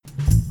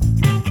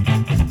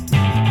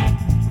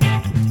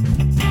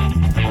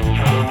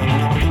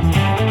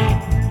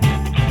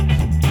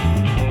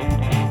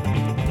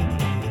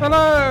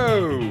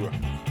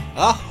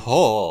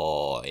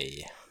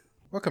Ahoy!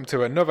 Welcome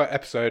to another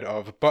episode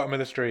of Bottom of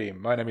the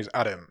Stream. My name is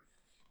Adam.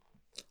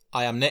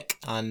 I am Nick,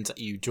 and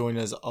you join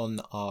us on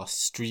our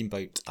stream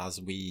boat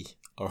as we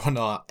are on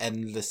our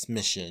endless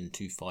mission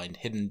to find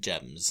hidden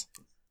gems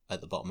at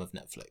the bottom of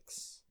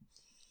Netflix.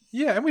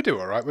 Yeah, and we do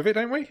all right with it,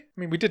 don't we? I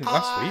mean, we didn't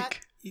last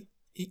week.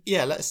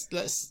 Yeah, let's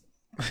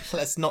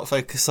not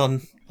focus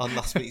on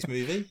last week's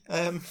movie.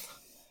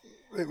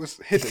 It was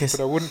hidden, but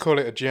I wouldn't call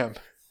it a gem.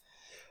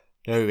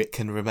 No, it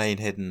can remain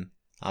hidden.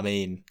 I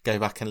mean, go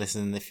back and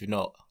listen if you've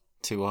not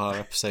to our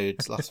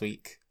episodes last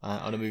week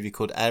on a movie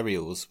called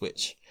Aerials,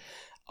 which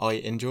I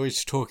enjoyed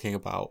talking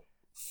about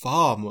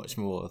far much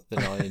more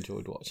than I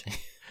enjoyed watching.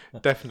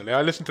 Definitely.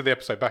 I listened to the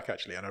episode back,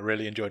 actually, and I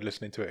really enjoyed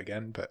listening to it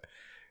again. But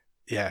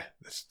yeah,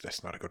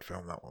 that's not a good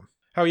film, that one.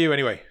 How are you,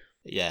 anyway?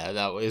 Yeah,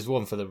 that was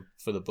one for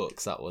the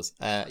books, that was.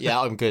 Yeah,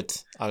 I'm good.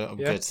 I'm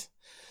good.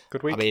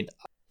 Good week? I mean,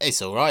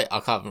 it's all right.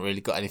 I haven't really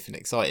got anything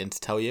exciting to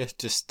tell you.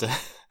 Just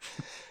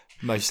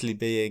mostly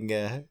being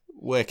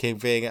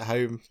at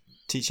home,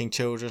 teaching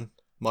children,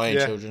 my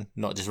own children,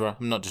 not just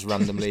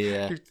randomly.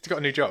 You've got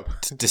a new job.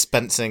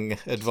 Dispensing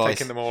advice,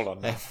 taking them all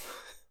on. Now.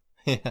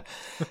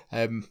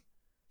 Yeah,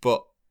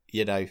 but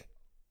you know,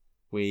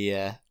 we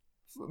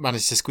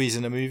managed to squeeze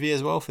in a movie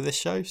as well for this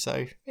show,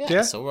 so yeah,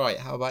 it's all right.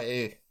 How about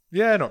you?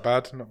 Yeah, not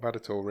bad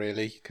at all,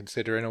 really.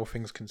 Considering all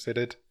things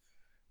considered,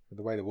 with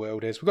the way the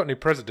world is, we've got a new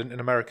president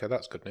in America.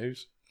 That's good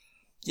news.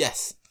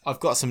 Yes, I've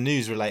got some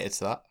news related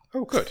to that.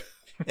 Oh, good.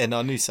 In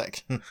our news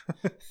section.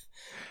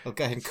 I'll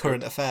go in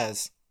current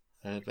affairs.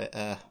 A bit,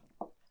 I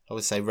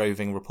would say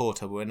roving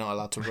reporter, but we're not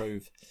allowed to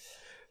rove.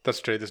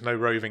 That's true. There's no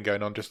roving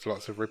going on, just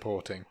lots of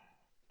reporting.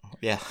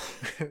 Yeah.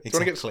 Do you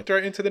want to get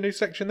straight into the news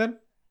section then?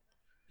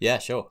 Yeah,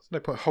 sure. There's no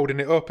point holding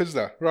it up, is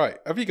there? Right.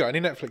 Have you got any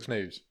Netflix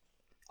news?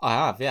 I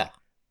have, yeah.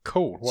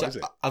 Cool. What is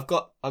it? I've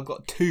got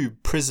two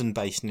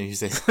prison-based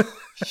newses.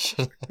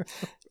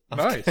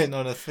 Nice. Going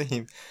on a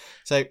theme.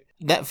 So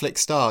Netflix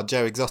star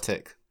Joe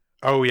Exotic.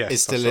 Oh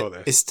yes, I saw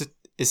this.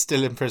 Is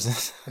still in prison.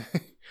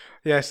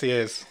 Yes, he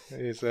is.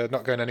 He's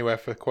not going anywhere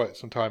for quite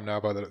some time now,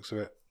 by the looks of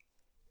it.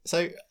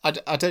 So I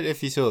don't know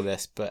if you saw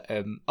this, but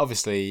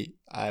obviously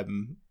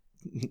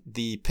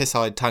the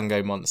piss-eyed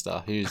tango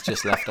monster who's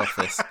just left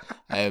office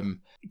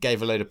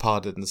gave a load of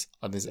pardons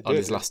on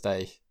his last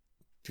day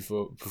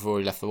before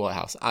he left the White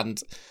House, and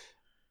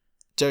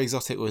Joe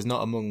Exotic was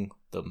not among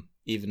them,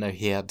 even though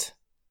he had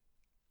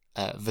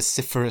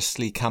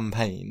vociferously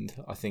campaigned,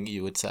 I think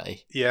you would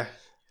say. Yeah.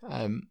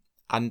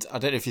 And I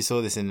don't know if you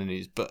saw this in the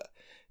news, but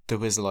there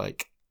was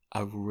like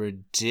a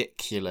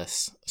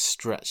ridiculous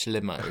stretch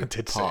limo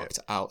parked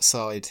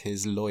outside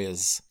his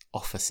lawyer's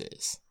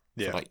offices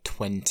for like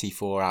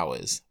 24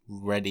 hours,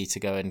 ready to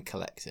go and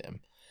collect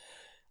him.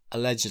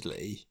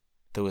 Allegedly,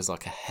 there was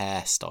like a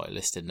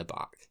hairstylist in the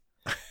back,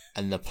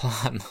 and the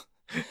plan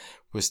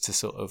was to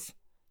sort of,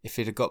 if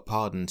he'd have got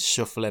pardoned,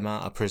 shuffle him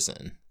out of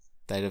prison.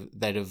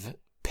 They'd have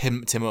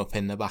pimped him up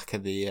in the back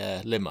of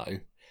the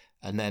limo,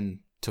 and then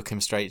took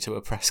him straight to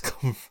a press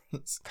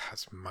conference.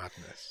 That's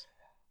madness.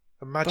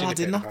 Imagine but that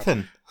didn't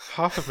happen.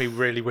 Half of me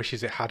really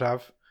wishes it had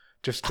have,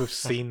 just to have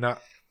seen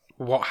that.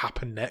 What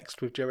happened next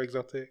with Joe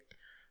Exotic?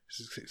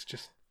 It's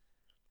just.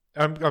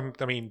 I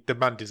mean, the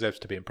man deserves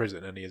to be in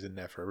prison, and he is in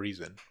there for a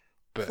reason.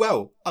 But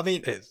well, I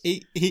mean,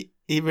 he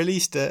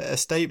released a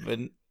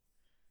statement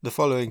the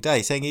following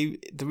day saying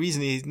the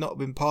reason he's not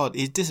been pardoned,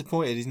 he's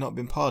disappointed he's not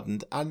been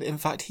pardoned, and in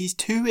fact he's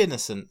too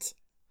innocent.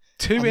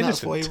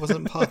 That's why he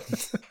wasn't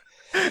pardoned.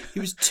 He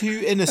was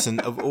too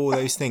innocent of all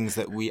those things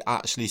that we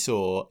actually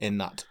saw in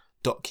that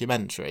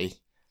documentary,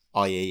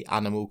 i.e.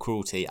 animal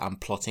cruelty and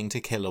plotting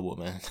to kill a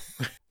woman.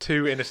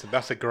 Too innocent.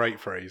 That's a great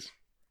phrase.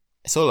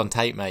 It's all on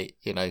tape, mate,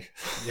 you know.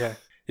 Yeah,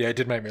 it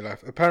did make me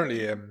laugh.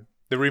 Apparently,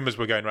 the rumours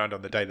were going around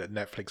on the day that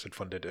Netflix had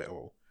funded it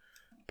all,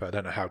 but I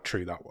don't know how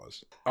true that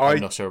was. I'm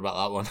not sure about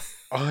that one.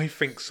 I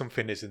think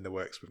something is in the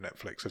works with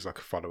Netflix as like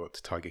a follow-up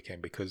to Tiger King,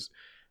 because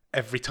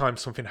every time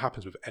something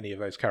happens with any of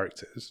those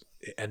characters,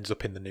 it ends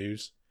up in the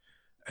news.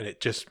 And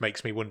it just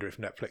makes me wonder if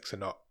Netflix are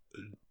not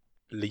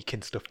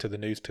leaking stuff to the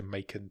news to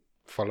make a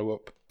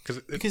follow-up.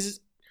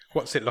 Because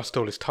what's it, lost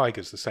all his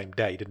tigers the same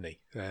day, didn't he?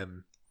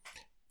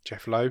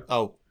 Jeff Lowe.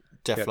 Oh,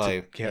 Jeff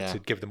Lowe. He had to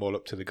give them all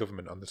up to the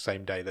government on the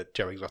same day that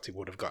Joe Exotic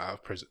would have got out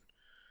of prison.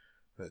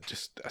 That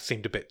just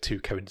seemed a bit too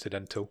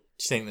coincidental.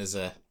 Do you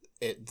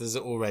think there's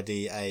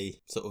already a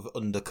sort of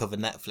undercover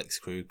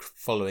Netflix crew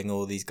following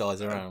all these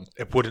guys around?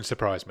 It wouldn't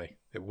surprise me.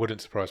 It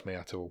wouldn't surprise me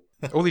at all.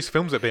 All these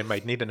films that are being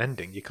made need an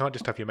ending. You can't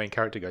just have your main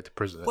character go to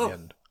prison at the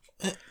end.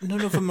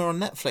 None of them are on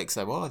Netflix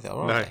though, are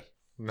they?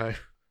 No.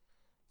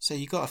 So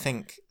you got to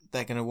think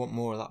they're going to want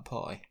more of that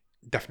pie.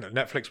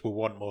 Definitely. Netflix will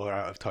want more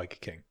out of Tiger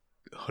King.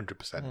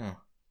 100%. Yeah.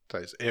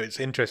 So it's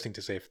interesting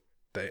to see if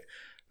they...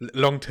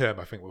 Long term,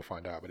 I think we'll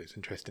find out, but it's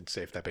interesting to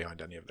see if they're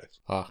behind any of this.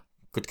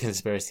 Good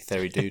conspiracy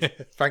theory, dude.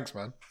 Thanks,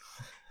 man.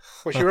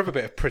 What's your other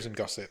bit of prison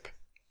gossip?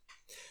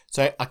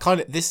 So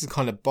this has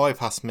kind of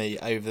bypassed me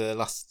over the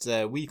last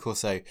week or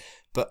so,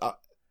 but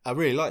I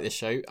really like this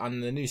show,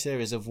 and the new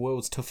series of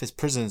World's Toughest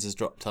Prisons has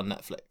dropped on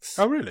Netflix.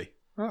 Oh, really?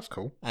 That's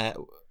cool.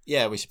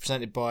 Which is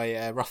presented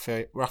by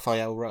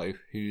Raphael Rowe,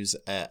 who's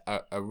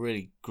a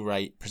really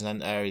great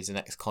presenter. He's an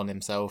ex-con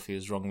himself. He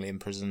was wrongly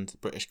imprisoned,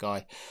 British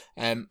guy.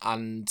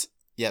 And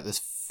yeah, there's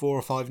 4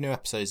 or 5 new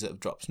episodes that have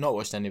dropped. Not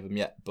watched any of them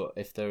yet, but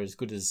if they're as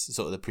good as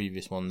sort of the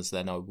previous ones,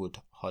 then I would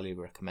highly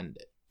recommend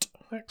it.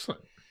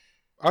 Excellent.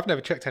 I've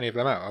never checked any of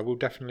them out. I will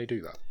definitely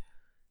do that.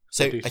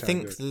 So I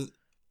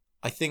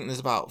think there's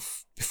about,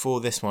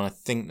 before this one, I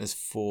think there's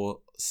 4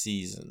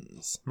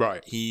 seasons.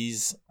 Right.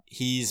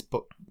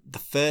 But the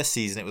first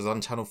season it was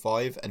on Channel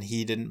 5 and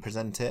he didn't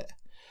present it.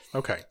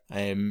 Okay.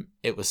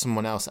 It was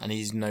someone else and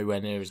he's nowhere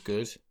near as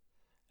good.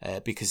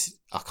 Because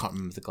I can't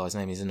remember the guy's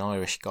name. He's an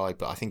Irish guy,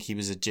 but I think he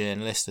was a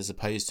journalist as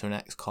opposed to an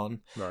ex-con.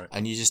 Right.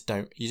 And you just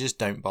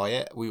don't buy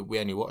it. We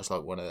only watched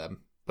like one of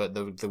them, but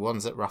the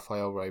ones that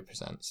Raphael Rowe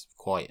presents,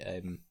 quite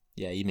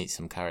he meets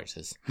some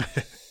characters.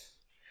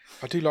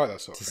 I do like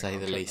that sort of to thing.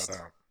 say the least.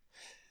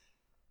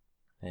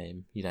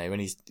 When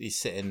he's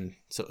sitting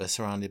sort of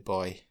surrounded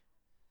by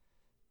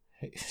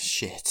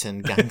shit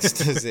and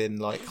gangsters in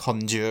like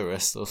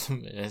Honduras or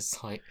something,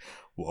 it's like,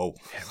 whoa.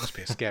 Yeah, it must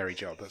be a scary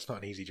job. That's not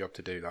an easy job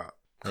to do that.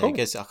 Cool. I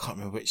guess I can't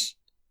remember which.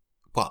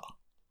 What?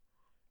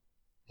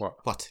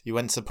 You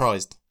went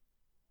surprised?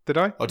 Did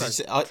I? Or did you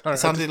say, it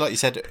sounded like you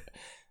said.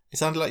 It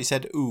sounded like you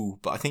said ooh,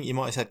 but I think you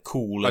might have said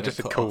cool. I just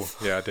said cool.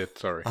 Yeah, I did.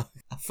 Sorry. I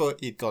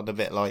thought you'd gone a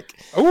bit like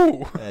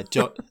ooh.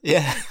 John.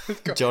 Yeah,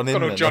 John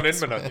Inman. John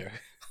Inman on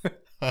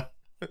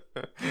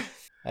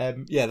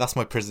you. That's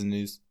my prison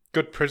news.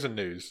 Good prison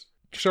news.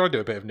 Shall I do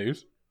a bit of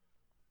news?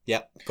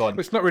 Yeah, go on. Well,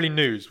 it's not really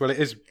news. Well, it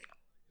is.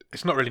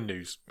 It's not really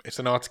news. It's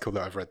an article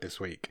that I've read this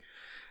week.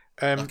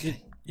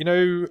 Okay. You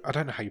know, I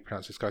don't know how you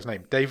pronounce this guy's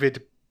name.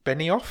 David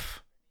Benioff.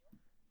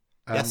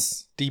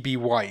 Yes. D.B.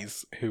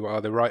 Weiss, who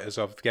are the writers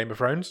of Game of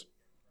Thrones.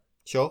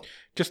 Sure.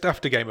 Just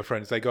after Game of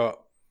Thrones, they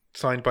got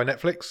signed by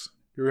Netflix.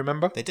 You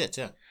remember? They did,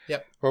 yeah.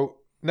 Yep. Well,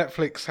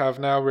 Netflix have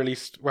now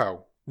released.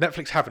 Well,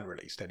 Netflix haven't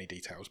released any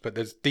details, but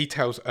there's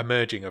details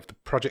emerging of the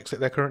projects that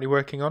they're currently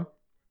working on.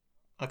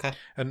 Okay.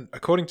 And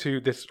according to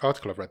this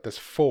article I've read, there's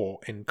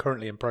 4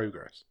 currently in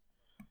progress,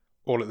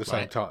 all at the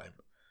same time.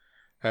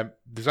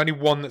 There's only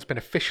one that's been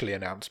officially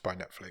announced by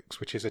Netflix,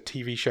 which is a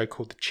TV show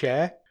called The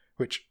Chair,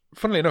 which,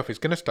 funnily enough, is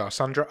going to star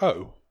Sandra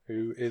Oh,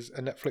 who is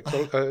a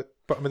Netflix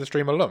Bottom of the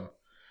Stream alum.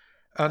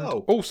 And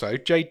also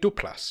Jay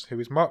Duplass,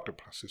 who is Mark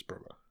Duplass's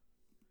brother.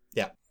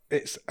 Yeah.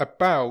 It's it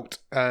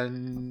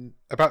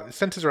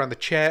centres around the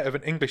chair of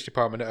an English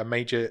department at a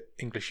major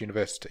English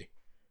university.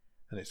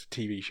 And it's a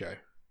TV show.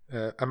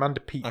 Amanda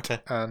Peet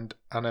and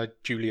Anna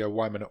Julia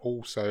Wyman are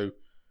also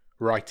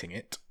writing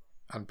it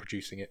and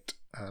producing it,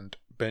 and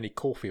Bernie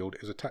Caulfield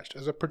is attached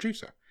as a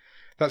producer.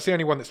 That's the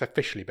only one that's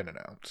officially been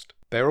announced.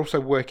 They're also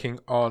working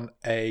on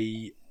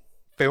a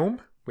film,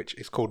 which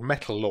is called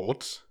Metal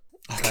Lords,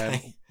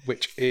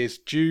 which is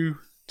due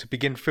to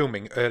begin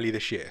filming early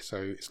this year, so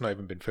it's not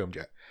even been filmed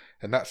yet.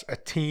 And that's a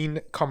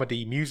teen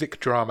comedy music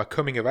drama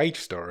coming of age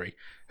story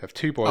of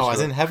 2 boys. Oh, as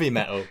in heavy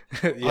metal.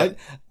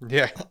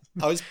 Yeah.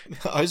 I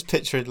was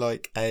picturing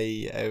like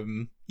a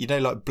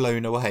like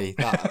Blown Away,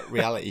 that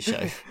reality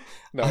show.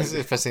 No, I was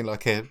expecting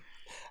like a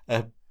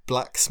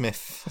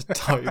blacksmith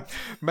type.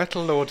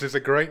 Metal Lords is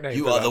a great name.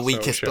 You are the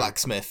weakest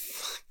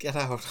blacksmith. Get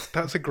out.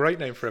 That's a great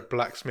name for a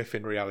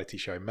blacksmithing reality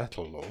show,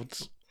 Metal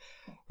Lords.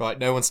 Right,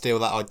 no one steal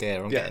that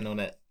idea. I'm getting on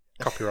it.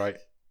 Copyright.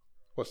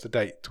 What's the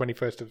date?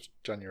 21st of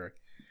January.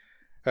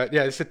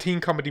 It's a teen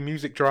comedy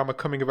music drama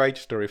coming of age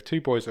story of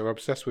 2 boys who are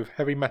obsessed with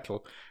heavy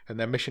metal and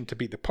their mission to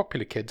beat the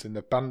popular kids in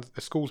the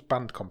school's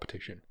band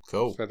competition.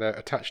 Cool. So they're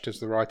attached as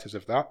the writers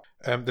of that.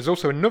 There's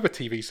also another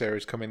TV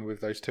series coming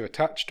with those 2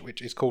 attached,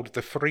 which is called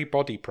The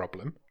 3-Body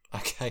Problem.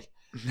 Okay.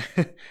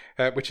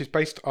 Which is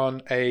based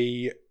on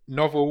a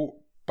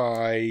novel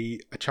by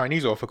a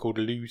Chinese author called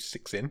Liu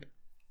Cixin.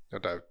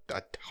 I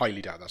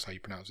highly doubt that's how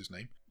you pronounce his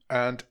name.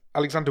 And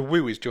Alexander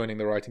Wu is joining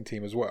the writing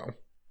team as well.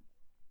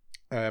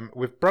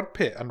 With Brad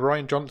Pitt and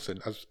Ryan Johnson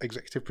as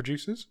executive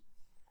producers.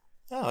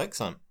 Oh,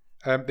 excellent.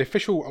 The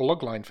official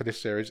logline for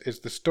this series is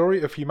the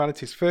story of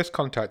humanity's first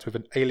contact with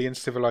an alien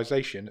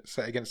civilization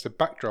set against the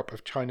backdrop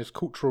of China's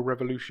Cultural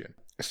Revolution.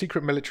 A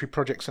secret military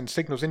project sends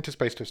signals into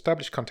space to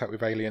establish contact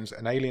with aliens.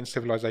 An alien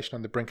civilization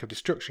on the brink of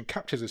destruction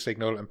captures the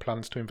signal and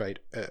plans to invade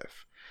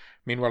Earth.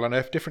 Meanwhile, on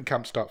Earth, different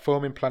camps start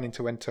forming, planning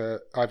to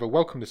either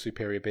welcome the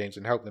superior beings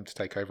and help them to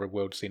take over a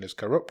world seen as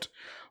corrupt,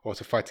 or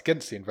to fight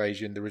against the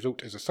invasion. The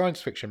result is a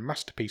science fiction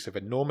masterpiece of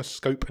enormous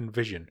scope and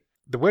vision.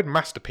 The word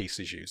masterpiece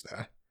is used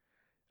there.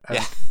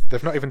 And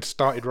they've not even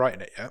started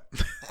writing it yet.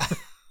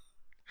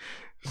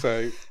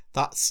 So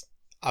that's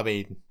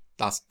an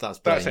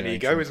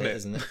ego,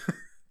 isn't it?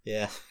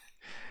 Yeah.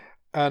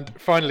 And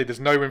finally, there's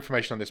no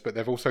information on this, but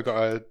they've also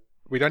got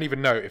we don't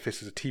even know if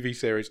this is a TV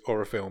series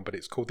or a film, but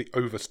it's called The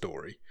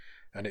Overstory,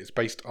 and it's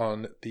based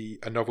on a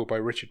novel by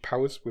Richard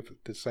Powers with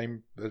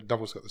the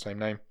novel's got the same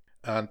name,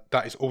 and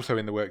that is also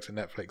in the works at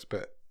Netflix,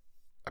 but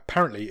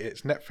apparently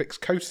it's Netflix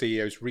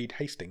co-CEO's Reed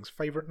Hastings'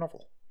 favourite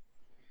novel.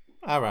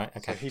 All right,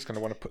 okay. So he's going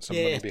to want to put some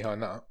money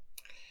behind that.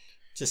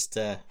 Just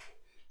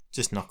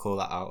just knock all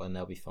that out and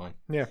they'll be fine.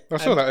 Yeah, I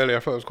saw that earlier. I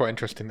thought it was quite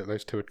interesting that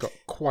those two had got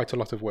quite a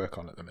lot of work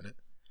on at the minute.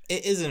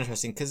 It is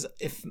interesting because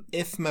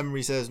if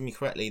memory serves me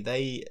correctly,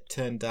 they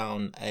turned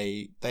down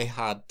they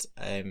had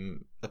a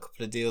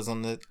couple of deals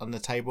on the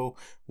table.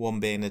 One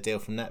being a deal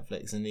from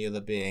Netflix, and the other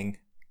being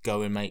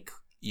go and make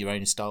your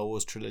own Star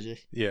Wars trilogy.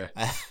 Yeah,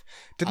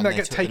 didn't that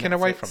get taken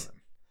away from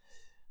them?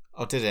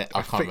 Oh, did it?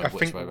 I can't remember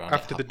which way around.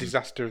 After the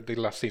disaster of the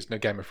last season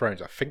of Game of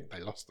Thrones, I think they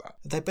lost that.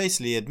 They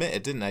basically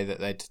admitted, didn't they, that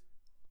they'd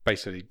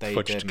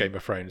fudged Game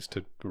of Thrones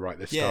to write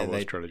this Star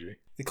Wars trilogy.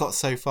 They got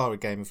so far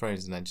with Game of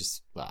Thrones and then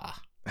just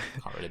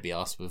can't really be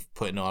asked with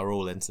putting our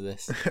all into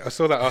this. I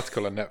saw that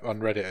article on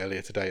Reddit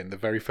earlier today, and the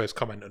very first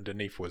comment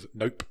underneath was,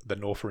 "Nope, the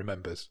North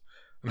remembers."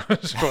 And I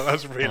just thought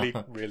that's really,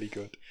 really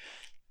good.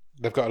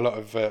 They've got a lot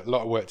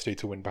of work to do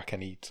to win back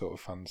any sort of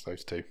fans.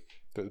 Those two,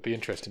 but it'd be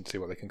interesting to see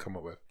what they can come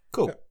up with.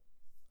 Cool.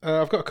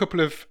 I've got a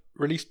couple of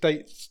release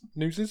dates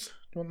newses.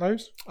 Do you want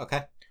those?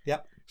 Okay.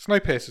 Yeah.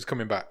 Snowpiercer's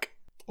coming back.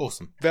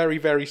 Awesome. Very,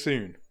 very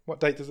soon. What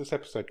date does this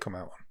episode come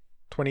out on?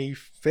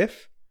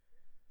 25th?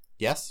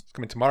 Yes. It's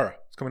coming tomorrow.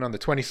 It's coming on the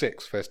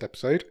 26th, first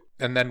episode.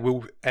 And then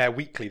we'll air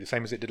weekly, the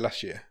same as it did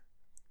last year.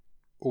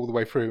 All the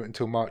way through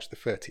until March the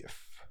 30th.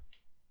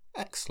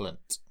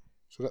 Excellent.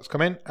 So that's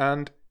come in.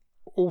 And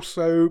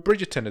also,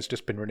 Bridgerton has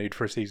just been renewed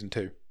for a season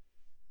 2.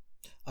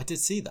 I did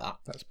see that.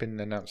 That's been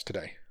announced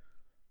today.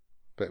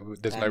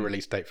 But there's no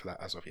release date for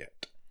that as of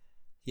yet.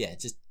 Yeah,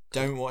 just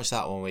don't watch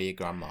that one with your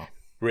grandma.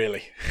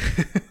 Really?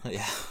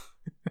 Yeah.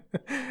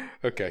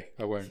 Okay,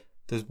 I won't.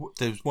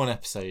 There's one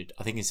episode,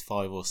 I think it's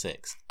 5 or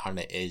 6, and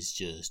it is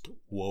just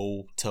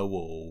wall to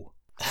wall.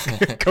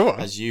 Go on.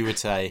 As you would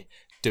say,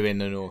 doing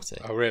the naughty.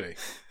 Oh, really?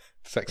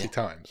 Sexy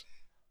times.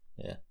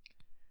 Yeah.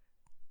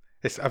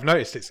 I've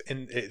noticed it's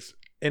in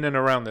and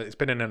around it's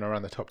been in and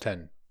around the top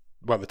 10.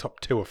 Well, the top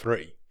 2 or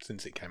 3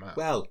 since it came out.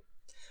 Well,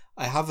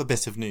 I have a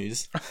bit of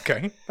news.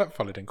 Okay, that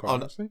followed in quite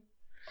nicely.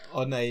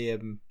 On a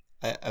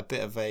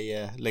bit of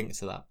a link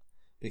to that,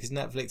 because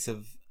Netflix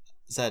have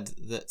said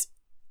that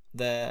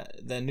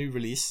their new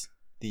release,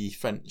 the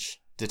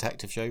French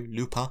detective show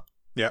Lupin,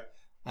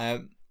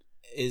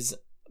 is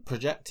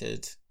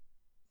projected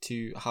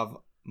to have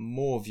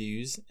more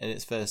views in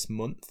its first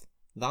month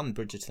than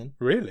Bridgerton.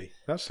 Really?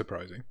 That's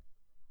surprising.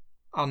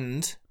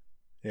 And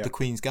The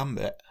Queen's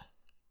Gambit.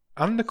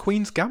 And The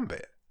Queen's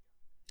Gambit?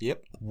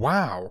 Yep.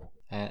 Wow.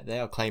 They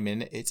are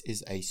claiming it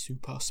is a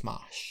super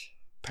smash.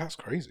 That's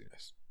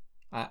craziness.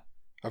 I've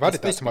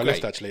added that to my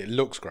list, actually. It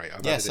looks great.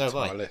 I've added it to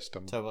my list.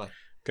 I'm so have I.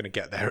 Going to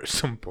get there at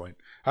some point.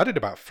 I did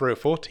about 3 or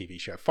 4 TV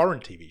shows, foreign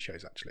TV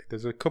shows, actually.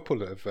 There's a couple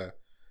that have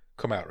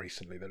come out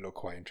recently that look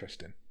quite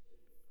interesting.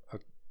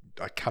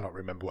 I cannot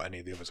remember what any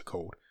of the others are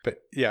called. But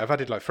yeah, I've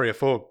added like 3 or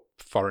 4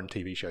 foreign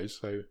TV shows,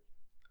 so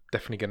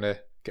definitely going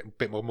to get a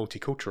bit more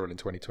multicultural in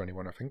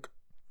 2021, I think.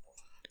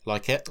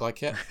 Like it.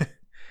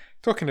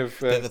 Talking of...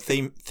 bit of a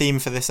theme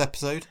for this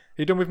episode.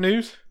 Are you done with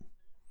news?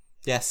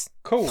 Yes.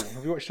 Cool.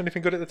 Have you watched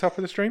anything good at the top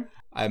of the stream?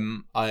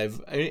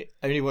 I've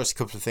only watched a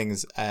couple of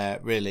things,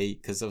 really,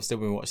 because I've still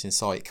been watching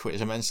Psych,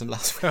 which I mentioned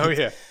last week. Oh,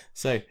 yeah.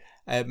 So,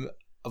 I've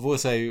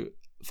also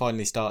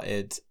finally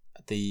started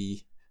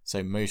the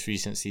most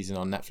recent season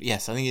on Netflix.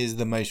 Yes, I think it is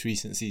the most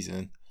recent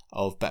season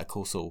of Better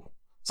Call Saul.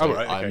 So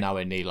right, okay. I'm now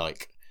only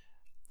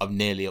I'm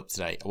nearly up to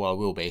date. Well, I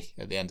will be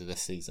at the end of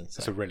this season.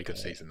 So, that's a really good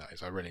season, that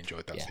is. I really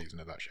enjoyed that season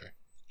of that show.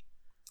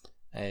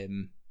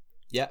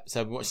 Yeah,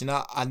 so I've been watching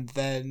that. And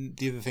then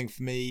the other thing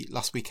for me,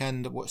 last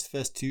weekend, I watched the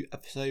first 2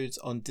 episodes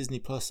on Disney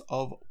Plus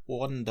of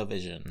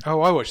WandaVision.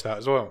 Oh, I watched that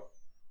as well.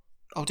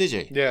 Oh, did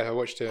you? Yeah, I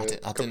watched it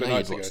I didn't know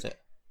you'd watched it.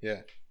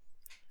 Yeah.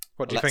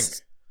 What do you think?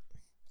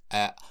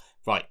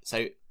 Right, so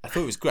I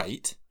thought it was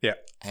great. Yeah.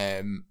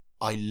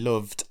 I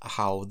loved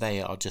how they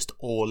are just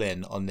all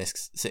in on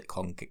this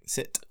sitcom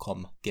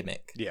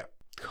gimmick. Yeah,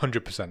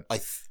 100%.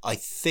 I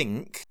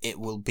think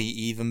it will be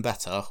even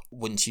better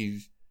once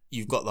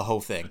you've got the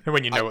whole thing.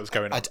 When you know what's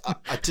going on.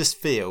 I just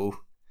feel...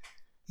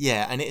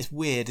 Yeah, and it's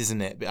weird,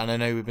 isn't it? And I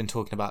know we've been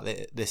talking about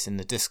this in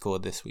the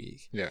Discord this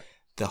week. Yeah.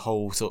 The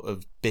whole sort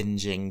of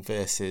binging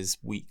versus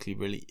weekly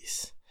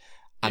release.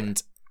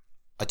 And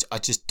I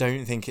just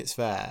don't think it's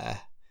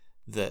fair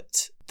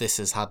that this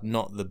has had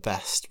not the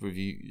best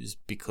reviews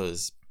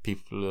because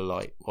people are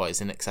like, well,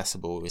 it's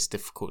inaccessible, it's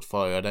difficult to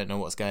follow, I don't know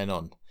what's going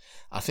on.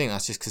 I think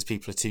that's just because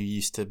people are too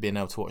used to being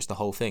able to watch the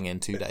whole thing in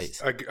 2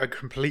 days. I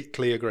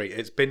completely agree.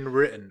 It's been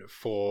written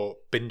for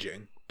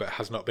binging, but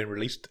has not been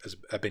released as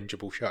a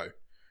bingeable show.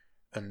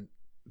 And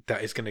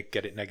that is going to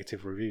get it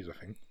negative reviews, I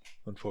think,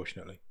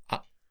 unfortunately.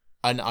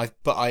 I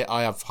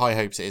have high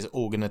hopes it is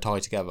all going to tie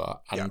together.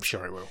 And, yeah, I'm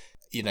sure it will.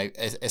 You know,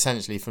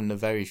 essentially from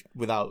the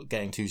without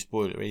getting too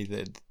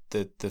spoilery,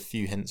 the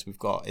few hints we've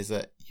got is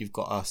that you've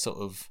got a sort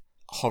of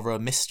horror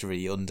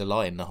mystery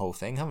underlying the whole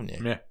thing, haven't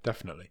you? Yeah,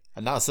 definitely.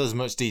 And that's as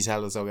much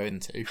detail as I'll go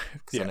into,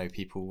 because I know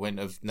people wouldn't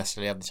have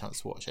necessarily had the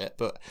chance to watch it.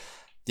 But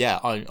yeah,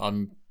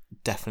 I'm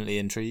definitely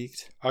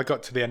intrigued. I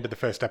got to the end of the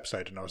first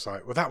episode and I was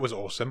like, well, that was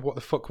awesome. What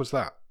the fuck was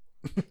that?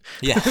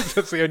 Yeah.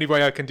 That's the only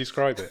way I can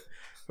describe it.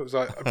 It was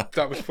like,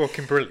 that was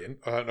fucking brilliant.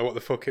 I don't know what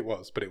the fuck it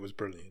was, but it was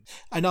brilliant.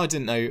 And I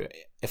didn't know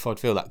if I'd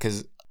feel that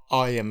because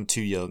I am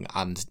too young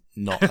and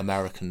not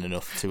American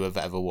enough to have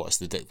ever watched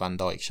the Dick Van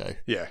Dyke Show.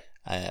 Yeah.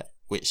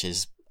 Which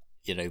is,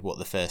 what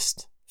the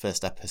first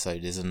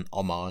episode is an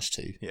homage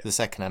to. Yeah. The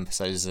second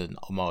episode is an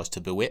homage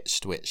to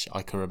Bewitched, which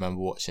I can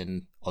remember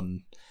watching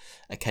on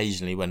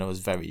occasionally when I was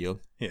very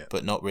young,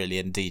 but not really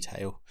in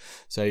detail.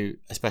 So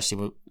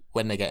especially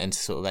when they get into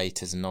sort of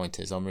 80s and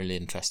 90s, I'm really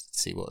interested to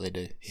see what they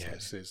do. Yeah,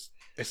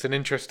 it's an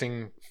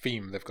interesting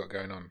theme they've got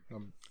going on.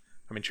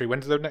 I'm intrigued. When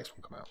does the next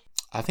one come out?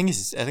 I think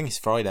it's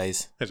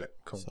Fridays. Is it?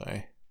 Cool.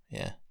 So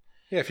yeah.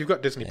 Yeah, if you've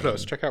got Disney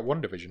Plus, check out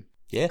WandaVision.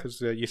 Yeah.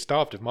 Because you're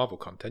starved of Marvel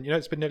content.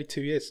 It's been nearly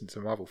 2 years since a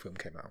Marvel film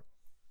came out.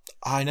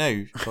 I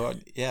know, but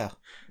yeah.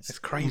 It's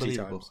crazy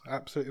times.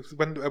 Absolutely.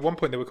 When at one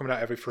point they were coming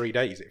out every 3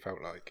 days, it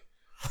felt like.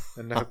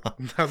 And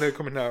now they're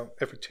coming out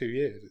every 2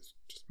 years. It's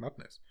just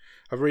madness.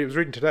 I was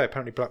reading today,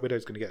 apparently Black Widow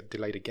is going to get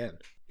delayed again.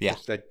 Yeah.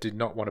 They did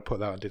not want to put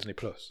that on Disney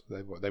Plus.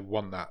 They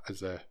want that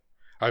as a...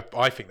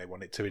 I think they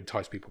want it to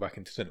entice people back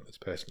into cinemas,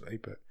 personally,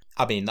 but...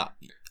 I mean,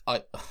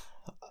 I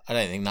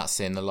don't think that's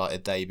in the light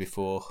of day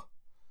before...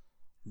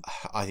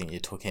 I think you're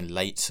talking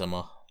late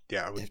summer.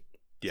 Yeah,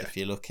 if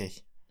you're lucky.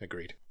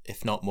 Agreed.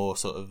 If not more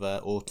sort of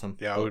autumn.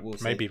 Yeah, I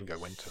would maybe even go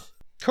winter.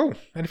 Cool.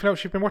 Anything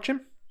else you've been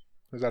watching?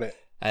 Was that it?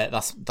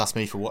 That's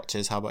me for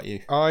watches. How about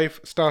you?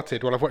 I've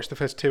watched the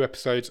first 2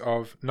 episodes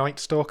of Night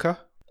Stalker.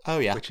 Oh,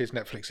 yeah. Which is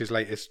Netflix's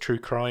latest true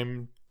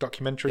crime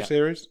documentary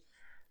series.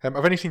 I've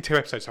only seen 2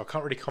 episodes, so I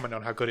can't really comment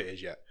on how good it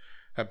is yet.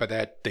 But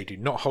they do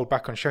not hold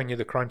back on showing you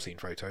the crime scene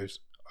photos.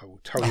 I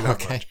will tell you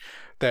that much.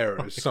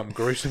 There is some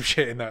gruesome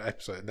shit in that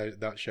episode,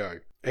 that show.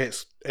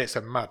 It's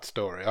a mad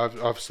story. I've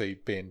obviously,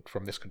 being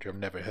from this country, I've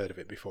never heard of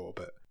it before,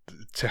 but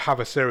to have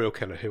a serial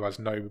killer who has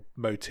no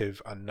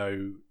motive and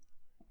no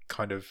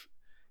kind of...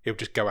 He'll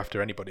just go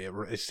after anybody.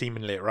 It's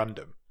seemingly at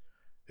random.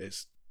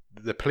 It's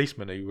the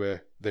policeman who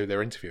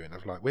they're interviewing. I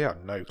was like, we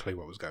had no clue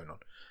what was going on.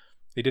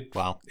 He did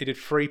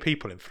 3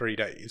 people in 3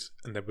 days,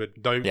 and there were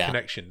no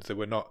connections. They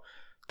were not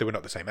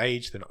the same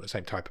age. They're not the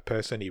same type of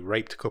person. He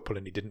raped a couple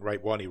and he didn't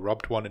rape one. He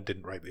robbed one and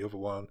didn't rape the other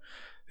one.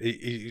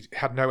 He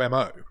had no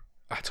MO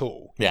at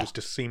all. It was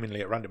just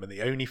seemingly at random. And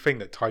the only thing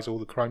that ties all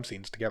the crime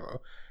scenes together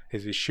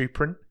is his shoe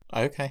print.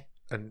 Okay.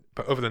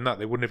 But other than that,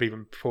 they wouldn't have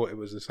even thought it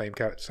was the same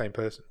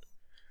person.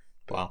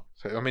 Wow.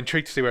 So I'm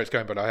intrigued to see where it's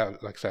going, but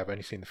I've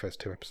only seen the first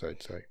 2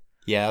 episodes. So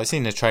yeah, I've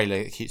seen the trailer.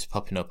 It keeps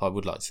popping up. I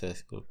would like to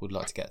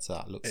get to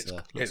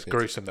that. It's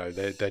gruesome though.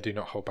 They do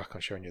not hold back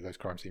on showing you those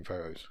crime scene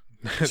photos.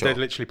 Sure. They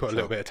literally put a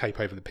little bit of tape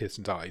over the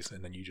person's eyes,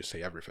 and then you just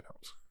see everything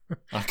else.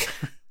 Okay.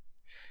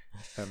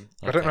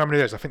 I don't know how many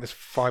there's. I think there's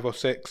 5 or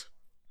 6.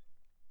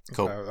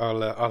 Cool.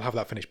 I'll have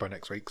that finished by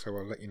next week, so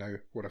I'll let you know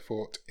what I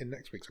thought in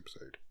next week's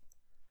episode.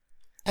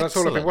 So that's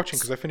all I've been watching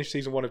because I finished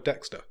season 1 of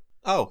Dexter.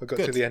 Oh, I got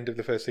to the end of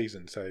the first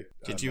season. So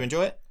did you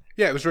enjoy it?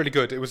 Yeah, it was really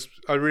good.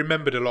 I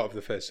remembered a lot of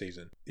the first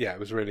season. Yeah, it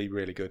was really,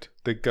 really good.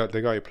 The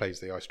guy who plays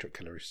the eye strip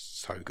killer is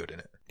so good in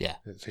it. Yeah.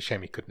 It's a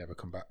shame he could never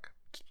come back.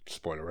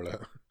 Spoiler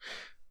alert.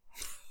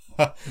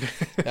 Yeah,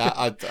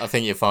 I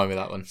think you're fine with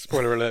that one.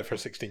 Spoiler alert for a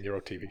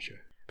 16-year-old TV show.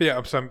 But yeah,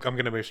 I'm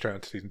going to move straight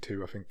on to season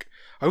 2, I think.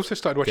 I also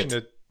started watching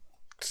a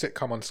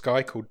sitcom on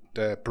Sky called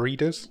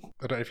Breeders.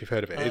 I don't know if you've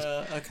heard of it.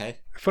 Okay.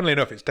 Funnily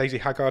enough, it's Daisy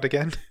Haggard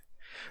again.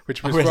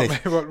 Which was really?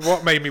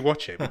 what made me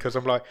watch it, because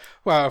I'm like,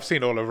 well, I've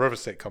seen all of her other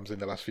sitcoms in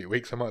the last few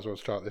weeks. I might as well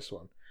start this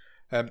one.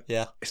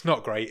 Yeah. It's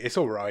not great. It's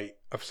all right.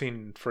 I've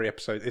seen 3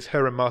 episodes. It's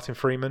her and Martin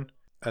Freeman.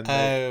 And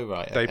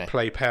they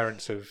play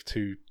parents of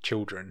 2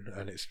 children,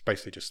 and it's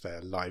basically just their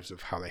lives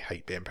of how they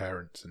hate being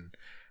parents and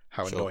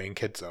how annoying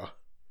kids are.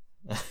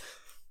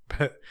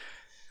 But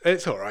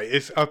it's all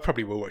right. I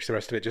probably will watch the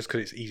rest of it just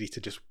because it's easy to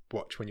just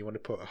watch when you want to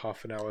put a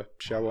half-an-hour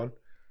show on.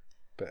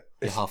 But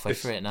you're halfway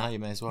through it now. You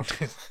may as well.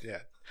 Yeah.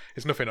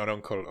 It's nothing on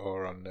Uncle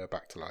or on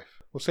Back to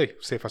Life. We'll see.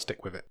 See if I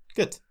stick with it.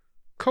 Good.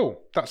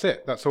 Cool. That's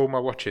it. That's all my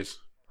watches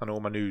and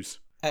all my news.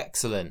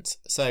 Excellent.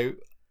 So,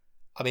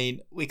 I mean,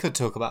 we could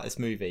talk about this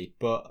movie,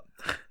 but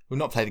we've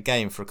not played a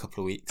game for a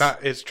couple of weeks.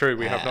 That is true.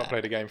 We have not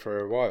played a game for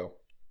a while.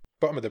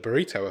 Bottom of the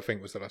Burrito, I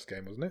think, was the last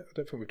game, wasn't it? I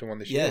don't think we've done one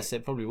this year. Yes,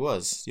 it probably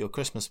was. Your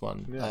Christmas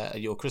one. Yeah.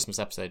 Your Christmas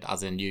episode,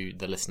 as in you,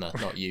 the listener,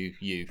 not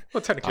you.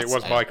 Well, technically, it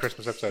was my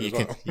Christmas episode as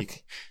well.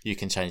 You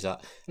can change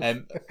that.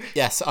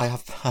 Yes, I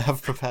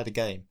have prepared a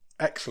game.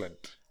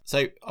 Excellent.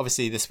 So,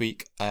 obviously, this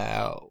week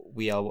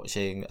we are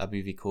watching a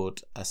movie called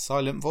A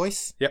Silent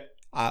Voice. Yep.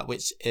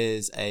 Which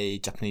is a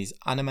Japanese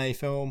anime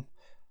film.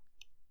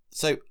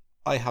 So,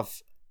 I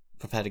have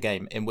prepared a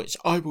game in which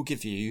I will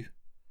give you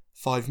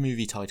 5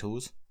 movie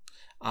titles,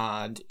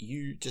 and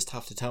you just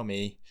have to tell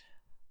me,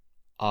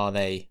 are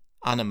they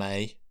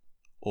anime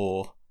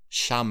or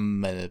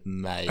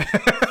shamame?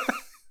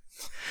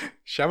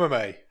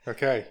 Shamame.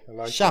 Okay, I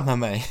like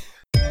shamame.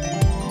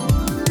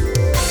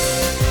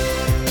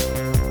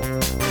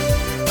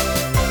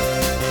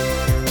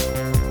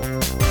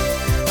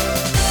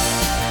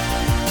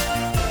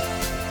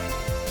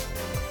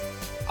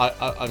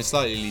 I'm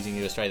slightly leading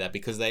you astray there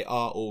because they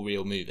are all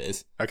real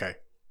movies. Okay.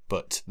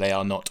 but they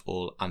are not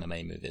all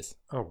anime movies.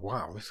 Oh,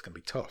 wow. This is going to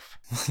be tough.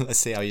 Let's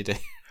see how you do.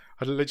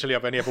 I've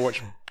only ever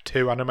watched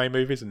 2 anime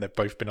movies, and they've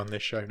both been on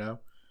this show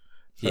now.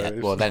 So Yeah,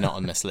 well, they're not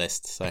on this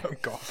list, so... Oh,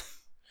 God.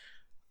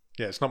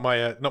 Yeah, it's not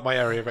my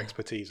area of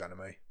expertise,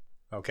 anime.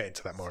 I'll get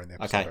into that more in the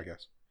episode, I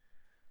guess.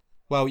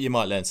 Well, you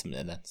might learn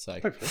something then, so...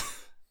 Hopefully.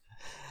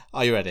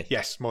 Are you ready?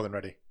 Yes, more than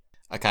ready.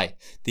 Okay,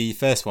 the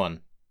first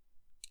one.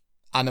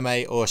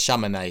 Anime or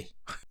Chamonix?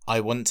 I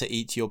want to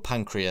eat your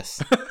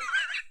pancreas.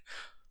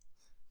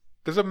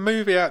 There's a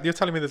movie out... You're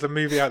telling me there's a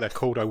movie out there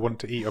called I Want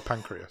to Eat Your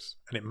Pancreas,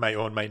 and it may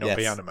or may not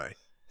be anime?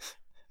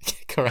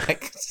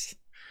 Correct.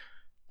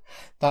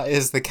 That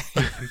is the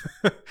game.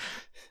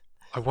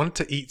 I Want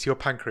to Eat Your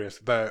Pancreas,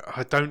 though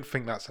I don't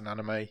think that's an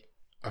anime.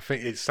 I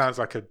think it sounds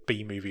like a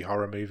B-movie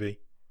horror movie.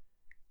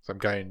 So I'm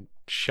going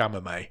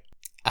Chamonix.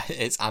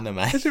 It's anime.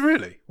 Is it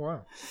really?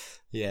 Wow.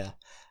 Yeah.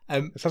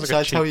 It sounds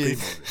like a cheap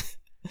B-movie.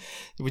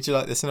 Would you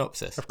like the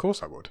synopsis? Of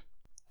course I would.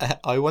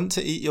 I Want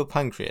to Eat Your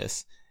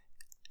Pancreas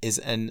is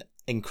an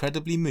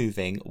incredibly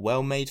moving,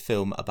 well-made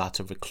film about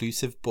a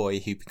reclusive boy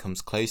who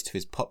becomes close to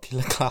his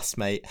popular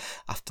classmate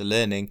after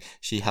learning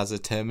she has a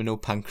terminal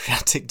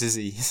pancreatic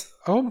disease.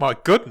 Oh my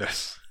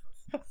goodness.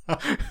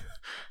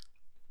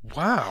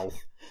 Wow.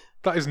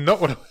 That is not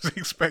what I was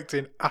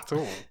expecting at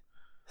all.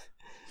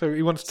 So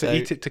he wants to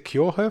eat it to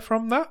cure her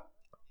from that?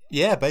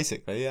 Yeah,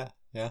 basically, yeah.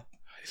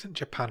 Isn't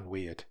Japan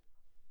weird?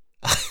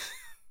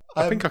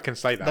 I think I can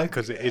say that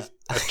because it is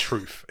a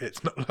truth.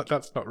 It's not.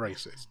 That's not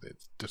racist.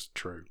 It's just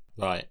true.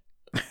 Right,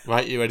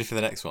 you ready for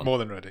the next one? More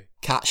than ready.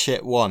 Cat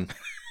shit 1.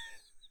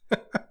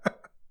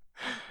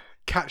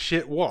 Cat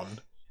shit 1?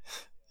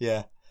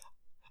 Yeah.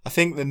 I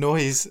think the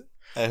noise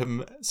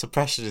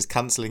suppression is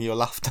cancelling your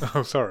laughter.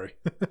 Oh, sorry.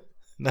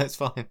 No, it's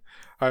fine.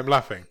 I'm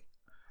laughing.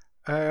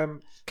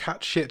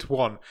 Cat shit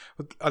 1.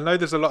 I know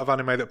there's a lot of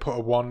anime that put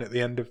a 1 at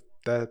the end of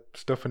their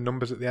stuff and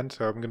numbers at the end,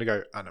 so I'm going to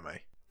go anime.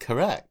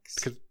 Correct.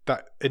 Because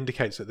that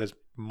indicates that there's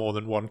more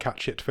than one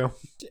cat shit film.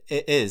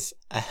 It is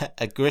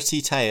a gritty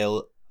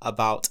tale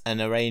about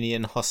an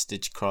Iranian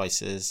hostage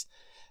crisis,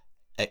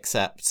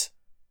 except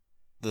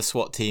the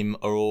SWAT team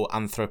are all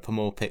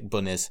anthropomorphic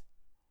bunnies.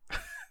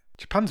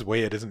 Japan's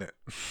weird, isn't it?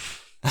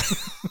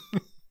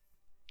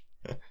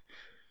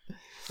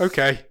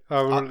 Okay.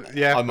 I'll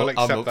accept I'm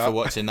up that. for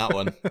watching that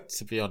one,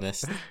 to be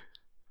honest.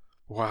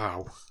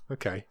 Wow.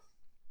 Okay.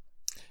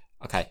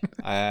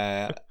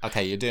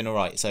 Okay, you're doing all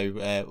right. So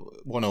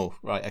 1-1.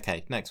 Right,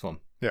 okay, next one.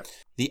 Yeah.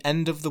 The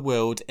end of the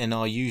world in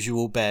our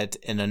usual bed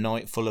in a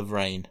night full of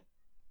rain.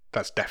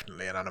 That's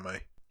definitely an anime.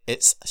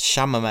 It's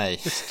Chamonix.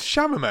 It's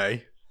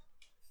Chamonix?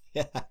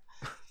 Yeah.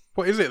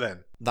 What is it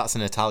then? That's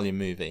an Italian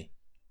movie.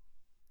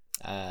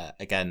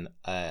 Again,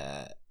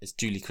 it's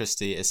Julie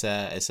Christie. It's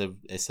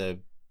a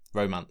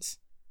romance.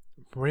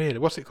 Really?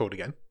 What's it called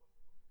again?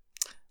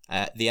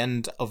 The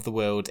end of the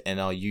world in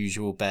our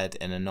usual bed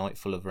in a night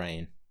full of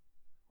rain.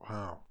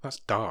 Wow,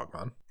 that's dark,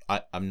 man.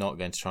 I'm not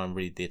going to try and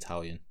read the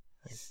Italian.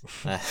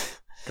 Okay.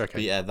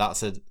 But yeah,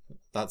 that's a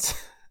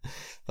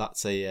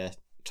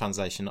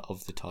translation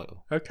of the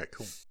title. Okay,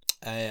 cool.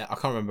 I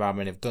can't remember how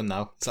many I've done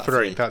now. Is that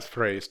 3? That's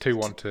 3. It's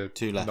 2-1 to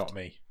 2 left. Not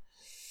me.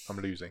 I'm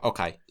losing.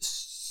 Okay,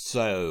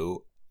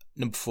 so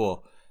number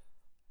 4.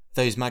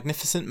 Those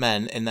magnificent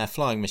men in their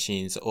flying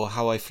machines, or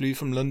How I Flew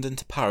from London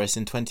to Paris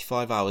in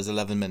 25 hours,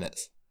 11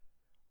 minutes.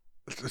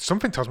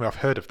 Something tells me I've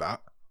heard of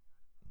that.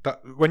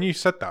 That when you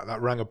said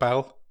that rang a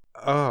bell.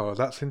 Oh,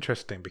 that's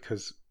interesting,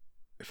 because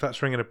if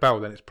that's ringing a bell,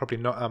 then it's probably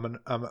not anime.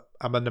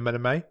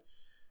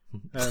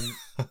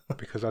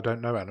 Because I don't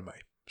know anime.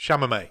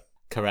 Chamonix.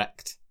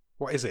 Correct.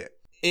 What is it?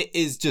 It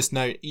is just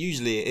known.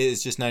 Usually, it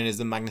is just known as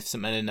The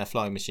Magnificent Men in Their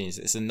Flying Machines.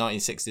 It's a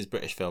 1960s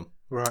British film,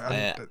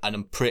 right? And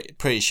I'm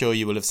pretty sure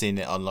you will have seen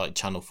it on like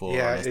Channel 4 on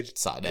a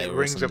Saturday. It or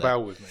rings Sunday. a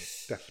bell with me,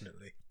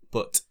 definitely.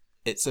 But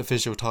its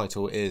official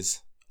title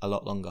is a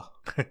lot longer,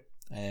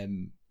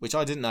 which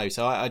I didn't know.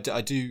 So I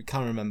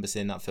can remember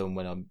seeing that film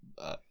when I'm.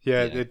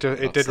 It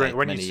did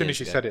ring. As soon as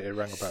you said it, it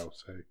rang a bell.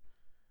 So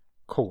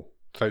cool.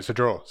 So it's a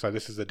draw. So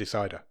this is the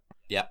decider.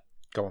 Yeah.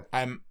 Go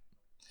on.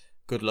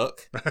 Good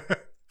luck.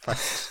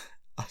 Thanks.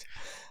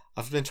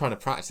 I've been trying to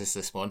practice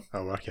this one.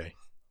 Oh, okay.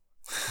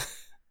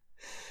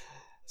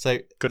 So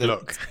good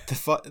luck.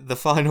 The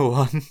final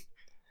one.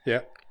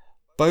 Yeah.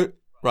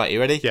 Right, you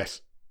ready?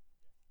 Yes.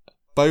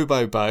 Bo.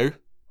 Bobo.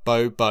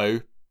 Bo.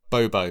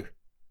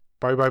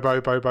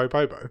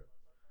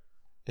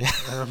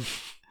 Yeah.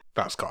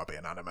 That's got to be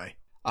an anime.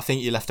 I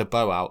think you left a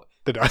bow out.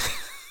 Did I?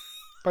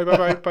 Bo.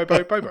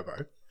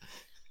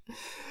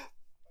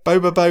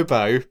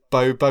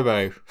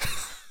 Bobo.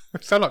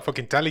 Sound like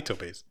fucking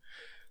Teletubbies.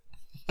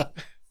 Bo.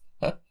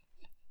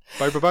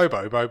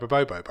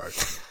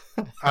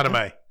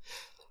 Anime.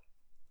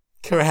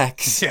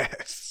 Correct.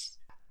 Yes.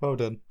 Well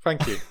done.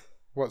 Thank you.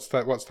 What's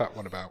that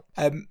one about?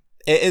 It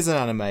is an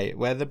anime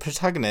where the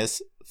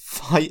protagonist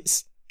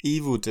fights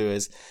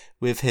evildoers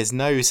with his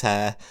nose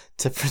hair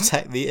to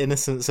protect the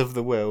innocence of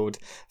the world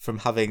from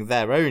having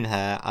their own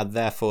hair and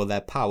therefore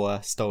their power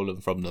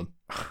stolen from them.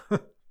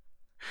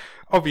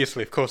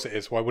 Obviously, of course it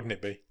is. Why wouldn't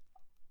it be?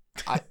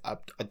 I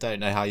don't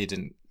know how you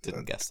didn't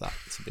guess that,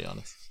 to be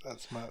honest.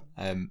 That's mad.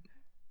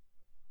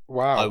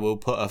 Wow. I will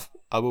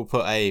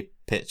put a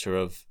picture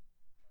of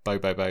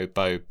Bobo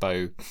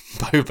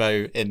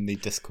in the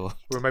Discord.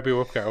 Well, maybe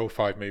we'll get all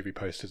 5 movie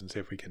posters and see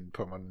if we can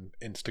put them on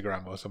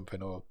Instagram or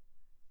something, or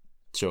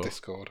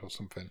Discord or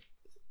something.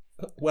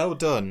 Well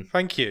done.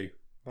 Thank you.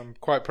 I'm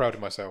quite proud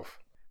of myself.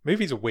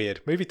 Movies are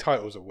weird. Movie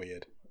titles are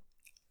weird.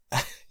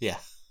 Yeah.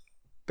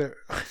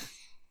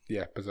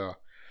 Yeah, bizarre.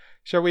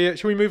 Shall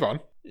we move on?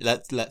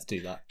 Let's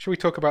do that. Shall we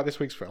talk about this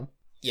week's film?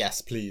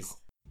 Yes, please.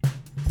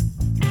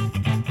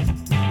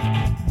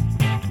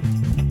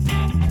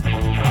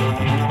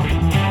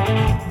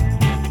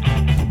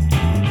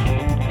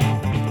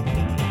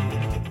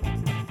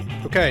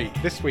 Okay,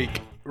 this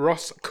week,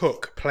 Ross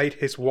Cook played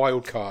his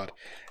wild card.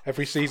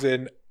 Every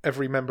season,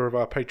 every member of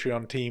our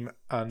Patreon team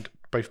and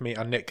both me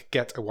and Nick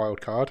get a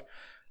wild card.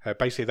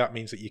 Basically, that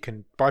means that you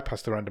can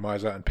bypass the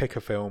randomizer and pick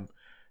a film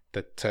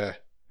that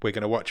we're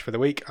going to watch for the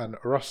week. And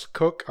Ross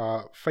Cook,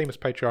 our famous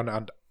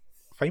Patreon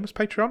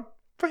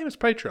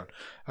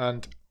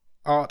and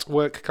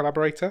artwork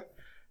collaborator,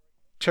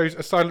 chose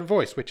A Silent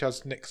Voice, which,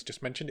 as Nick's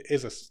just mentioned,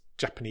 is a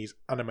Japanese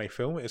anime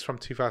film. It is from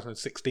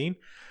 2016.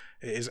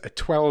 It is a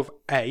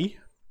 12A.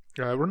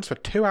 Runs for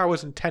 2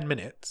 hours and 10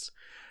 minutes.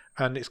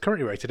 And it's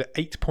currently rated at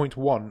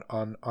 8.1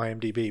 on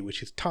IMDb,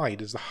 which is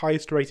tied as the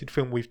highest rated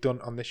film we've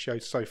done on this show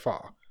so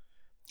far.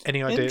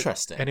 Any idea?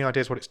 Interesting. Any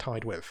ideas what it's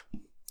tied with?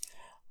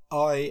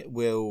 I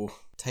will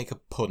take a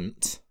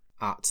punt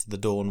at The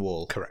Dawn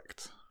Wall.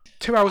 Correct.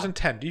 2 hours and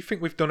 10. Do you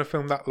think we've done a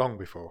film that long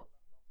before?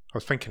 I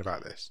was thinking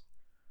about this.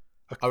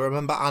 I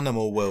remember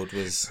Animal World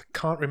was... I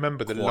can't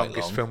remember the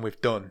longest film we've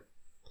done.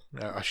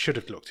 I should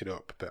have looked it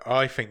up, but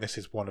I think this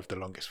is one of the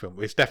longest films.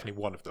 It's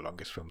definitely one of the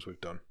longest films we've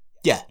done.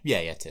 Yeah,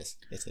 it is.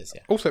 It is,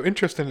 yeah. Also,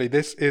 interestingly,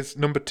 this is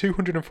number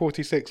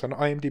 246 on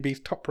IMDb's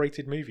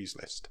top-rated movies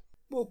list.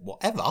 Well,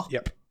 whatever.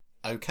 Yep.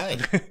 Okay.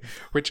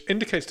 Which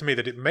indicates to me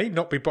that it may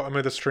not be bottom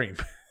of the stream.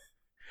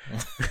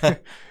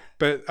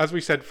 But as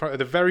we said at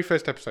the very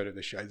first episode of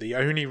the show, the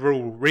only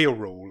real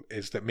rule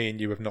is that me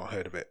and you have not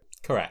heard of it.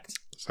 Correct.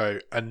 So,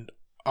 and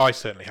I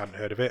certainly hadn't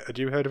heard of it. Had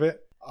you heard of it?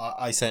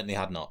 I certainly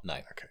had not, no.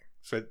 Okay.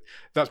 So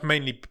that's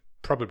mainly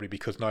probably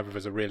because neither of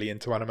us are really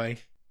into anime.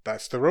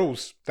 That's the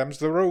rules. Them's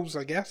the rules,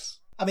 I guess.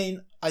 I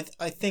mean, I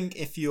think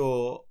if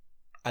you're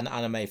an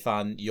anime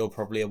fan, you're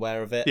probably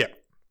aware of it.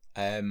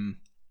 Yeah.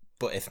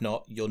 But if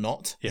not, you're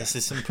not. Yeah. It's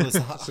as simple as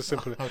that. It's as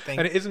simple. I think.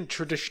 And it isn't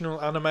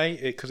traditional anime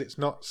because it's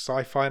not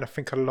sci-fi, and I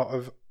think a lot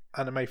of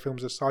anime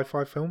films are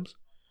sci-fi films.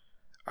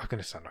 I'm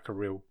going to sound like a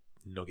real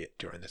nugget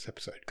during this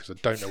episode because I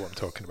don't know what I'm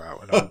talking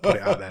about, and I'll put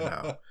it out there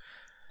now.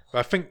 But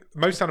I think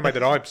most anime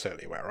that I'm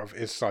certainly aware of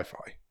is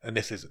sci-fi, and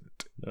this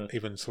isn't,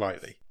 even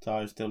slightly. So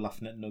I'm still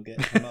laughing at Nugget.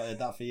 I've not heard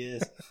that for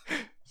years.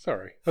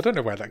 Sorry. I don't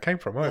know where that came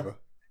from either.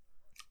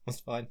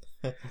 That's fine.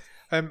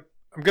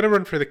 I'm going to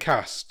run through the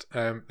cast.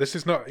 This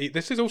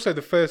is also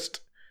the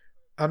first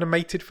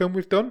animated film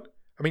we've done.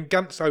 I mean,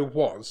 Gantzo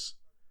was,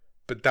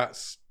 but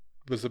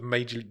was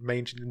mainly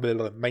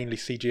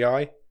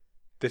CGI.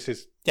 This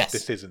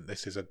isn't.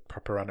 This is a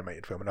proper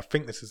animated film, and I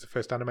think this is the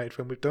first animated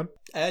film we've done.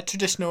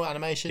 Traditional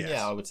animation, yes.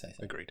 Yeah, I would say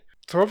so. Agreed.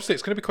 So obviously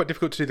it's going to be quite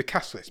difficult to do the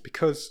cast list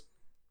because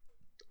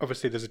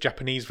obviously there's a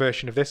Japanese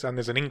version of this and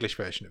there's an English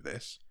version of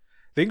this.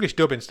 The English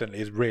dub,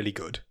 incidentally, is really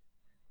good.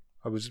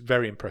 I was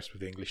very impressed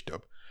with the English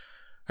dub.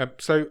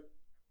 So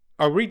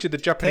I'll read you the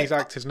Japanese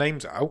actors'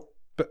 names out,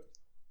 but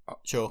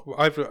sure,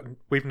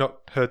 we've not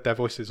heard their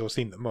voices or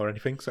seen them or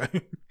anything, so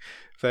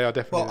they are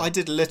definitely. Well, I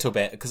did a little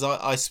bit because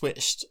I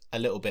switched a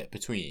little bit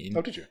between.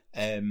 Oh, did you?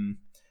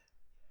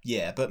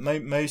 Yeah, but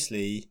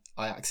mostly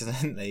I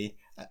accidentally,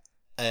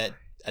 and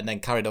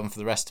then carried on for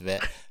the rest of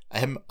it.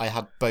 I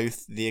had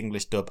both the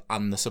English dub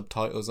and the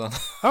subtitles on.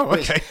 Oh,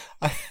 okay.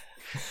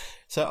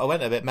 So I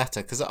went a bit meta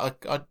because I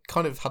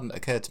kind of hadn't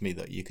occurred to me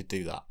that you could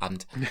do that,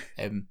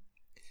 and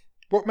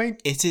what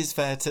made it is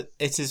fair to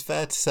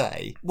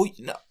say.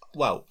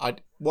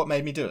 What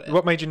made me do it?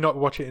 What made you not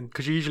watch it in?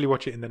 Because you usually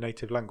watch it in the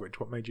native language.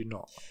 What made you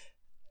not?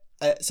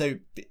 So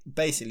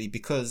basically,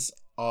 because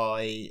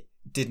I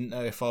didn't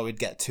know if I would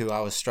get 2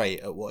 hours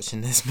straight at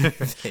watching this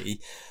movie,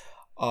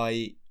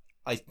 I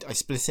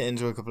split it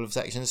into a couple of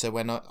sections. So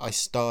when I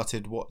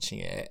started watching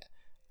it,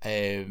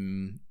 I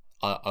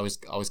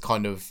was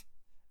kind of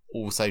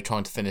also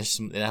trying to finish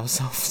something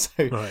else off.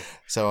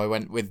 So I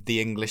went with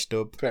the English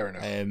dub. Fair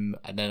enough. And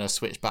then I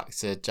switched back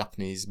to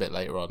Japanese a bit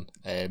later on.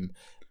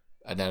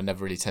 And then I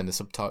never really turned the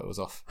subtitles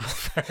off.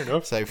 Fair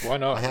enough. So why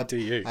not? I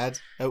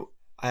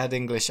had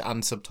English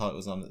and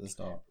subtitles on at the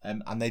start,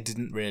 and they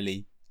didn't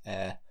really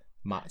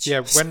match.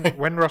 Yeah,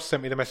 when Ross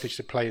sent me the message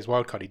to play his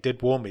wildcard, he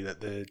did warn me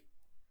that the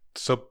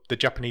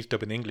Japanese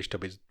dub and the English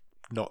dub is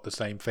not the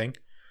same thing.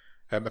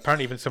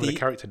 Apparently, even some of the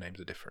character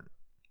names are different.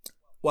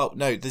 Well,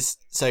 no.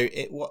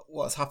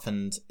 What's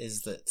happened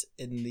is that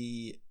in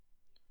the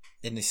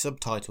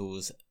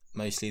subtitles,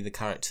 mostly the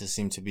characters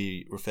seem to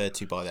be referred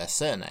to by their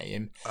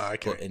surname,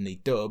 okay. But in the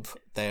dub,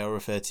 they are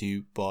referred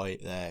to by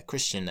their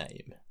Christian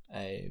name.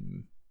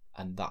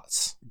 and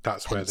that's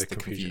where the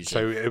confusion.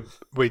 So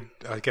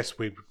I guess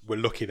we were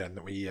lucky then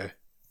that we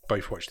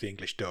both watched the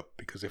English dub,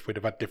 because if we'd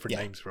have had different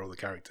names for all the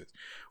characters,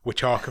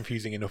 which are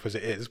confusing enough as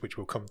it is, which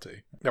we'll come to,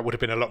 that would have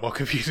been a lot more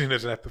confusing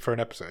for an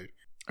episode.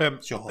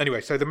 Sure.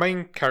 Anyway, so the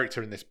main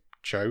character in this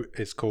show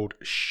is called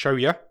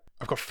Shoya.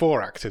 I've got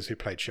 4 actors who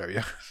played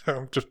Shoya,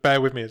 so just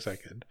bear with me a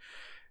second.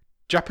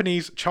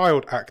 Japanese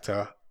child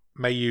actor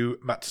Mayu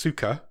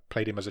Matsuka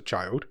played him as a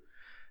child.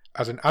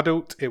 As an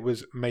adult, it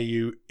was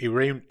Mayu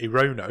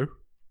Irono.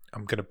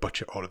 I'm going to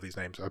butcher all of these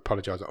names. I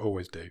apologise, I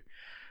always do.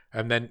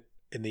 And then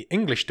in the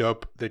English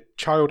dub, the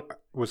child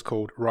was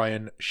called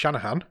Ryan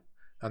Shanahan,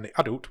 and the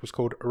adult was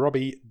called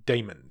Robbie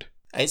Damond.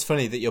 It's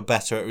funny that you're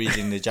better at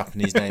reading the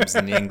Japanese names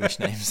than the English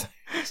names.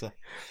 So.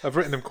 I've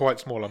written them quite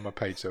small on my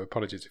page, so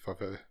apologies if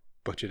I've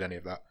butchered any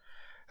of that.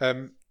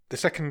 The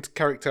second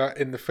character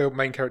in the film,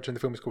 main character in the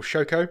film, is called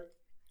Shoko.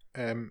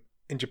 In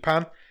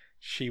Japan,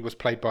 she was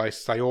played by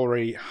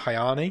Sayori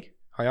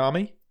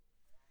Hayami.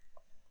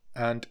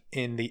 And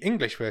in the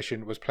English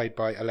version was played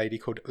by a lady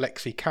called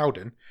Lexi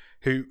Cowden,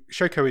 who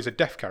Shoko is a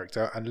deaf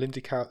character, and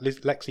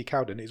Lexi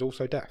Cowden is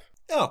also deaf.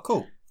 Oh,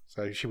 cool.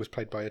 So she was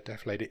played by a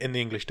deaf lady. In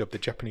the English dub, the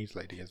Japanese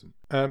lady isn't.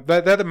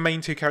 They're the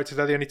main 2 characters.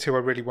 They're the only 2 I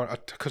really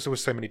want. Because there were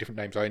so many different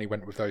names, I only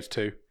went with those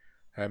 2.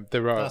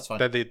 That's fine.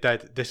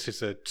 This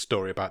is a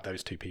story about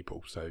those 2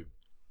 people, so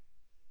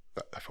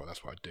I thought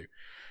that's what I'd do.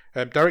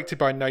 Directed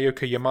by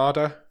Naoki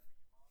Yamada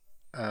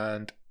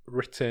and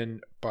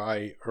written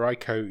by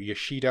Raiko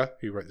Yoshida,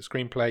 who wrote the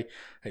screenplay.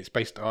 It's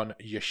based on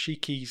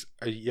Yoshiki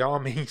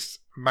Ayami's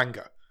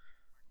manga,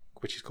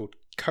 which is called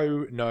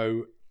Ko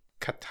no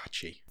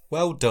Katachi.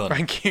 Well done.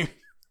 Thank you.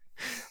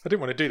 I didn't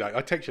want to do that.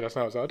 I texted you last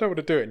night. I was like, I don't want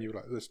to do it. And you were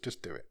like, let's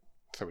just do it.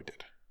 So we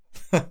did.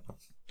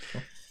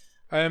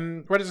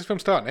 Where does this film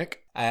start,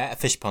 Nick? A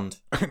fish pond.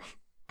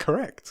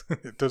 Correct.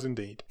 It does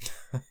indeed.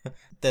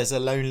 There's a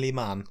lonely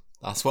man.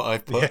 That's what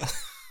I've put.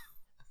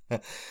 Yeah.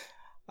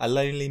 A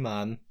lonely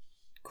man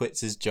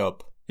quits his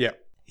job. Yeah.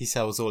 He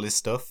sells all his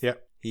stuff. Yeah.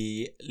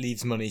 He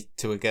leaves money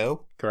to a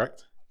girl.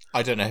 Correct.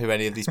 I don't know who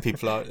any of these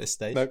people are at this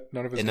stage. No,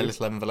 none of us in do. A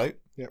little envelope.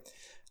 Yeah.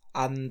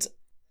 And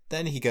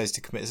then he goes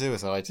to commit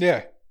suicide.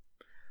 Yeah.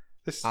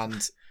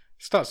 And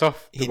starts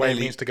off the way it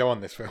means to go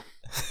on this film.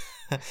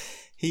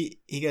 He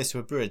goes to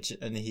a bridge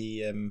and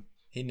he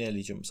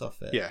nearly jumps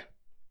off it. Yeah.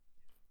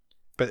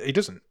 But he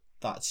doesn't.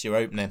 That's your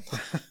opening.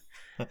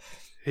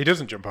 He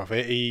doesn't jump off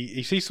it.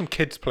 He sees some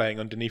kids playing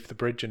underneath the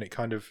bridge, and it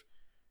kind of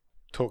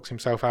talks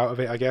himself out of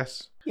it, I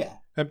guess. Yeah.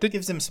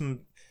 Gives him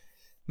some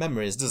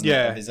memories, doesn't it?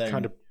 Yeah, of his own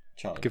kind of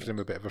childhood. Gives him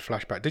a bit of a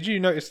flashback. Did you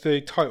notice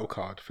the title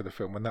card for the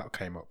film when that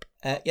came up?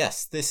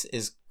 Yes, this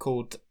is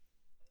called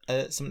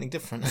something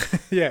different.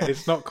 Yeah,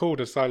 it's not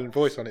called A Silent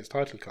Voice on its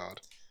title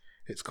card.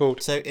 It's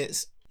called... So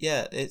it's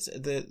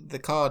the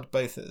card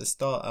both at the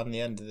start and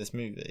the end of this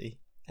movie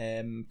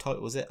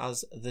titles it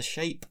as The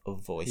Shape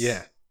of Voice.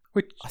 Yeah.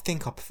 Which, I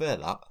think I prefer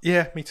that.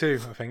 Yeah, me too,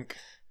 I think.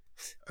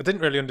 I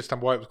didn't really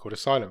understand why it was called A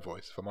Silent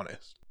Voice, if I'm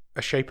honest.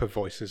 A Shape of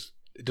Voice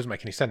it doesn't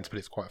make any sense, but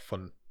it's quite a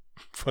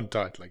fun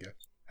title, I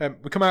guess.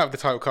 We come out of the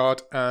title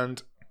card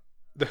and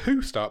The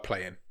Who start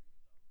playing.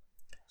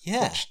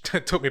 Yeah. Which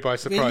took me by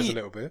surprise a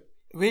little bit.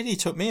 Really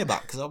took me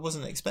aback because I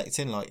wasn't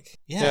expecting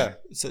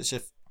such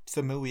a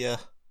familiar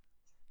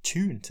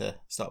tune to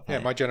start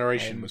playing. Yeah, My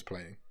Generation was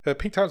playing.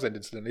 Pete Townsend,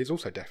 incidentally, is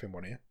also deaf in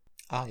one ear.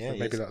 Ah, yeah.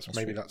 So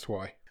maybe that's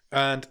why.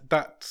 And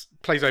that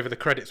plays over the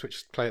credits,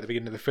 which play at the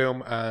beginning of the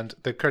film. And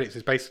the credits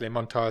is basically a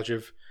montage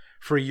of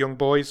 3 young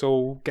boys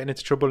all getting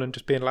into trouble and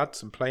just being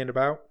lads and playing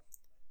about.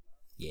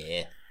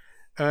 Yeah.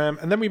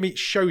 And then we meet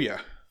Shoya.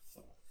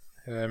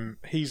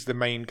 He's the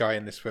main guy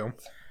in this film.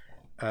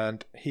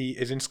 And he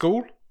is in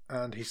school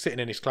and he's sitting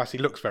in his class. He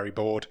looks very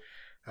bored.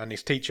 And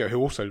his teacher, who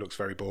also looks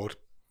very bored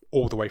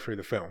all the way through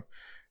the film,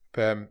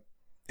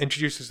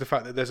 introduces the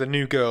fact that there's a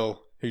new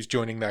girl who's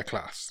joining their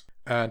class.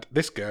 And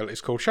this girl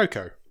is called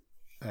Shoko.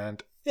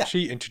 And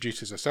she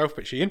introduces herself,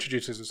 but she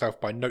introduces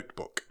herself by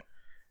notebook.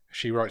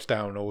 She writes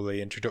down all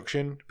the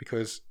introduction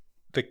because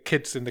the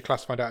kids in the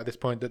class find out at this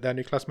point that their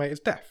new classmate is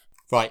deaf.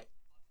 Right.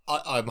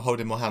 I'm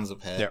holding my hands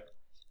up here. Yep.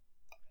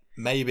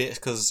 Maybe it's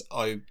because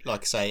I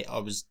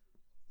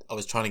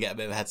was trying to get a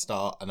bit of a head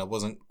start and I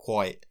wasn't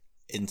quite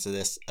into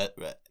this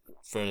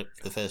for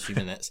the first few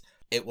minutes.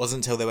 It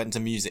wasn't until they went to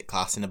music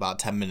class in about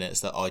 10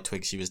 minutes that I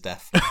twigged she was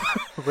deaf.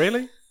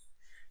 Really?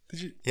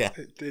 Did you? Yeah.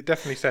 It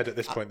definitely said at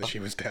this point that she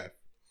was deaf.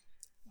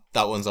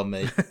 That one's on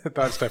me.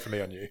 That's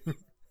definitely on you.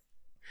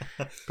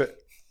 But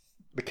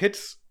the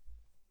kids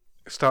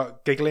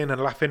start giggling and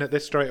laughing at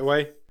this straight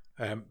away.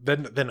 They're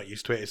not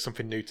used to it. It's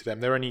something new to them.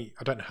 They're only,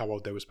 I don't know how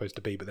old they were supposed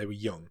to be, but they were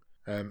young.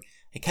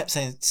 It kept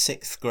saying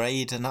 6th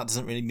grade, and that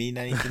doesn't really mean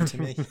anything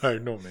to me. No,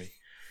 not me.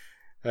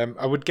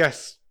 I would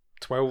guess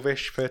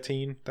 12-ish,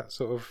 13, that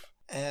sort of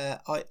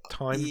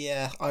time.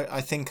 Yeah,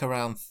 I think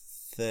around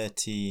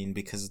 13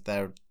 because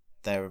they're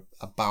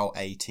about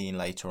 18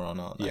 later on,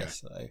 aren't they? Yeah.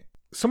 So.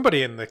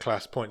 Somebody in the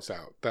class points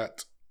out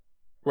that,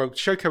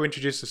 Shoko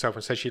introduced herself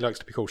and says she likes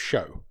to be called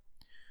Sho.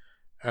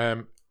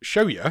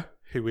 Shoya,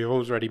 who we've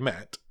already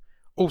met,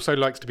 also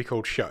likes to be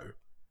called Sho.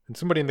 And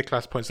somebody in the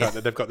class points out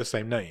that they've got the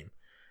same name.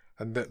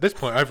 And at this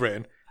point, I've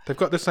written, they've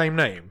got the same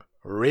name.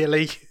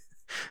 Really?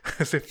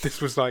 As if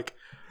this was like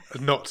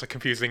not a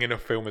confusing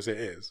enough film as it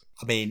is.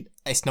 I mean,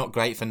 it's not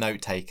great for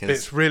note takers.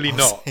 It's really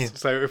not.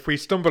 So if we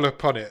stumble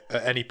upon it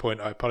at any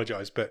point, I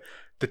apologise. But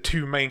the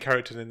two main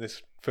characters in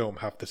this film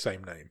have the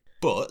same name.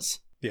 But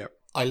yeah,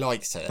 I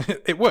liked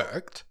it. It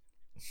worked.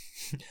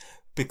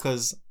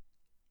 Because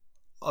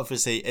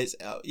obviously it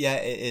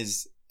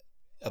is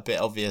a bit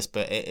obvious,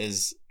 but it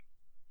is,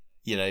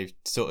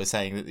 sort of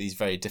saying that these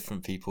very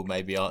different people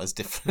maybe aren't as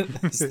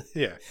different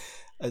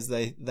as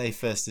they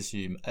first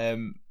assume.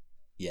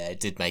 It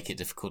did make it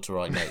difficult to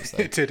write notes,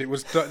 though. It did. It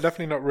was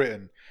definitely not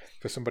written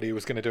for somebody who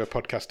was going to do a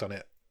podcast on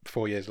it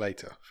 4 years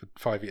later, for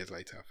 5 years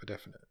later, for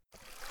definite.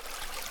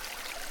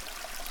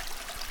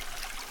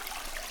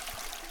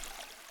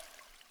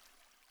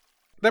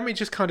 Let me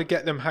just kind of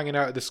get them hanging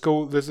out at the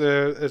school. There's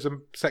a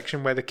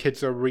section where the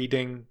kids are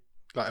reading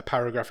like a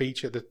paragraph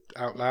each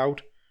out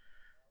loud,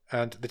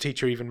 and the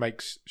teacher even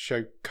makes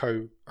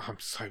Shoko. I'm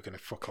so gonna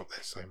fuck up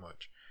this so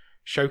much.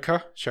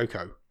 Shoko.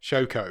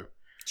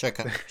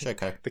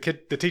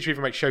 The teacher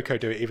even makes Shoko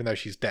do it, even though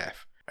she's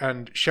deaf.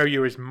 And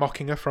Shoya is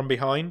mocking her from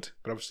behind,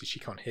 but obviously she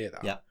can't hear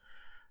that. Yeah.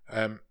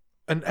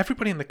 And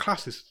everybody in the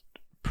class is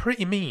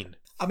pretty mean.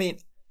 I mean,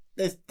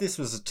 this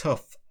was a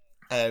tough.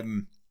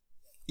 The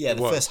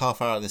first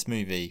half hour of this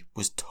movie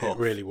was tough. It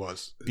really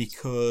was.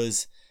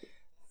 Because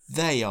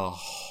they are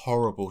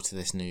horrible to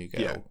this new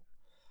girl.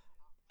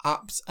 Yeah.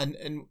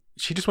 And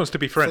she just wants to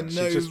be friends.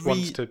 She just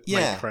wants to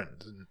make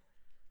friends. And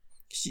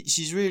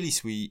she's really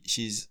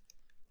sweet.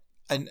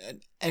 And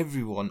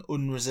everyone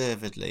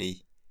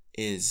unreservedly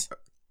is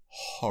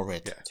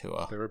horrid to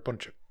her. They're a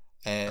bunch of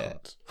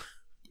cons.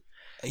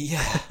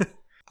 Yeah.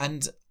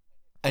 and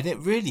it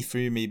really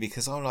threw me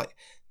because I'm like,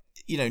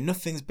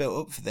 nothing's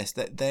built up for this.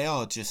 That they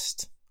are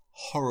just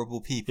horrible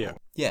people.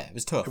 Yeah, it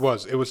was tough. It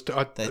was.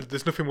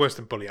 There's nothing worse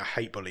than bullying. I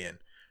hate bullying,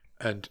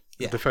 and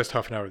the first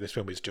half an hour of this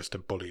film is just a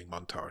bullying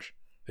montage.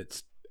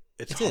 It's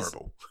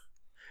horrible.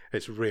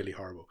 It's really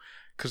horrible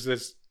because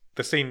there's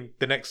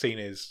the next scene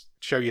is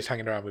Shoya's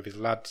hanging around with his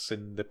lads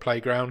in the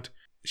playground.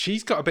 She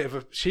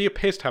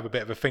appears to have a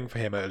bit of a thing for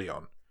him early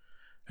on,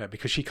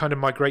 because she kind of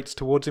migrates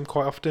towards him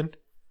quite often.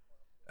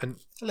 And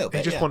a little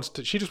bit,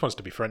 she just wants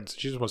to be friends.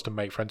 She just wants to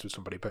make friends with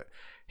somebody. But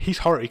he's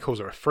horrid. He calls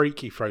her a freak.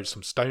 He throws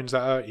some stones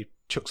at her. He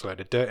chucks a load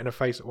of dirt in her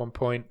face at one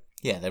point.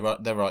 Yeah, they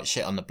write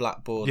shit on the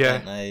blackboard,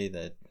 don't they?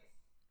 But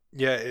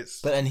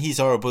then he's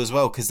horrible as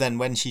well, because then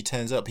when she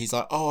turns up, he's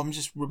like, "Oh, I'm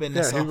just rubbing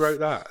this off." Yeah, who wrote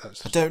that?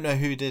 I don't know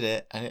who did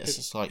it, and it's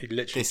just like, he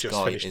literally this just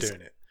guy finished is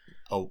doing it.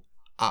 Oh,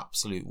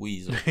 absolute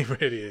weasel. He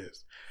really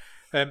is.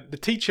 The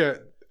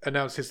teacher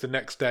announces the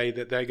next day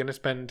that they're going to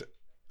spend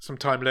some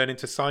time learning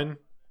to sign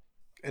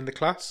in the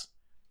class.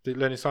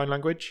 Learning sign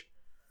language.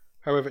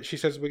 However, she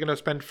says we're going to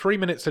spend 3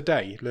 minutes a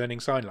day learning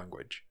sign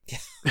language.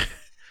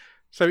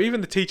 So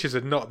even the teachers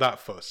are not that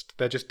fussed.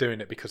 They're just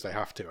doing it because they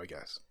have to, I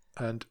guess.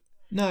 And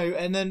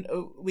then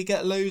we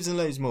get loads and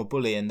loads more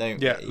bullying, don't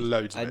we? Yeah,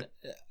 loads of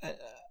it.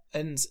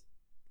 And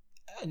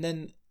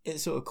then it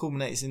sort of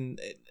culminates in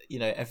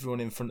everyone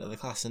in front of the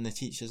class, and the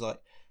teacher's like,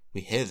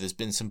 "We hear there's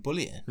been some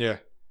bullying." Yeah.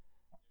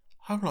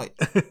 I'm like,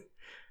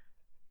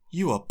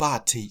 you are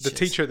bad teachers. The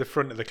teacher at the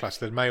front of the class,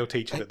 the male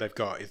teacher that they've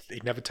got,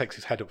 he never takes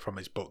his head up from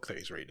his book that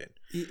he's reading.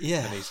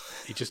 Yeah. And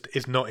he just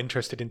is not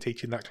interested in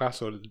teaching that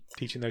class or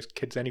teaching those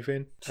kids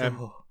anything.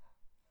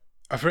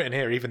 I've written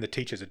here, even the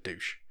teacher's a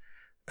douche.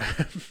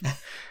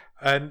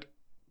 And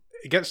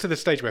it gets to the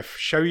stage where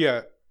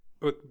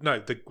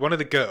one of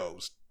the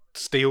girls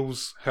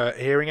steals her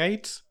hearing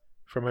aids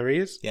from her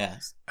ears.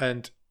 Yes.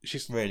 And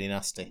she's really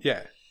nasty.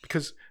 Yeah.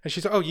 And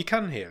she's like, "Oh, you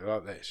can hear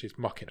like this." She's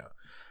mocking her.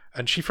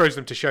 And she throws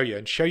them to Shoya,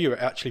 and Shoya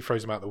actually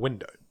throws them out the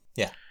window.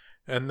 Yeah.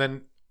 And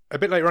then a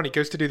bit later on, he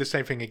goes to do the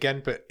same thing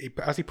again, but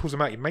as he pulls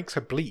them out, he makes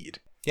her bleed.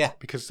 Yeah.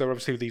 Because they're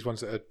obviously these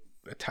ones that are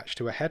attached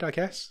to her head, I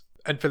guess.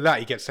 And for that,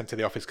 he gets sent to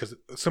the office because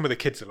some of the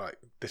kids are like,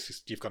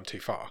 "You've gone too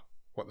far.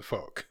 What the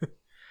fuck?"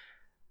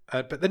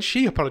 But then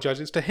she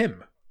apologises to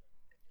him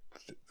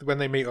when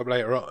they meet up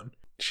later on.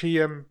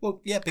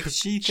 Because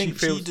she thinks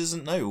she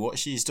doesn't know what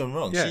she's done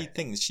wrong. Yeah. She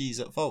thinks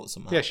she's at fault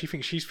somehow. Yeah, she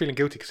thinks she's feeling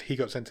guilty because he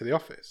got sent to the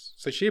office.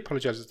 So she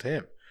apologises to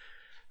him.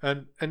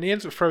 And he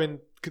ends up throwing...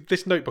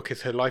 This notebook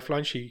is her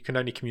lifeline. She can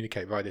only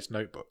communicate via this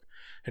notebook.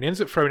 And he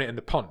ends up throwing it in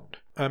the pond.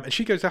 And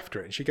she goes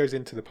after it, and she goes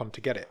into the pond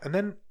to get it. And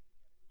then,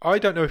 I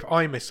don't know if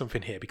I missed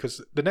something here,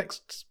 because the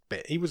next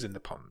bit, he was in the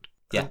pond.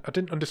 Yeah. I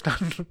didn't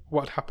understand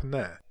what happened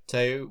there.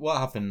 So what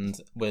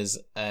happened was,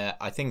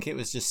 I think it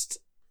was just...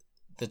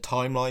 the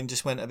timeline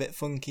just went a bit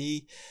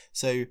funky.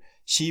 So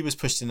she was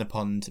pushed in the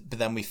pond, but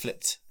then we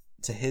flipped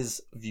to his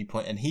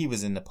viewpoint and he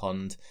was in the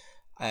pond.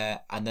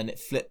 And then it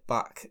flipped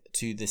back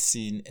to the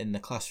scene in the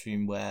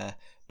classroom where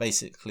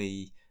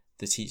basically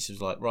the teacher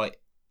was like, "Right,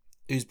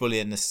 who's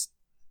bullying this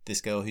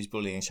girl? Who's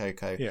bullying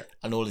Shoko?" Yeah.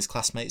 And all his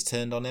classmates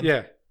turned on him.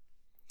 Yeah.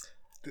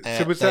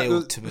 So was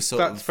that's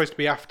supposed to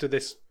be after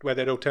this where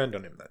they'd all turned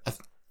on him then?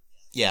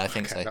 Yeah, I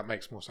think so. That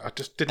makes more sense. I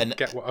just didn't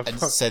get what I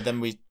was... So then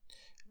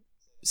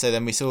So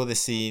then we saw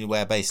this scene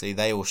where basically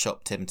they all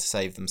shopped him to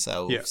save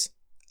themselves. Yeah.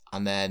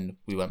 And then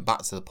we went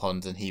back to the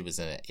pond and he was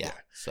in it. Yeah.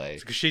 So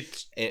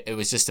it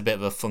was just a bit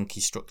of a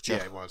funky structure.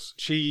 Yeah, it was.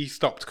 She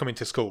stopped coming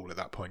to school at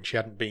that point. She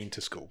hadn't been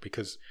to school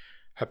because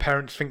her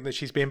parents think that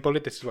she's being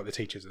bullied. This is what the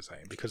teachers are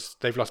saying because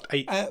they've lost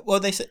 8. Well,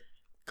 they said.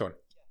 Go on.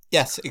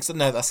 Yes.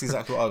 No, that's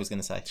exactly what I was going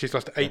to say. She's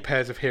lost 8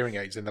 pairs of hearing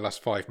aids in the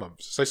last 5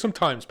 months. So some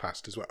time's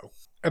passed as well.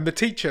 And the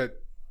teacher,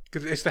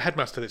 because it's the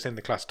headmaster that's in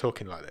the class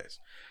talking like this.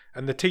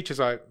 And the teacher's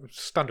like,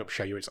 stand up,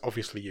 show you. It's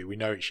obviously you. We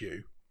know it's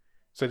you.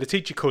 So the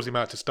teacher calls him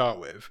out to start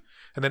with,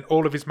 and then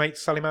all of his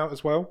mates sell him out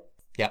as well.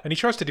 Yeah. And he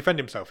tries to defend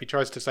himself. He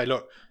tries to say,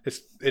 look,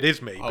 it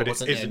is me, but it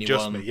isn't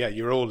just me. Yeah,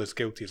 you're all as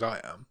guilty as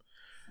I am.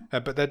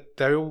 But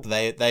they're all...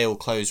 They all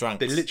close ranks.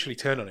 They literally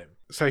turn on him.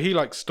 So he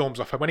storms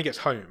off. And when he gets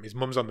home, his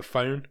mum's on the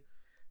phone,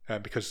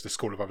 because the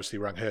school have obviously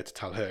rang her to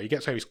tell her. He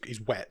gets home,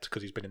 he's wet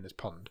because he's been in this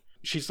pond.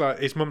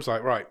 His mum's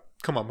like, right,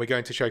 come on, we're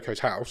going to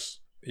Shoko's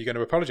house. Are you going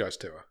to apologise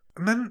to her?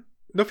 And then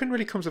nothing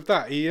really comes of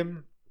that.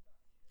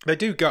 They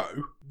do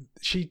go.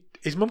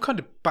 His mum kind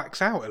of backs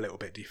out a little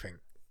bit, do you think?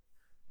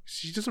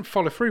 She doesn't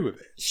follow through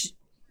with it.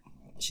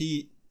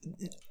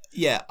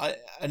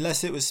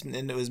 Unless it was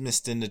something that was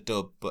missed in the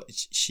dub, but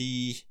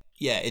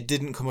it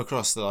didn't come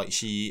across like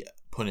she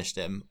punished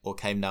him or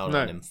came down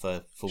on him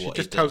for what he did. She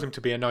just tells him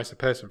to be a nicer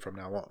person from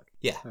now on.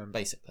 Yeah,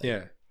 basically.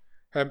 Yeah.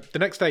 The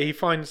next day he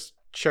finds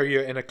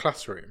Shoya in a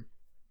classroom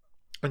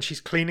and she's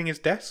cleaning his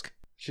desk.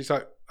 She's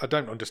like, I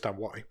don't understand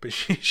why, but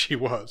she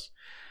was.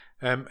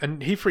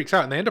 And he freaks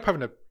out and they end up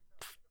having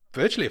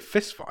virtually a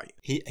fist fight.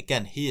 He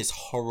is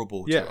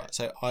horrible to her.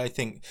 So I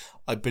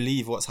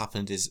believe what's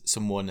happened is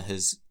someone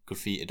has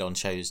graffitied on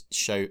Shoya's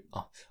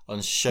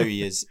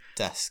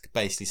desk,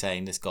 basically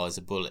saying this guy's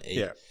a bully.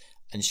 Yeah.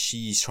 And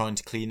she's trying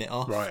to clean it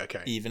off. Right,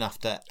 okay. Even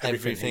after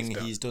everything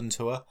he's done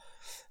to her.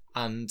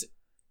 And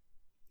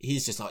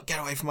he's just like, get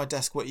away from my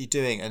desk, what are you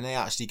doing? And they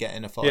actually get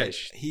in a fight.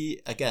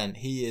 Yeah,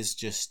 he is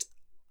just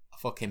a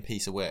fucking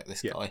piece of work,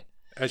 this guy.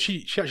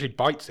 She actually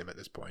bites him at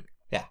this point.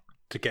 Yeah.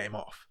 To get him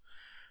off.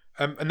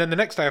 And then the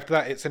next day after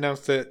that, it's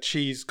announced that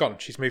she's gone.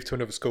 She's moved to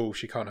another school.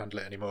 She can't handle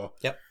it anymore.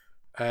 Yep.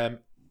 And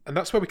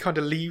that's where we kind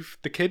of leave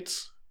the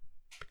kids.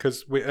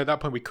 Because at that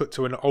point, we cut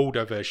to an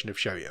older version of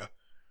Shoya,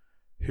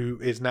 who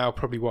is now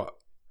probably,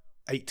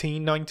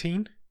 18,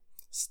 19?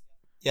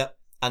 Yep.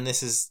 And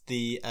this is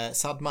the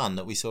sad man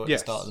that we saw at the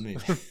start of the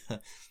movie.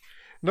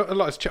 Not a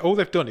lot. All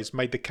they've done is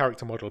made the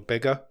character model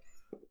bigger.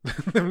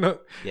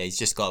 He's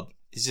just got a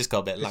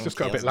bit lankier. He's just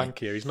got a bit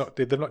lankier.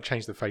 They've not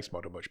changed the face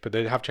model much, but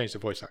they have changed the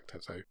voice actor.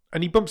 So,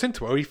 and he bumps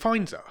into her. Or he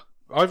finds her.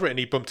 I've written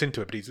he bumped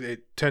into her, but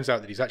it turns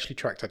out that he's actually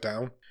tracked her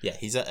down. Yeah,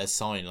 he's at a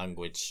sign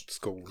language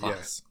school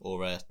class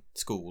or a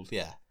school.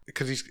 Yeah,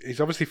 because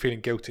he's obviously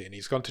feeling guilty, and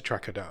he's gone to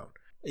track her down.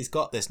 He's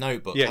got this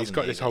notebook. Yeah, he's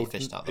got this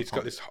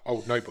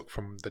old notebook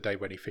from the day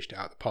when he fished it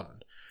out of the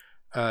pond,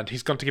 and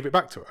he's gone to give it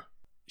back to her.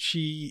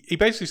 He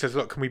basically says,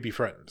 "Look, can we be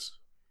friends?"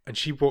 And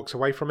she walks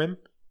away from him.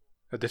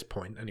 At this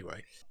point,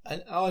 anyway.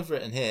 And I've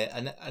written here,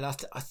 and I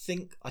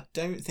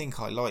don't think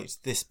I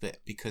liked this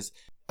bit because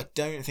I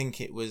don't think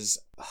it was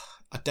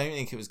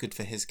good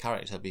for his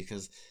character,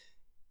 because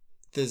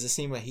there's a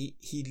scene where he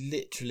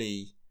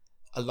literally,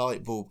 a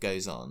light bulb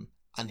goes on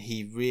and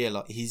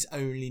he's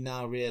only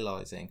now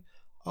realising,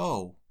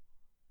 oh,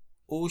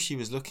 all she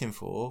was looking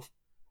for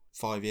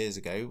 5 years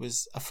ago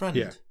was a friend.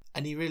 Yeah.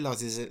 And he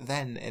realises it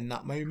then in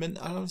that moment,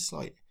 and I was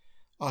like,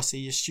 I see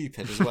you're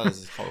stupid as well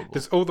as it's horrible.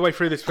 There's all the way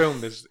through this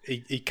film,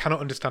 he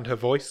cannot understand her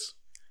voice.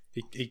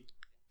 He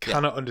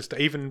cannot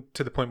understand, even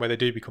to the point where they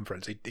do become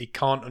friends. He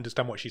can't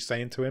understand what she's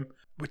saying to him,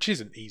 which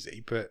isn't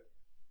easy, but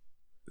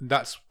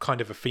that's kind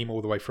of a theme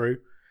all the way through.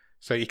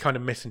 So he kind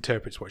of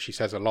misinterprets what she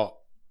says a lot,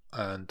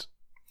 and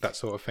that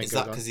sort of thing. Is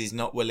that because he's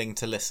not willing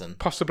to listen?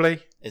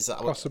 Possibly. Is that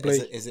possibly?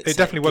 Is it it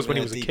definitely was when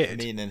he was a kid.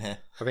 Meaning here.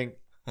 I think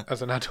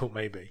as an adult,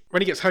 maybe.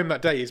 When he gets home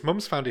that day, his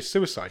mum's found his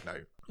suicide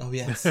note. Oh,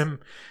 yes.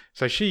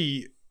 So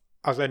she,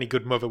 as any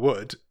good mother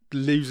would,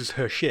 loses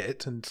her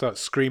shit and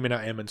starts screaming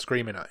at him.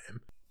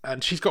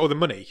 And she's got all the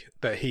money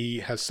that he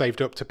has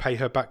saved up to pay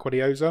her back what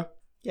he owes her,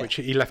 which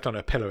he left on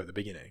her pillow at the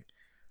beginning.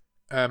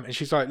 And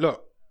she's like,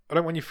 look, I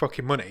don't want your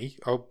fucking money.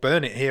 I'll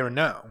burn it here and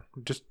now.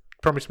 Just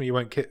promise me you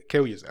won't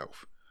kill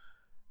yourself.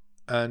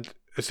 And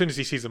as soon as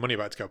he sees the money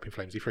about to go up in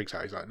flames, he freaks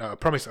out. He's like, no, I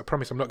promise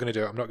I'm not going to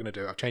do it.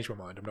 I've changed my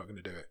mind. I'm not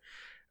going to do it.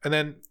 And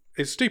then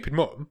his stupid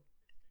mum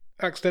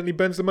accidentally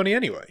burns the money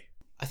anyway.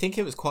 I think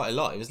it was quite a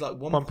lot. It was like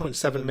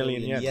 1.7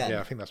 million yen.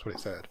 Yeah, I think that's what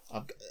it said.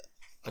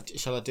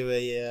 Shall I do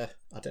a...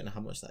 I don't know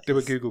how much that is. Do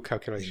a Google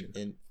calculation.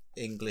 In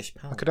English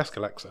pounds. I could ask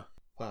Alexa.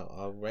 Wow,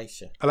 I'll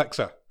race you.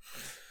 Alexa,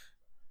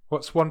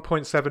 what's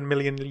 1.7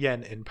 million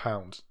yen in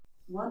pounds?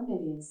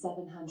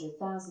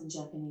 1,700,000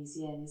 Japanese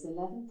yen is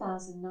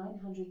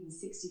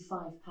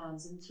 11,965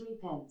 pounds and 3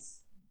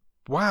 pence.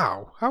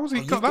 Wow, how has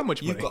he got that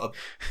much money?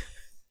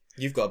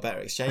 You've got a better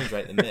exchange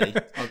rate than me.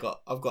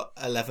 I've got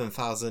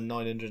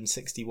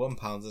 11,961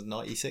 pounds and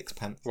 96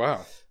 pence.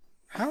 Wow,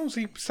 how has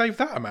he saved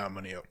that amount of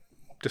money up?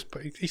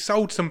 He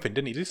sold something,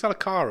 didn't he? Did he sell a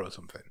car or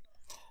something?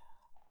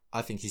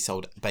 I think he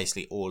sold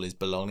basically all his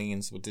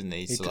belongings, didn't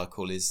he? So like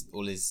all his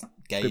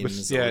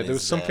games. There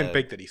was something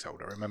big that he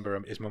sold. I remember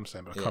his mum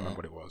saying, but I can't remember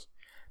what it was.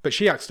 But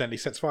she accidentally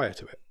sets fire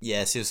to it.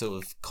 Yeah, she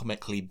sort of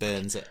comically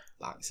burns it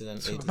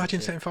accidentally. So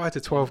imagine setting fire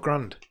to 12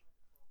 grand.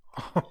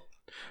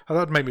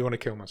 That'd make me want to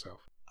kill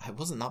myself. It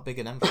wasn't that big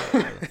an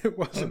envelope. It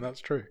wasn't.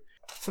 That's true.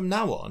 From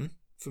now on,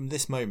 from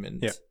this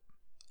moment,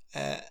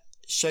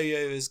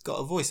 Shoyo has got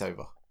a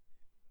voiceover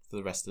for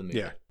the rest of the movie.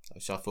 Yeah.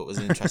 Which I thought was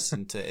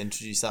interesting to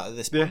introduce that at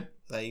this point.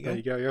 There you go. There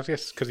you go. I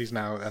guess because he's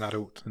now an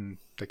adult and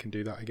they can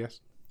do that, I guess.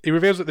 He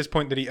reveals at this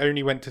point that he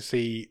only went to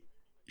see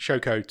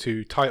Shoko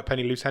to tie up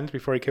any loose ends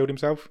before he killed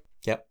himself.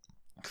 Yep.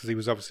 Because he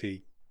was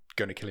obviously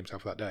going to kill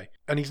himself that day.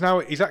 And he's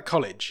at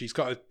college.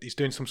 He's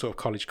doing some sort of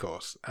college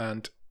course,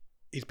 and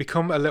he's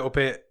become a little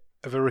bit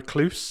of a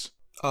recluse.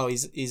 Oh,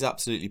 he's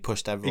absolutely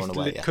pushed everyone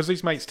away. Because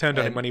his mates turned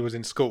on him when he was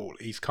in school.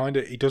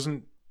 He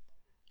doesn't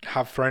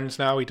have friends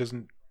now. He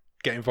doesn't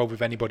get involved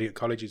with anybody at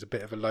college. He's a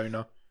bit of a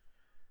loner.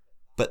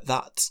 But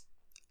that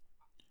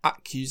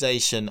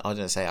accusation,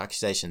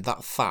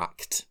 that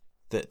fact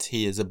that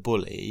he is a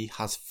bully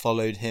has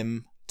followed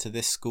him to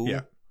this school.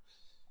 Yeah.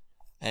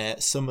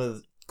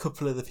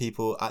 Couple of the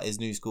people at his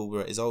new school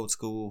were at his old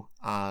school,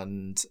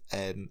 and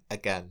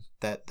again,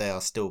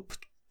 they're still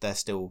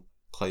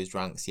closed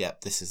ranks.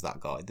 Yep, this is that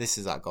guy. This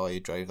is that guy who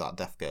drove that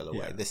deaf girl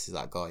away. Yeah. This is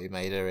that guy who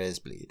made her ears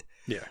bleed.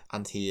 Yeah.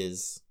 And he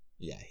is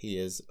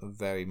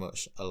very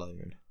much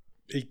alone.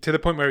 To the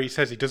point where he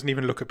says he doesn't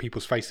even look at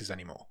people's faces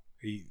anymore.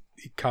 He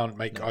can't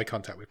make eye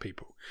contact with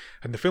people.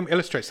 And the film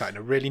illustrates that in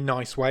a really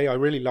nice way. I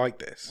really like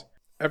this.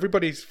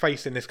 Everybody's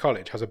face in this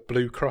college has a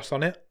blue cross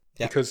on it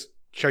because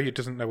Shoyo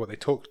doesn't know what they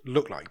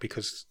look like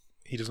because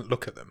he doesn't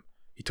look at them.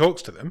 He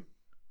talks to them.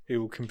 He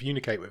will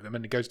communicate with them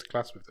and he goes to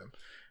class with them.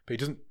 But he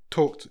doesn't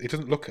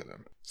look at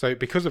them. So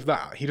because of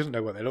that, he doesn't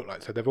know what they look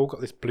like. So they've all got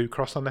this blue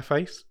cross on their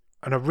face.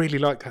 And I really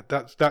like that.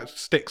 That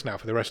sticks now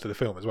for the rest of the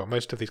film as well.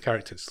 Most of these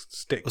characters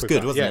stick with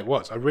that. Wasn't it? It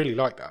was. I really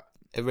like that.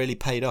 It really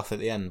paid off at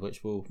the end,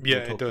 which we'll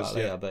talk about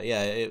later. But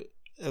it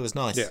was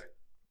nice. Yeah.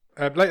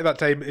 Later that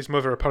day, his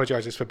mother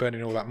apologises for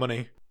burning all that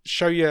money.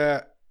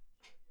 Shoya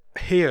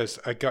hears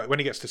a guy, when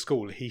he gets to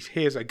school, he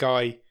hears a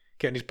guy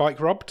getting his bike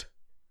robbed.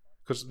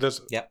 Because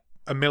there's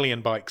a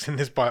million bikes in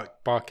this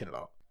parking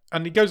lot.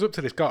 And he goes up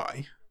to this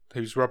guy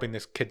who's robbing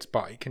this kid's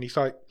bike, and he's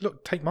like,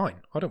 "Look, take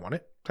mine. I don't want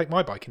it. Take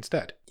my bike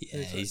instead."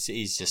 Yeah,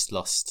 he's just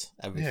lost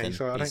everything.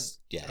 I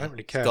don't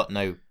really care. He's got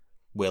no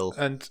will.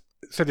 And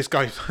so this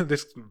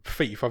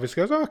thief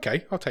obviously goes, "Oh,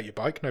 okay, I'll take your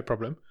bike, no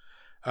problem."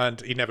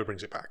 And he never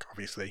brings it back,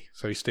 obviously.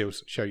 So he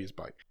steals Shoya's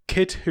bike.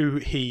 Kid who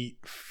he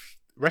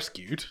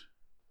rescued,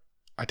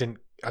 I do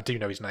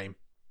know his name.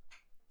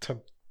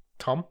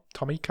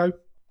 Tomiko?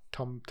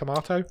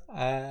 Tomato?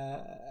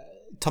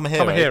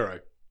 Tomohiro.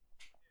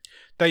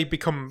 They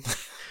become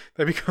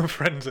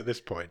friends at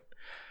this point.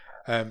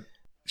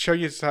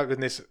 Shoya's having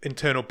this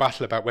internal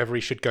battle about whether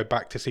he should go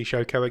back to see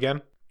Shoko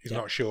again. He's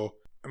not sure.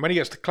 And when he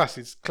gets to class,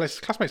 his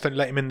classmates don't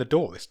let him in the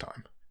door this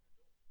time.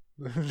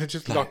 They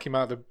just lock him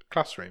out of the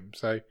classroom.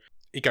 So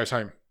he goes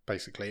home,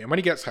 basically. And when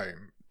he gets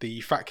home,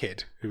 the fat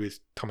kid, who is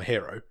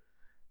Tomohiro,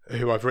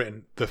 who I've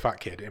written the fat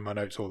kid in my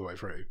notes all the way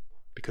through,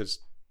 because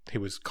he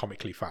was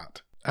comically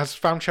fat, has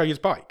found Shoya's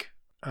bike.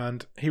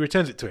 And he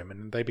returns it to him,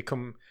 and they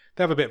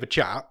have a bit of a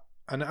chat.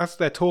 And as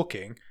they're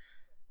talking,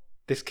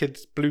 this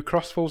kid's blue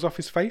cross falls off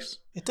his face.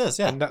 It does,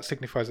 yeah. And that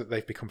signifies that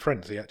they've become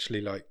friends. They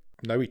actually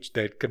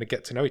they're going to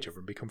get to know each other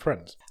and become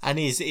friends. And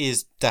he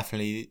is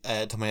definitely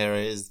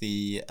Tomohiro is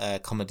the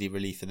comedy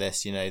relief for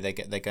this. You know, they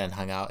go and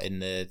hang out in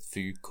the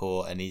food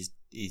court, and he's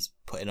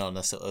putting on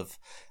a sort of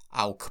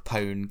Al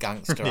Capone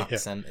gangster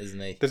accent,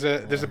 isn't he?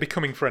 There's a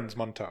becoming friends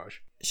montage.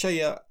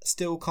 Shoya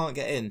still can't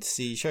get in to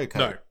see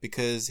Shoko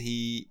because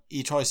he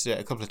tries to do it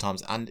a couple of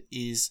times, and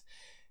he's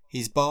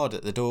barred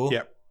at the door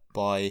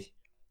by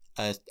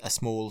a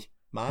small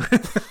man.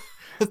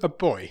 A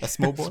boy. A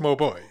small boy. Small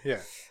boy, yeah.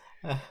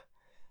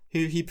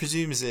 Who he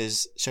presumes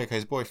is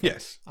Shoko's boyfriend.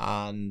 Yes.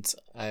 And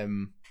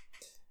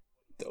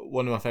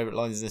one of my favourite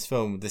lines in this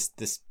film, this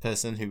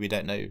person who we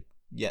don't know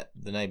yet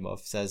the name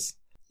of, says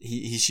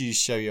he shoos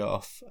Shoya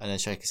off, and then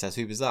Shoko says,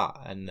 "Who was that?"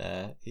 And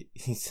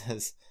he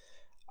says,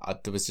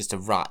 "There was just a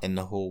rat in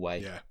the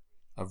hallway. Yeah.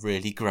 A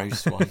really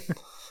gross one."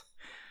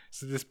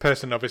 So this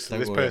person, obviously,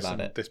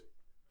 this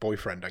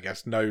boyfriend, I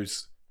guess,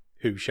 knows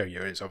who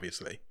Shoya is,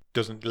 obviously.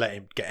 Doesn't let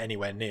him get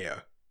anywhere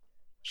near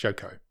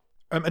Shoko.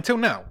 Until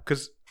now,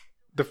 because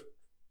the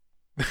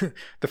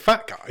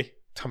fat guy,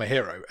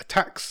 Tomohiro,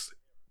 attacks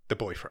the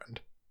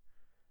boyfriend,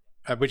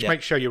 which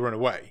makes Shoya run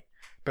away.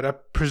 But I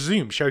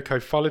presume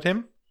Shoko followed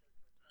him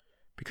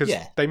because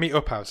they meet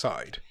up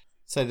outside.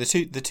 So the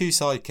two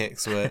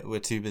sidekicks were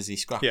too busy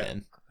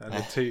scrapping. And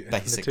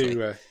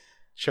the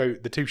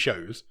two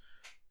shows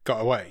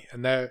got away,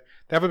 and they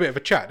have a bit of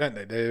a chat, don't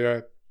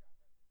they?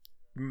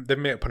 They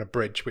meet up on a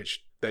bridge,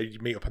 which they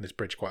meet up on this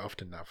bridge quite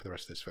often now for the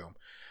rest of this film,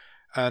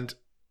 and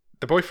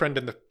the boyfriend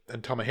and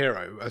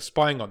Tomohiro are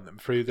spying on them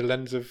through the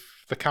lens of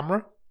the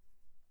camera.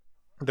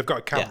 They've got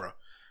a camera,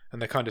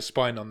 and they're kind of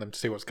spying on them to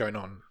see what's going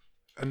on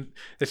And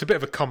it's a bit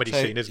of a comedy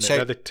scene, isn't it?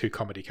 They're the two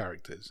comedy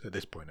characters at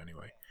this point,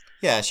 anyway.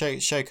 Yeah,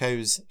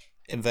 Shoko's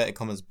inverted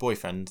commas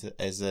boyfriend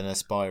is an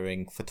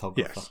aspiring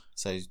photographer. Yes.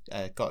 So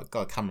got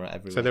a camera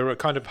everywhere. So they were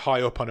kind of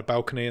high up on a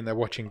balcony and they're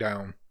watching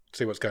down,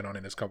 see what's going on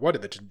in this car. Why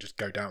did they just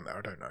go down there?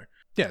 I don't know.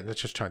 Yeah, they're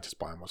just trying to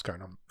spy on what's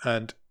going on.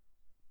 And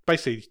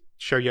basically,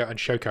 Shoya and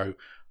Shoko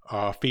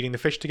are feeding the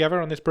fish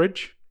together on this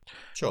bridge.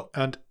 Sure.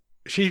 And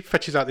she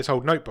fetches out this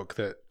old notebook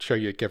that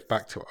Shoya gave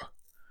back to her.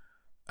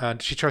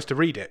 And she tries to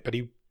read it, but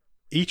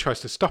he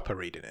tries to stop her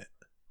reading it.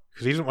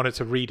 Because he doesn't want her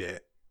to read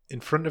it in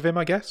front of him,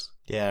 I guess.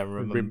 Yeah,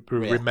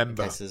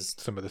 remember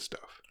some of the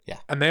stuff. Yeah.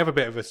 And they have a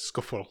bit of a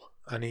scuffle,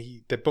 and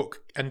the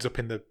book ends up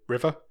in the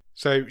river.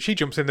 So she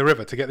jumps in the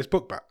river to get this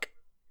book back.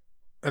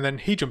 And then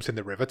he jumps in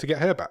the river to get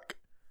her back.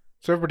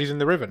 So everybody's in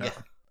the river now.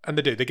 Yeah. And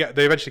they do.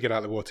 They eventually get out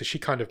of the water. She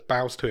kind of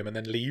bows to him and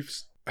then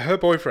leaves. Her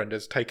boyfriend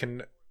has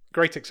taken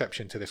great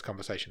exception to this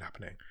conversation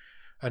happening.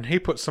 And he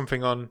puts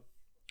something on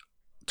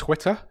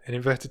Twitter, in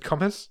inverted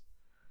commas.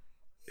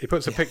 He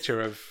puts a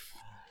picture of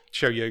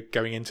Shoya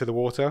going into the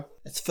water.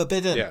 It's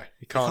forbidden. Yeah,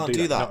 you can't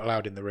do that. Not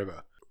allowed in the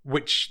river.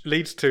 Which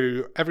leads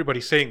to everybody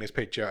seeing this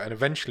picture, and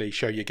eventually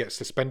Shoya gets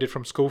suspended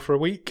from school for a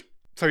week.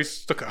 So he's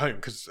stuck at home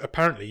because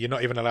apparently you're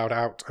not even allowed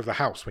out of the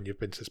house when you've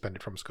been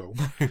suspended from school.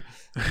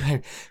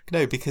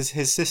 No, because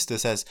his sister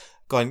says,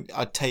 "Go on,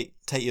 I'd take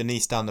your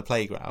niece down the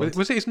playground."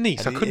 Was it his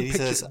niece? I couldn't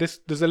picture this.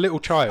 There's a little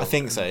child. I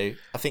think so.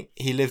 I think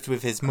he lived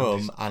with his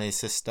mum and his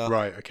sister.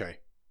 Right. Okay.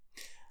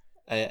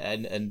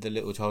 And the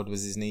little child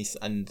was his niece,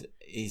 and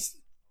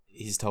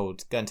he's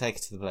told, go and take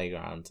her to the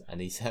playground,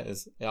 and he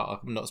says, yeah,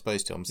 I'm not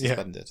supposed to, I'm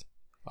suspended.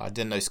 Yeah. I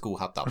didn't know school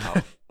had that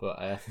power,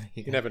 but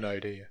you never know,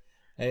 do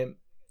you?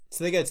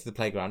 So they go to the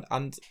playground,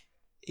 and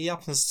he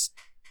happens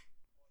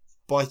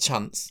by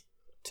chance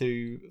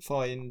to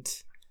find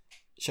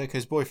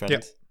Shoko's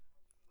boyfriend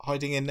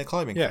hiding in the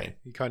climbing frame. Yeah,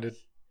 he kind of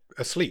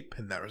asleep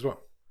in there as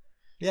well.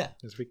 Yeah,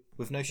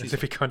 with no shoes. As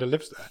if he kind of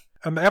lives there.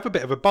 And they have a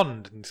bit of a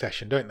bonding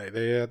session, don't they?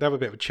 They have a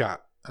bit of a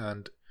chat,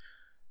 and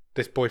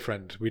this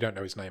boyfriend, we don't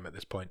know his name at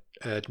this point,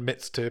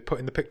 admits to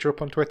putting the picture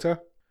up on Twitter.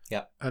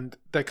 Yeah. And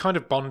they kind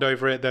of bond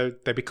over it.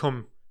 They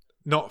become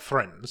not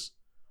friends,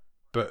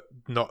 but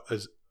not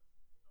as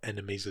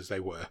enemies as they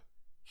were.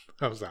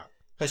 How was that?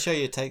 But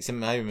Shoya takes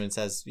him home and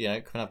says, come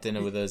and have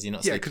dinner with us. You're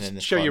not sleeping in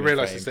this climbing frame. Shoya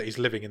realises frame. that he's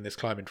living in this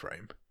climbing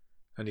frame.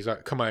 And he's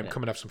like, come home,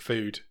 come and have some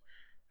food.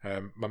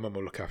 My mum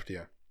will look after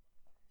you.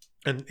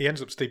 And he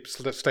ends up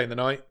staying the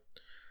night.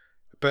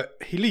 But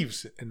he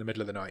leaves in the middle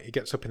of the night. He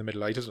gets up in the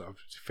middle of the night.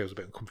 He feels a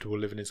bit uncomfortable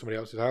living in somebody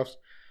else's house.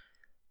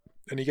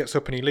 And he gets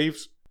up and he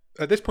leaves.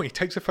 At this point, he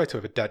takes a photo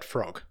of a dead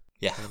frog.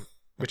 Yeah.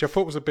 Which I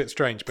thought was a bit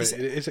strange, but it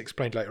is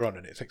explained later on,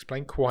 and it's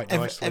explained quite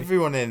nicely.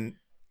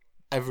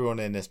 Everyone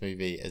in this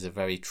movie is a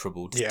very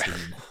troubled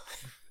teen.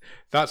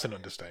 That's an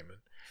understatement.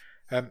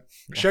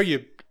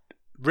 Shoya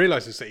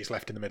realises that he's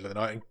left in the middle of the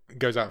night and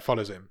goes out and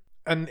follows him.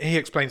 And he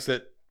explains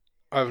that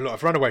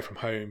I've run away from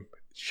home.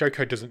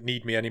 Shoko doesn't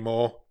need me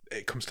anymore.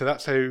 It comes to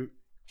that. So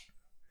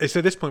it's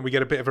at this point we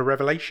get a bit of a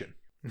revelation.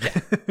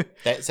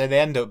 Yeah. So they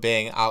end up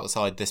being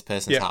outside this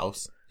person's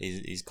house.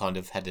 He's kind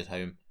of headed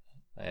home.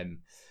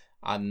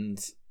 And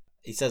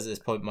he says at this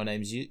point, my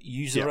name's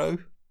Yuzuru.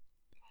 Yeah.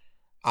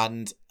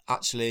 And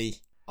actually,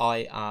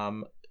 I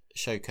am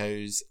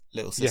Shoko's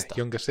little sister. Yeah,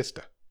 younger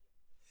sister.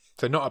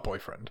 So not a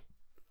boyfriend.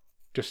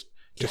 Just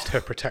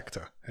her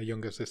protector, her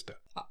younger sister.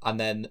 And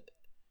then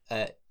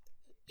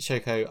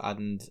Shoko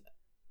and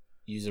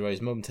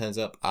Yuzuru's mum turns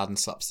up and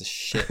slaps the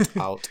shit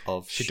out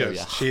of She Shoya.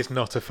 does. She is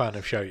not a fan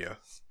of Shoya.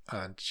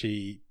 And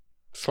she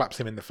slaps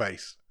him in the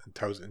face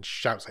and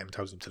shouts at him and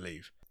tells him to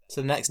leave.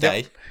 So the next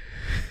day,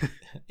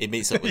 he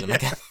meets up with them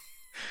again.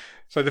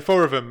 So the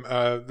four of them,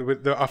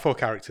 there are four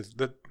characters.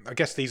 I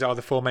guess these are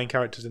the four main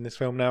characters in this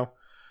film now.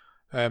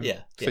 So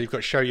you've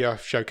got Shoya,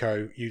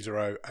 Shoko,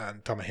 Yuzuru,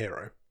 and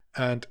Tomohiro.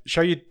 And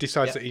Shoya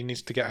decides that he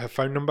needs to get her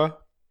phone number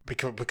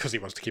because he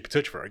wants to keep in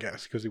touch with her, I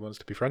guess, because he wants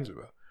to be friends with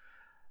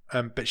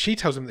her. But she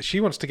tells him that she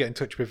wants to get in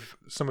touch with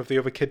some of the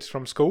other kids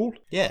from school.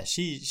 Yeah,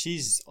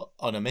 she's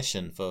on a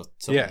mission for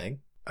something.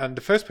 Yeah. And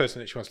the first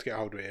person that she wants to get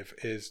hold with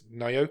is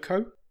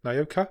Naoka.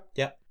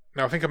 Yeah.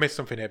 Now, I think I missed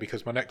something here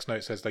because my next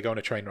note says they go on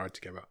a train ride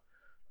together.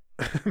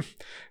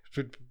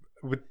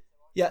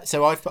 Yeah,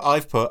 so I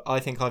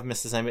think I've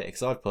missed the same bit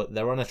because I've put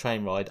they're on a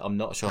train ride. I'm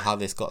not sure how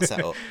this got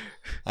set up.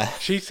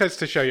 She says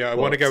to Shoya, I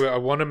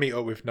want to meet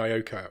up with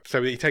Naoka.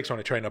 So he takes her on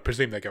a train. I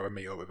presume they go and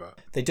meet up with her.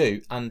 They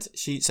do, and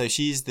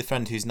she's the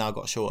friend who's now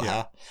got short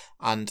hair,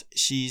 and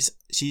she's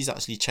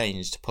actually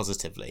changed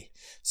positively.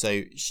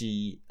 So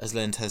she has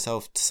learned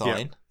herself to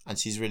sign, and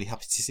she's really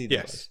happy to see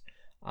them. Yes,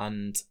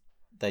 and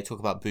they talk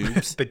about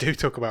boobs. They do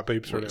talk about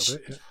boobs for a little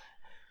bit,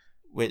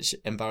 which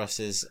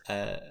embarrasses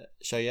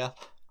Shoya,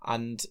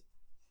 and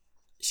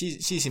she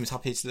seems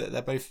happy that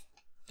they're both,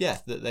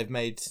 that they've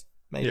made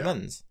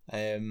amends.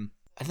 And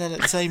then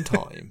at the same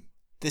time,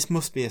 this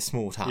must be a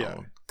small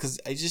town because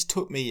it just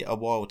took me a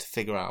while to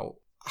figure out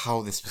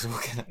how this was all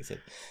connected.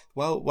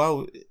 Well,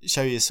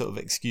 Shoya sort of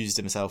excused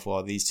himself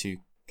while these two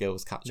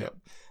girls catch up.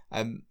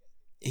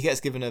 He gets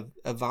given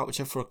a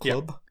voucher for a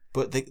club.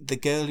 But the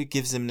girl who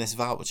gives him this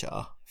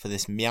voucher for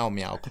this Meow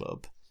Meow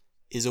Club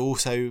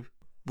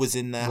was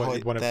in their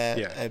one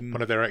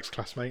of their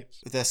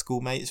ex-classmates, their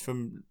schoolmates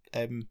from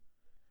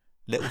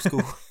little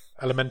school,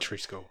 elementary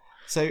school.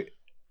 So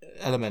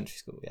elementary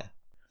school, yeah.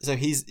 So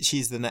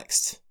she's the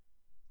next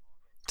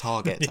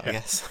target, I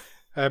guess.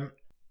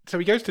 So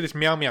he goes to this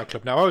Meow Meow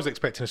Club. Now I was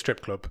expecting a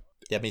strip club.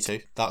 Yeah, me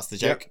too. That's the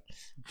joke.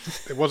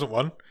 Yep. It wasn't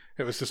one.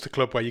 It was just a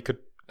club where you could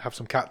have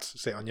some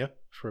cats sit on you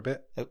for a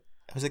bit. It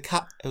was a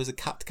cat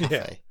cafe.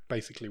 Yeah,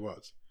 basically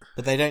was.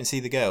 But they don't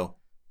see the girl.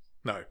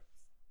 No,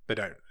 they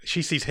don't.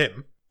 She sees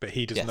him, but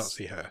he does Yes. not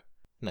see her.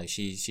 No,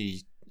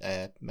 she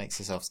makes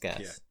herself scarce.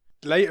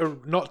 Yeah. Later,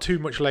 not too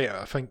much later,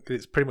 I think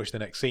it's pretty much the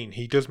next scene,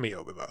 he does meet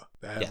up with her.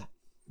 Yeah.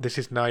 This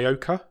is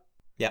Nyoka.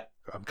 Yeah.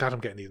 I'm glad I'm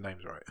getting these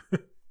names right.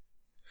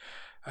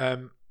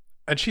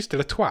 And she's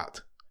still a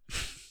twat.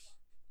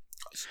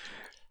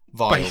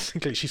 Vile.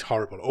 Basically, she's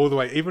horrible. All the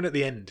way, even at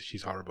the end,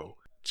 she's horrible.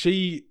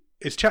 She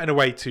is chatting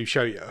away to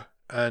Shoya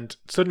and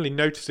suddenly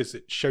notices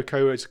that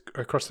Shoko is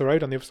across the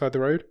road, on the other side of the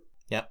road.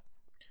 Yeah.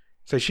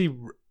 So she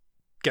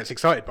gets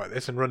excited by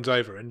this and runs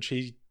over, and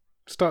she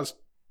starts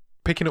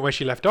picking up where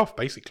she left off,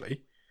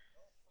 basically.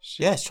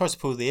 She tries to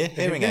pull the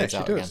hearing aids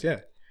out again. Yeah.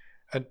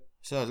 And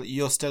so,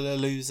 you're still a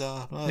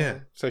loser. Oh.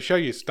 yeah. So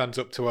Shoya stands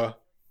up to her,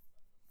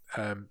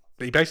 but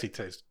he basically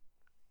says,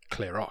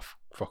 clear off,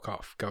 fuck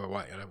off, go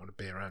away, I don't want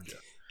to be around you.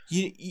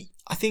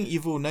 I think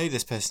you've all know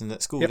this person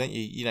at school, Yep. don't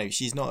you? You know,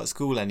 she's not at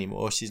school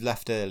anymore. She's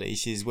left early.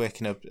 She's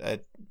working a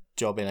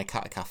job in a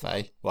cat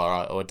cafe.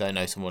 Well, I don't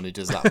know someone who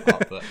does that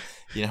part, but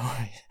you know,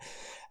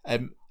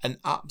 and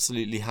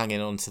absolutely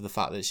hanging on to the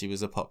fact that she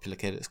was a popular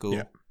kid at school.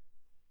 Yeah.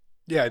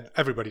 Yeah,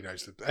 everybody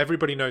knows that.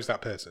 Everybody knows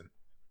that person.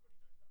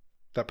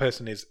 That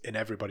person is in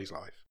everybody's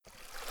life.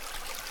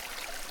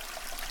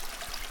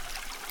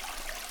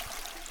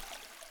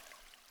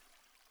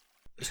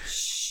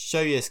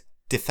 Shoya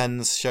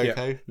defends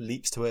Shoko,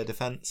 leaps to her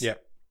defense. Yeah,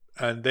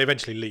 and they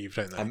eventually leave,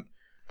 don't they?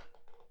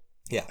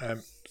 Yeah.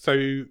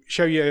 So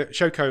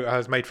Shoko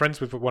has made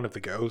friends with one of the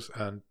girls,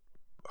 and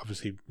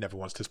obviously never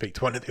wants to speak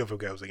to one of the other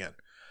girls again.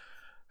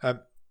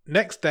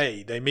 Next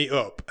day, they meet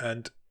up,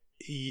 and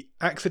he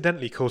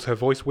accidentally calls her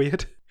voice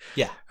weird.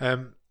 Yeah.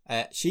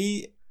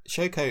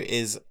 Shoko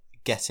is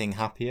getting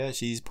happier.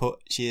 She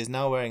is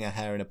now wearing her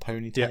hair in a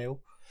ponytail,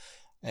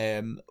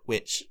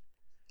 which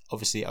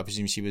obviously I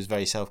presume she was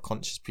very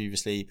self-conscious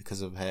previously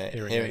because of her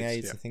hearing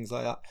aids and things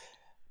like that.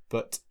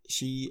 But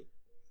she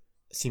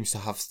seems to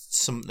have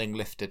something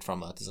lifted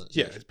from her, doesn't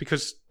she? Yeah, it's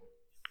because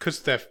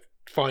they're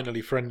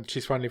finally friends.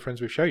 She's finally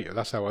friends with Shoya.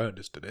 That's how I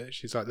understood it.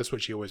 She's like, that's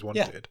what she always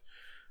wanted,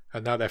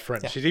 and now they're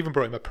friends. Yeah. She's even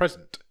brought him a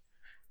present,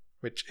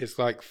 which is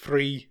like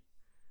 3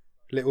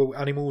 little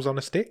animals on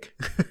a stick.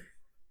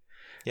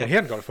 And he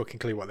hadn't got a fucking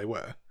clue what they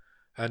were.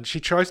 And she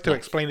tries to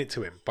explain it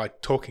to him by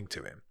talking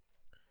to him,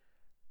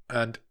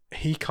 and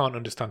he can't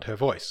understand her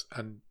voice.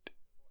 And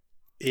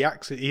he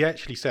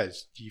actually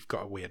says, "You've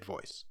got a weird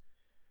voice,"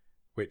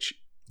 which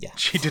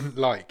she didn't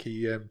like.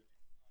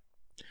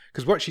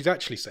 Because what she's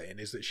actually saying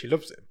is that she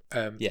loves him.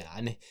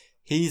 And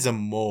he's a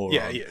moron.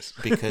 Yeah, he is.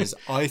 Because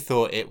I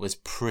thought it was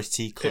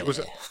pretty clear. It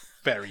was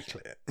very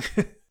clear.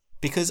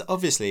 Because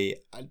obviously,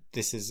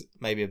 this is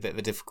maybe a bit of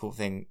a difficult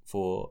thing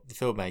for the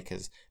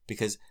filmmakers,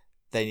 because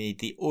they need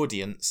the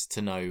audience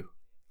to know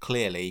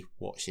clearly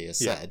what she has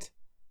said.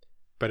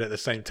 But at the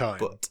same time,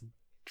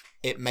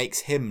 it makes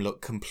him look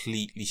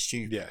completely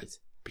stupid. Yeah,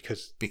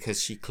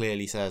 because she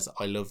clearly says,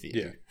 "I love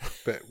you."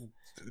 Yeah,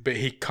 but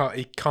he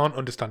can't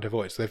understand her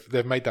voice.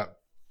 They've made that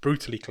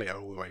brutally clear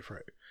all the way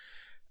through.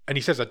 And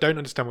he says, "I don't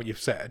understand what you've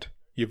said.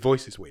 Your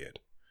voice is weird."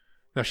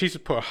 Now she's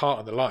put her heart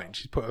on the line.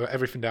 She's put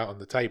everything down on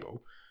the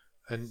table,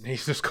 and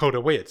he's just called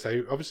her weird.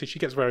 So obviously she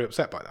gets very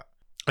upset by that,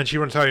 and she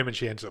runs home and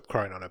she ends up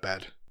crying on her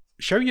bed.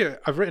 Shoya,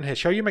 I've written here,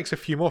 Shoya makes a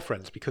few more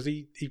friends because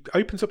he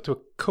opens up to a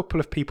couple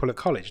of people at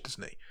college,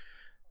 doesn't he?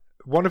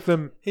 One of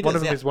them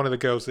is one of the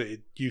girls that he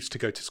used to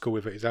go to school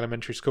with at his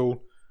elementary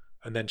school,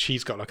 and then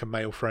she's got like a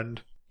male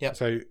friend. Yeah.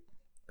 So,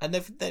 and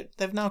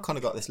they've now kind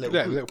of got this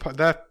little group.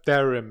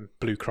 Their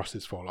blue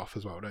crosses fall off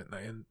as well, don't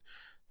they? And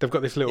they've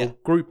got this little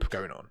group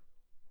going on,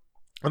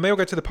 and they all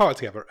go to the party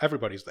together.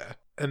 Everybody's there,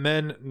 and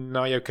then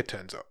Nyoka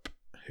turns up,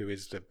 who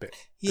is the bit.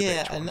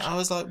 And I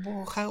was like,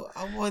 well,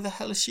 why the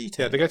hell is she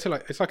turning? Yeah, they go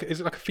to is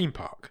it like a theme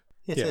park?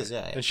 It is,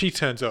 yeah. And she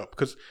turns up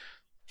because,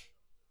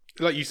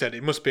 like you said,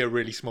 it must be a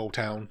really small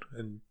town,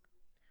 and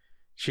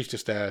she's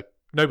just there.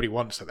 Nobody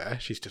wants her there.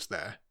 She's just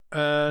there,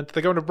 and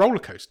they go on a roller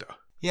coaster.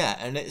 Yeah,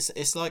 and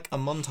it's like a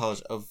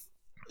montage of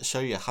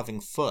Shoya having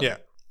fun. Yeah,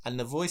 and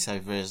the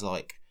voiceover is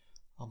like,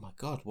 "Oh my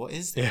god, what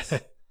is this? Yeah.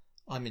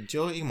 I'm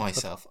enjoying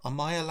myself. Am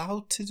I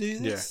allowed to do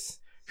this?"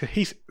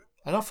 Yeah,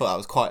 and I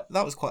thought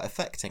that was quite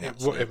affecting.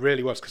 Actually, it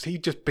really was, because he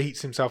just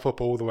beats himself up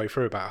all the way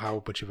through about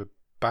how much of a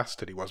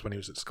bastard he was when he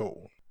was at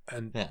school,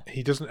 and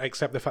he doesn't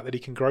accept the fact that he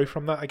can grow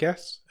from that, I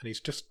guess, and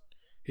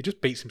he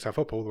just beats himself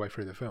up all the way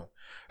through the film.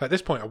 At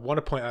this point, I want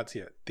to point out to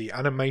you the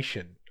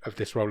animation of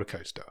this roller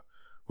coaster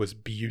was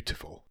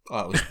beautiful.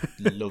 Oh,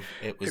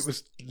 it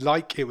was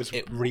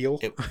real.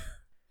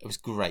 It was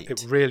great.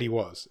 It really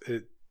was.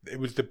 It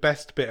was the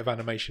best bit of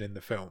animation in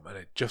the film, and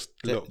it just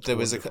looked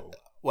wonderful.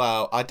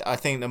 Well, I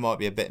think there might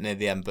be a bit near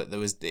the end, but there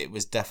was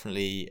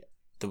definitely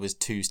there was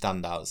two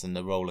standouts, and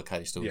the roller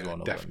coaster was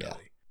one of them. Yeah.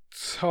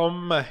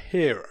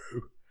 Tomohiro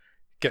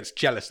gets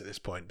jealous at this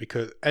point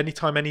because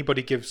anytime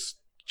anybody gives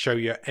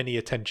Shoya any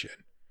attention,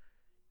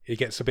 he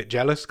gets a bit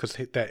jealous because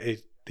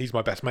he's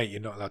my best mate. You're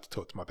not allowed to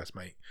talk to my best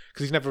mate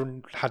because he's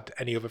never had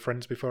any other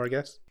friends before, I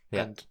guess.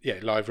 Yeah. And yeah,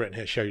 live written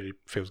here, Shoya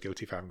feels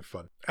guilty for having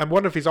fun. And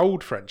one of his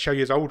old friends,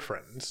 Shoya's old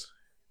friends,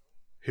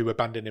 who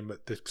abandoned him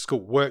at the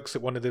school, works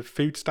at one of the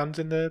food stands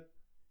in the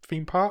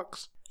theme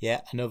parks.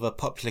 Yeah, another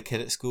popular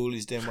kid at school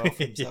who's doing well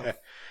for himself.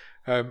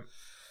 Yeah.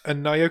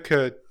 And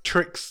Nyoka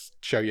tricks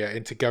Shoya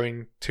into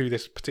going to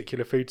this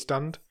particular food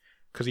stand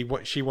because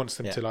she wants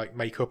them to like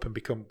make up and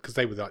become, because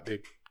they were like the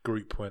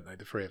group, weren't they,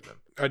 the three of them.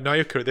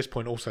 Nyoka at this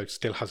point also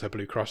still has her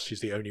Blue Cross. She's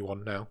the only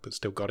one now that's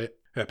still got it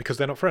because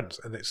they're not friends,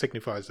 and it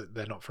signifies that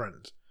they're not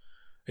friends.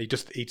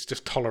 He's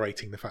just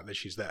tolerating the fact that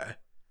she's there,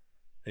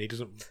 and he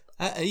doesn't.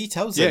 He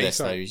tells her this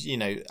though. You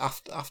know,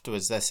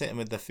 afterwards they're sitting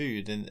with the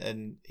food,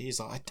 and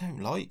he's like, "I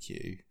don't like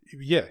you."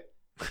 Yeah,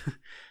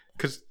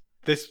 because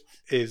this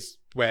is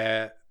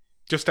where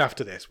just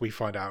after this we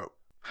find out.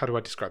 How do I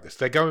describe this?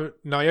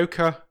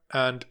 Nyoka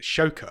and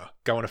Shoka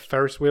go on a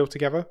Ferris wheel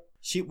together.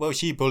 She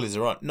bullies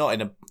her on, not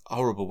in a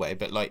horrible way,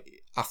 but like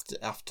after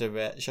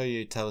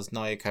Shoyu tells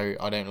Nayoko,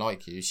 "I don't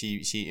like you,"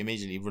 she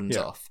immediately runs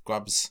off,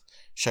 grabs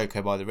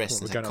Shoko by the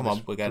wrist, and says, "Come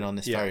on, we're going on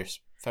this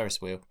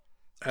Ferris wheel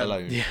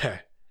alone."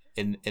 Yeah,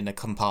 in a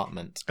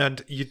compartment.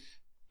 And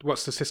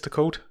what's the sister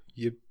called?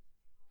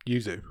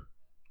 Yuzu.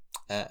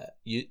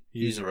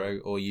 Yuzuru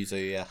or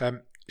Yuzu. Yeah.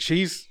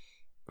 She's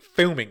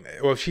filming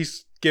it. Well,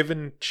 she's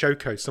given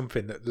Shoko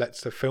something that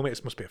lets her film it.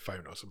 It must be a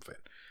phone or something,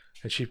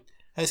 and she.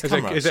 It's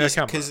camera. Is it a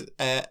camera? Because,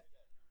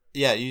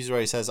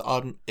 Yuzuru says,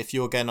 if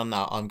you're going on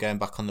that, I'm going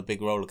back on the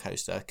big roller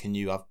coaster. Can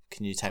you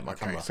take my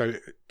camera? So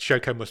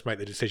Shoko must make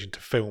the decision to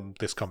film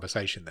this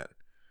conversation then.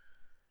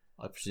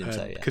 I presume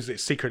so, yeah. Because they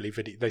secretly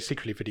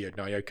videoed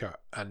Nyoka,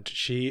 and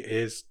she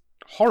is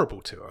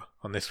horrible to her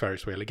on this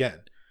Ferris wheel again.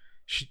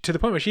 To the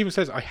point where she even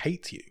says, "I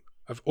hate you.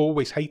 I've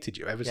always hated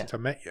you ever since I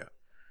met you."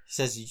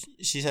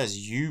 She says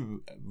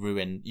you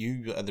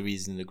are the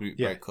reason the group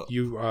broke up.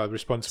 You are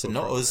responsible.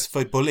 So not us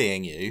for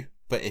bullying you,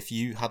 but if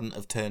you hadn't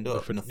have turned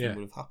up, nothing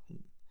would have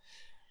happened.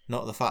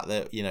 Not the fact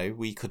that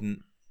we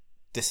couldn't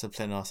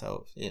discipline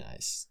ourselves.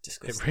 It's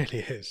disgusting. It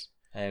really is.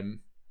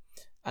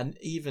 And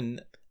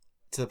even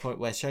to the point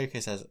where Shoko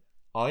says,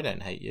 "I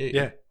don't hate you.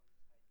 Yeah,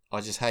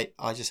 I just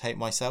hate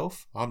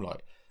myself." I'm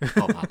like,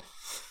 oh man,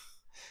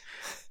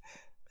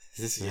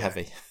 this is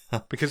heavy.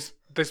 Because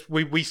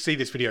we see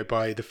this video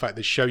by the fact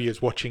that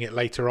Shoya's watching it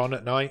later on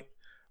at night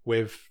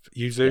with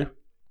Yuzu,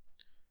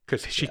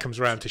 because she comes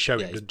around to show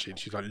him, doesn't she? And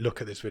she's like,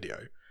 "Look at this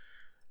video,"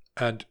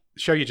 and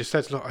Shoya just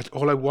says, "Look,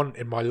 all I want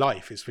in my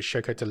life is for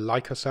Shoko to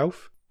like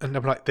herself." And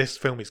I'm like, this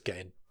film is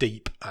getting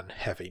deep and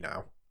heavy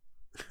now,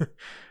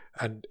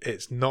 and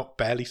it's not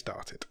barely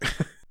started.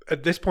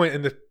 At this point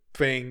in the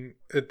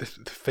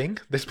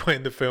this point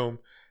in the film,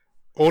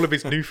 all of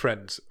his new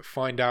friends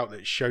find out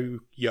that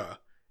Shoya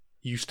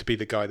used to be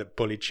the guy that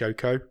bullied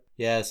Shoko.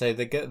 Yeah, so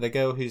the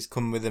girl who's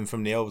come with him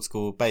from the old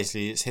school,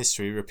 basically it's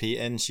history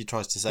repeating. She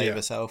tries to save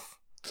herself.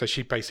 So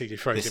she basically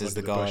throws him under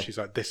the bus. She's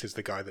like, "This is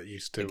the guy that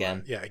used to..."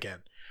 Again. Again.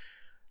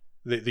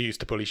 They used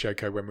to bully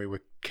Shoko when we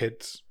were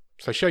kids.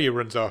 So Shoya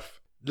runs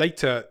off.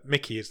 Later,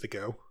 Miki is the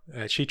girl.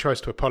 She tries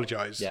to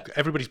apologise. Yeah.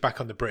 Everybody's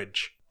back on the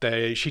bridge.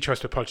 She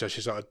tries to apologise.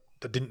 She's like,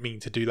 "I didn't mean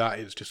to do that.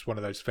 It was just one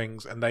of those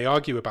things." And they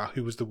argue about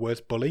who was the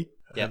worst bully.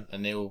 Yeah,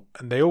 and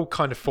they all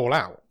kind of fall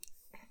out.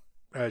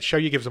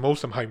 Shoya gives them all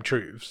some home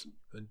truths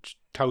and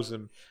tells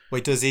them. Well,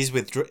 he does. He's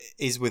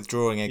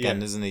withdrawing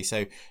again, isn't he?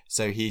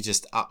 So he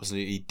just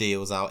absolutely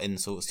deals out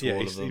insults to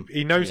all of them.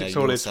 He knows it's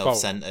all his fault.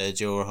 Self-centered,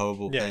 you're a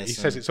horrible person. He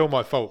says it's all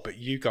my fault, but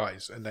you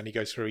guys, and then he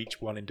goes through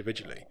each one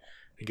individually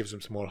and gives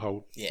them some more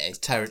hold. Yeah, he's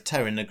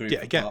tearing the group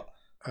apart.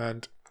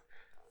 And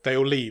they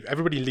all leave.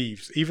 Everybody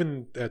leaves.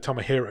 Even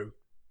Tomohiro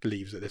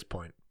leaves at this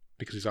point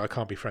because he's like, "I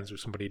can't be friends with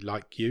somebody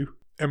like you."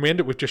 And we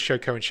end up with just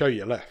Shoko and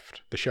Shoya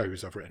left. The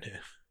shows I've written here.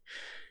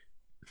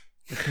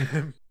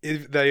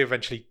 They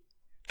eventually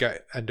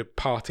end up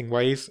parting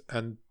ways,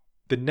 and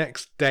the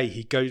next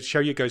day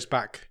Shoya goes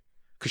back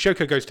because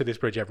Shoko goes to this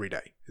bridge every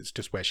day. It's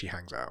just where she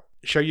hangs out.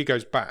 Shoya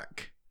goes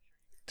back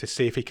to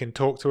see if he can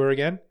talk to her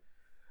again,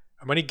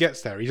 and when he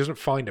gets there, he doesn't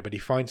find her, but he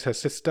finds her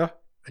sister,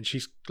 and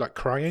she's like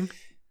crying.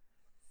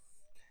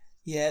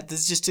 Yeah,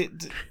 there's just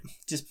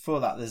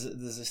before that, there's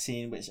a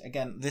scene which,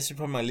 again, this is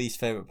probably my least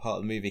favourite part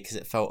of the movie because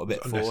it felt a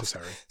bit forced.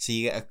 So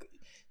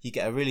you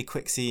get a really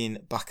quick scene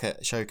back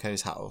at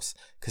Shoko's house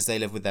because they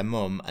live with their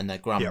mum and their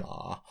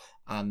grandma,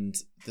 and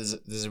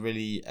there's a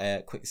really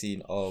quick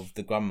scene of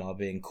the grandma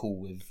being cool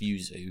with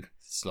Yuzu.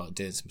 It's like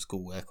doing some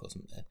schoolwork or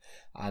something,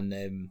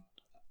 and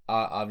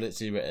I've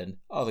literally written,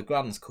 "Oh, the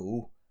grand's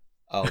cool.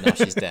 Oh, now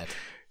she's dead."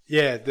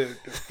 Yeah,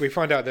 we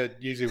find out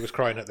that Yuzu was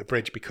crying at the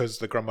bridge because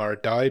the grandma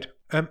had died.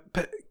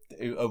 But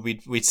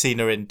we'd seen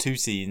her in 2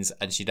 scenes,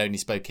 and she'd only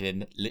spoken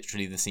in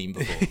literally the scene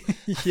before.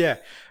 Yeah,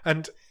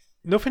 and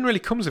nothing really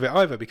comes of it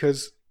either,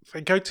 because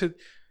they go to...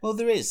 Well,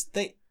 there is.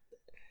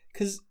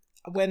 Because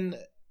when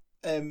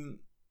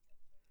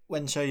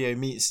Shoyo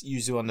meets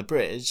Yuzu on the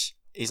bridge,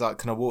 he's like,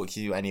 "Can I walk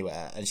you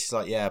anywhere?" And she's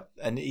like, "Yeah."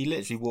 And he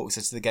literally walks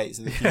her to the gates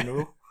of the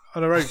funeral.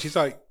 On her own. She's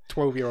like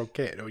 12-year-old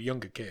kid or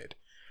younger kid.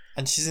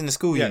 And she's in a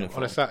school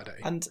uniform. On a Saturday.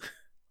 And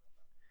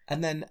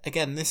then,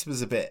 again, this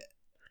was a bit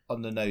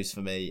on the nose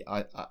for me.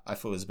 I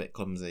thought it was a bit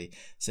clumsy.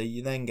 So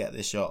you then get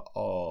this shot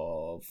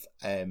of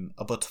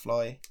a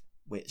butterfly,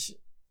 which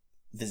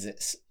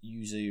visits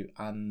Yuzu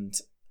and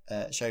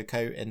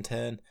Shoko in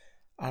turn.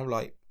 I'm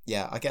like,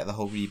 yeah, I get the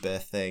whole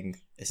rebirth thing.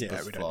 It's a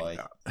butterfly. We don't need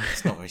that.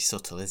 It's not very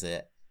subtle, is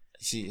it?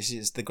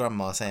 She's the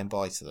grandma saying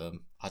bye to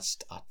them. I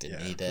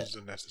didn't need it. It was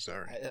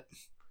unnecessary.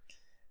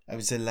 It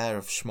was a layer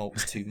of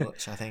schmaltz too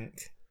much, I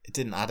think. It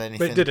didn't add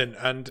anything. But it didn't,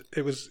 and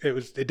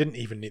it didn't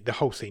even need, the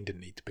whole scene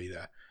didn't need to be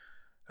there.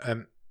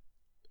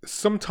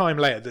 Some time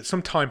later,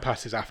 some time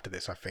passes after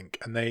this, I think,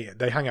 and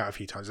they hang out a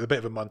few times. There's a bit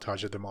of a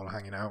montage of them all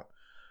hanging out,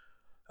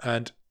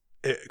 and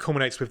it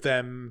culminates with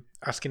them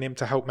asking him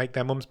to help make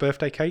their mum's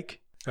birthday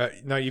cake.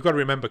 Now you've got to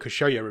remember, because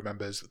Shoyo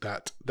remembers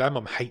that their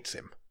mum hates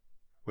him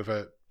with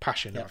a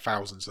passion of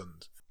 1,000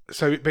 suns.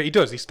 So, but he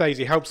does. He stays.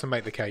 He helps them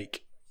make the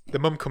cake. The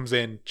mum comes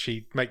in.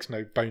 She makes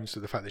no bones to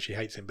the fact that she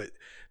hates him, but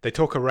they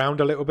talk around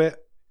a little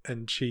bit,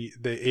 and he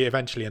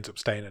eventually ends up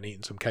staying and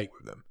eating some cake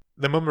with them.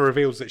 The mum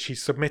reveals that she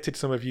submitted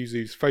some of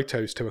Yuzu's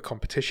photos to a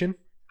competition,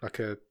 like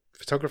a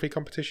photography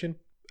competition,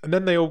 and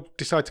then they all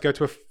decide to go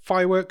to a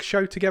fireworks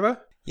show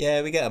together.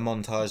 Yeah, we get a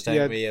montage,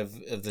 don't we,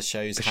 of the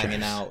shows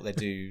hanging out.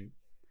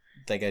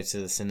 They go to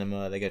the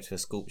cinema, they go to a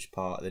sculpture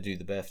park, they do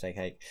the birthday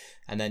cake,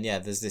 and then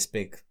there's this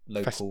big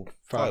local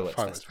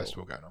fireworks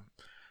festival going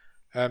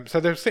on. So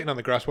they're sitting on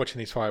the grass watching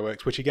these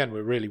fireworks, which again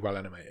were really well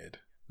animated,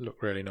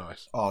 look really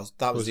nice. Oh,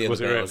 that was the other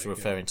bit I was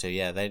referring to.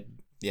 Yeah,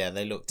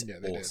 they looked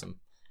awesome.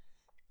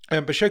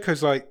 But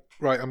Shoko's like,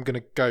 right, I'm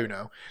gonna go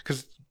now,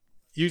 because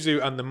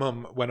Yuzu and the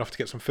mum went off to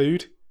get some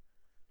food,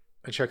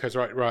 and Shoko's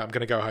right, I'm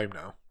gonna go home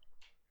now,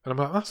 and I'm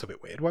like, that's a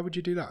bit weird. Why would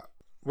you do that?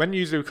 When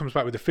Yuzu comes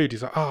back with the food,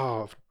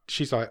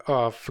 she's like,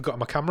 I've forgotten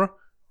my camera.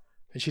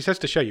 And she says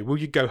to Shoyo, will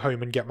you go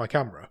home and get my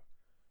camera?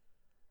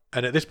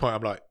 And at this point,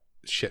 I'm like,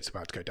 shit's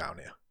about to go down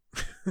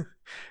here.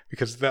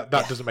 Because that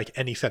doesn't make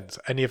any sense.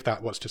 Any of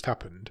that, what's just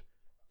happened,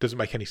 doesn't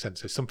make any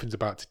sense. Something's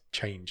about to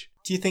change.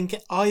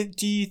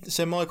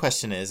 So my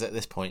question is, at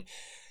this point,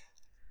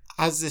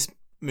 has this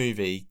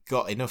movie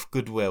got enough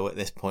goodwill at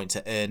this point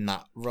to earn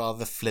that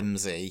rather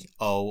flimsy,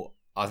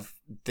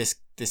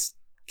 this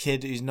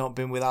kid who's not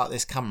been without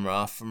this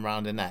camera from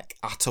round her neck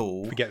at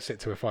all forgets it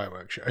to a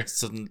fireworks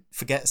show,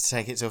 forgets to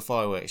take it to a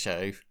fireworks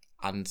show,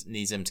 and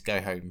needs him to go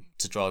home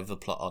to drive the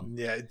plot on.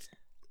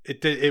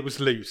 It was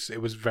loose.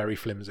 It was very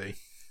flimsy.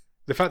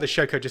 The fact that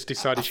Shoko just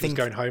decided she was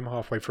going home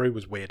halfway through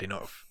was weird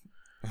enough.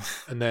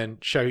 And then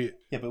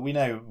but we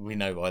know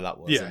why that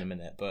was in a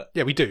minute. But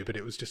we do. But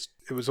it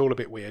was all a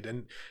bit weird.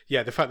 And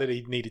the fact that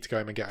he needed to go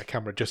home and get a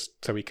camera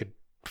just so he could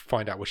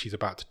find out what she's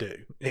about to do,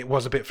 it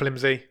was a bit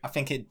flimsy. I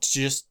think it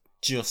just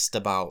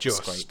about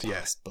scraped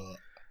past,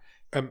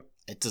 but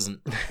it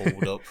doesn't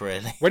hold up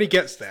really. When he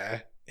gets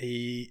there,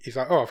 he's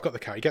like, "Oh, I've got the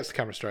camera." He gets the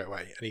camera straight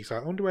away, and he's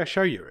like, "I wonder where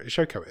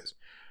Shoko is."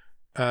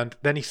 And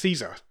then he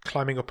sees her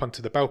climbing up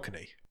onto the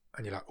balcony,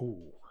 and you're like,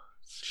 "Ooh,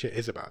 shit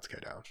is about to go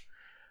down."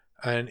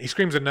 And he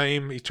screams her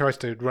name. He tries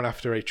to run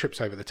after her. He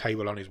trips over the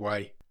table on his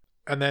way,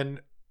 and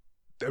then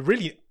a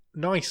really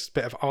nice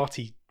bit of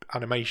arty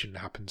animation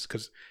happens,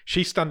 because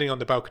she's standing on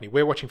the balcony.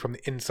 We're watching from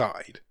the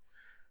inside,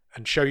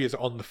 and Shoya's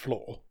on the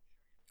floor.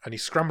 And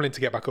he's scrambling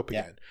to get back up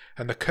again.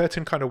 And the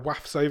curtain kind of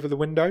wafts over the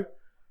window.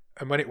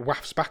 And when it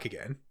wafts back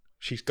again,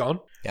 she's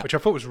gone, which I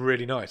thought was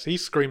really nice. He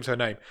screams her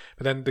name.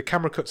 But then the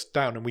camera cuts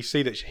down and we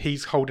see that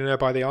he's holding her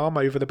by the arm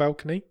over the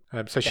balcony.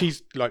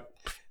 She's like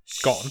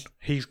gone.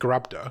 He's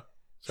grabbed her.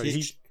 So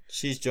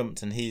she's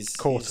jumped and he's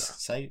caught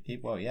her.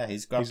 He's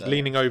grabbed her. He's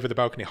leaning over the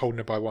balcony holding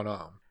her by one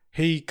arm.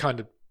 He kind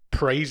of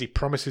prays. He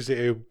promises that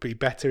he'll be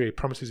better. He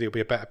promises he'll be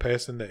a better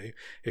person, that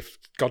if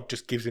God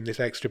just gives him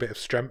this extra bit of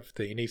strength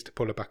that he needs to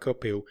pull her back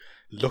up, he'll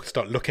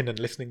start looking and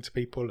listening to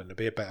people and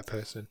be a better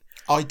person.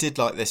 I did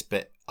like this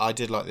bit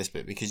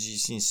because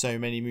you've seen so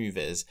many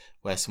movies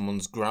where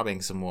someone's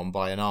grabbing someone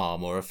by an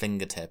arm or a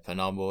fingertip,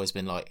 and I've always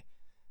been like,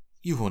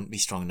 you wouldn't be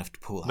strong enough to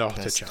pull that Not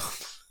person. a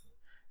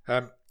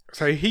chance.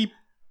 So he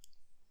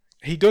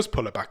does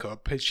pull her back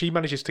up. She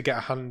manages to get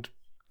a hand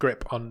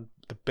grip on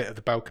the bit of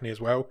the balcony as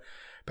well.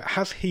 But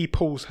as he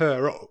pulls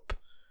her up,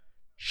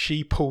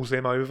 she pulls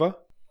him over.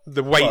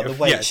 The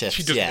weight shifts,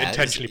 she doesn't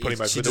intentionally pull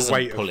him over.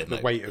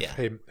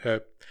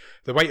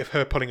 The weight of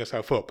her pulling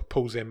herself up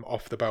pulls him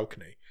off the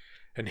balcony,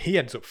 and he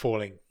ends up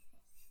falling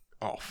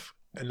off,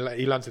 and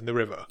he lands in the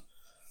river.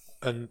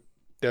 And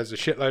there's a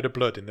shitload of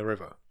blood in the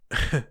river.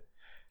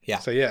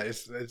 So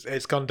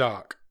it's gone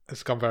dark.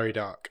 It's gone very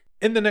dark.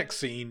 In the next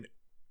scene,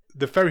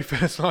 the very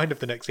first line of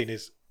the next scene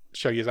is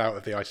Shoya's out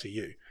of the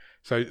ICU.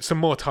 So some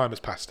more time has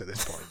passed at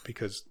this point,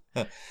 because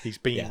he's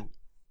been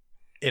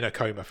in a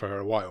coma for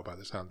a while by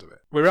the sounds of it.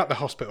 We're at the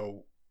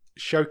hospital.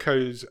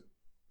 Shoko's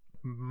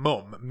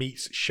mum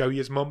meets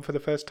Shoya's mum for the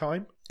first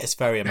time. It's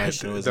very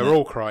emotional, isn't They're it?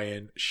 all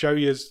crying.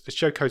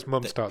 Shoko's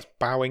mum starts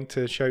bowing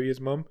to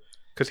Shoya's mum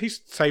because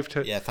he's saved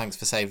her. Yeah, thanks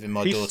for saving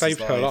my He's daughter's saved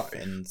her life.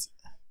 life.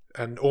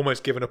 And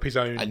almost given up his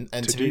own And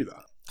to do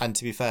that. And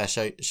to be fair,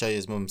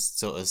 Shoya's mum's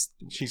sort of...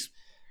 She's...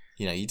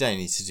 You know, you don't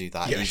need to do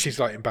that. Yeah, she's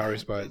like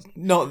embarrassed by it.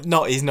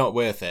 He's not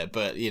worth it,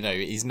 but, you know,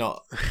 he's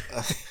not...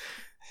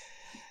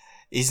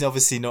 He's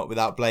obviously not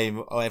without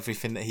blame on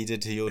everything that he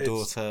did to your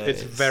daughter.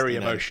 It's a very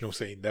emotional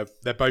scene.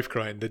 They're both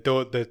crying.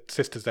 The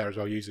sister's there as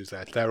well, Yuzu's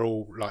there. They're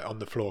all like on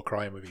the floor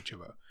crying with each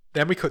other.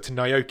 Then we cut to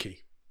Naoki.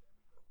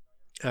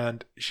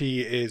 And she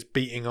is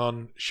beating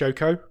on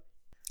Shoko.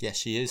 Yeah,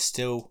 she is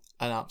still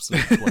an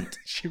absolute cunt.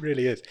 She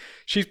really is.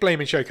 She's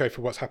blaming Shoko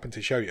for what's happened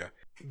to Shoya.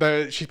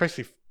 She's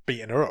basically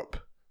beating her up.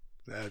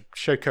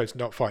 Shoko's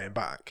not fighting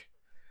back.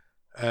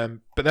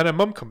 But then her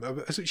mum comes.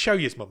 Was it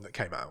Shoya's mum that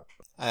came out?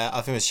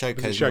 I think it was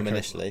Shoko's mum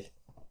initially.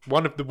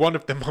 One of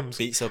the mums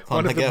beats up one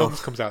on of the the girl.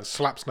 mums comes out,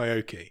 slaps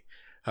Naoki,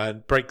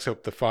 and breaks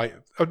up the fight.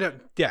 Oh no,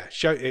 yeah,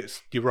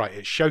 you're right.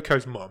 It's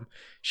Shoko's mum.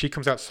 She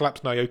comes out,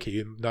 slaps Naoki,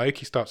 and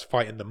Naoki starts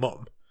fighting the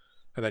mum,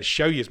 and then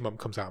Shoya's mum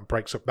comes out and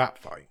breaks up that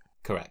fight.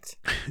 Correct.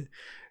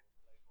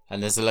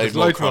 And there's loads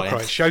more crying.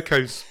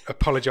 Shoko's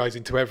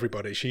apologising to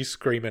everybody. She's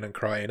screaming and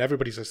crying.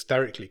 Everybody's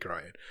hysterically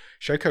crying.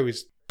 Shoko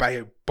is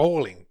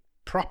bawling,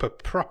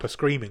 proper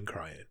screaming,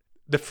 crying.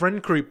 The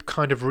friend group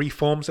kind of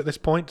reforms at this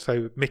point.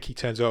 So Miki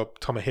turns up,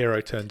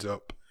 Tomohiro turns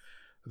up.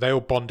 They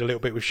all bond a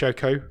little bit with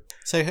Shoko.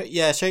 So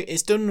yeah,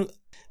 it's done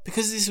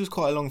because this was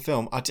quite a long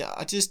film. I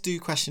just do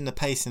question the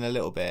pacing a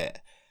little bit.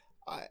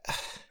 I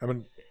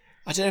don't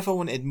know if I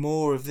wanted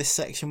more of this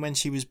section when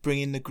she was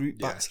bringing the group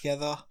back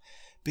together,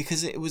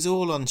 because it was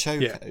all on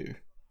Shoko. Yeah.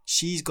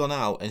 She's gone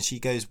out and she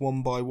goes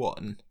one by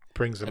one,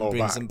 brings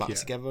them back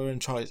together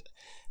and tries.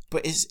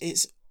 But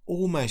it's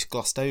almost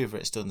glossed over.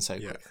 It's done so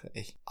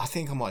quickly. I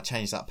think I might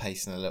change that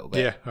pacing a little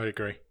bit. Yeah, I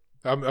agree.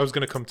 I was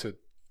going to come to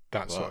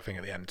that sort of thing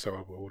at the end,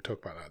 so we'll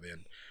talk about that at the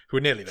end.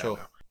 We're nearly there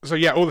now. So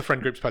yeah, all the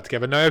friend groups back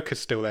together. Naoka's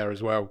still there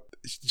as well.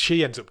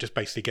 She ends up just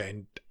basically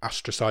getting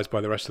ostracised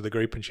by the rest of the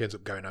group, and she ends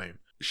up going home.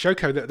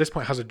 Shoko at this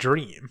point has a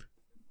dream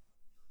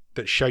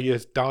that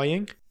Shoya's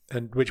dying,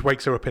 and which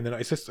wakes her up in the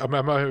night.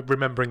 Am I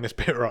remembering this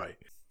bit right?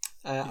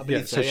 I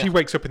believe so she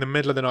wakes up in the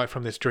middle of the night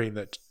from this dream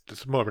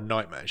that's more of a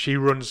nightmare. She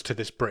runs to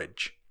this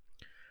bridge,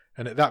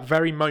 and at that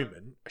very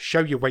moment,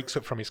 Shoya wakes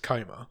up from his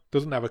coma,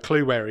 doesn't have a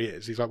clue where he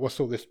is. He's like, what's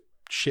all this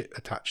shit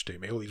attached to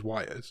me, all these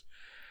wires?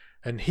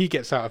 And he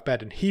gets out of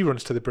bed and he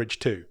runs to the bridge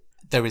too.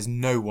 There is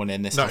no one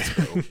in this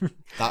hospital.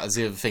 That is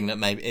the other thing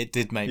that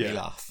did make me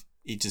laugh.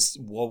 He just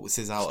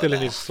waltzes out still of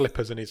in his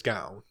slippers and his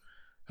gown,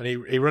 and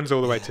he runs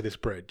all the way to this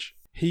bridge.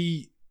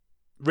 He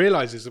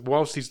realises that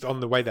whilst he's on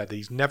the way there, that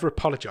he's never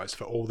apologised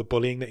for all the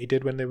bullying that he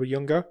did when they were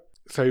younger.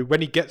 So when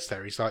he gets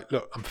there, he's like,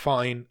 look, I'm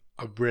fine.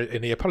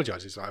 And he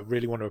apologises. I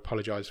really want to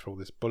apologise for all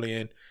this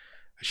bullying.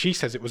 She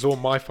says it was all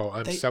my fault.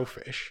 I'm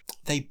selfish.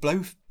 They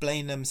both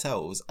blame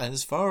themselves. And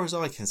as far as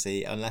I can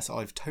see, unless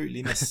I've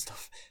totally missed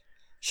stuff,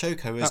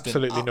 Shoko has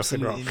absolutely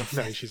nothing wrong.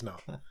 No, she's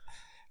not.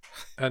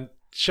 And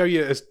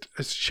Shoya has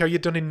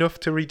Shoya done enough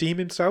to redeem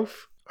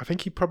himself? I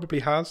think he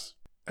probably has.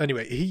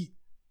 Anyway,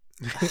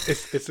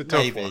 it's a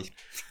tough one.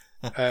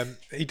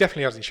 He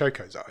definitely has in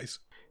Shoko's eyes.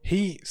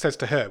 He says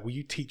to her, will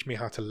you teach me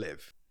how to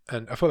live?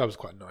 And I thought that was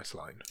quite a nice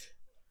line.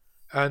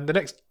 And the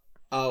next...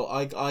 Oh,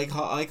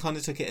 I kind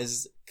of took it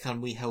as,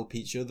 can we help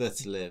each other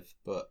to live?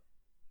 But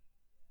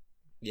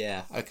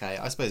yeah, okay,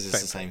 I suppose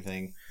it's the same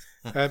thing.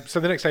 So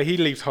the next day he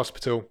leaves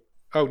hospital.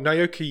 Oh,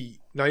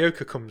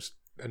 Naoka comes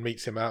and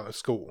meets him out of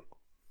school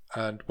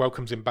and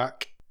welcomes him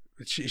back.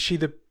 Is she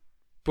the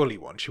bully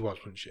one? She was,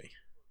 wasn't she?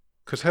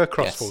 Because her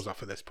cross falls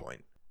off at this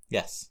point.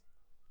 Yes.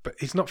 But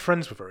he's not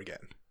friends with her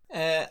again.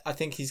 I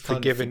think he's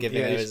kind of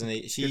forgiving her, isn't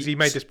he? He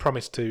made this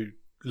promise to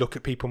look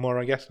at people more,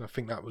 I guess, and I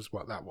think that was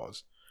what that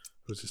was.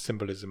 It was a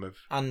symbolism of...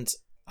 And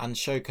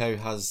Shoko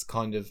has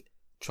kind of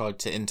tried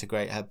to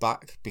integrate her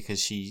back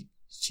because she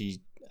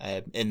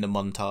in the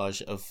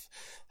montage of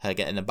her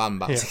getting the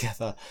band back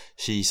together,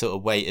 she sort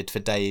of waited for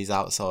days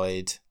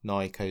outside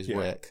Naoko's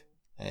work.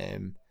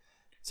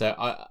 So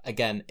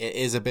again, it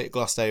is a bit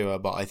glossed over,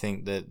 but I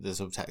think that the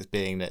subtext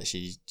being that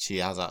she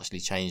has actually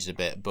changed a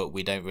bit, but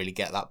we don't really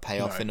get that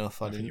payoff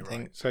enough. I didn't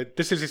think. Right. So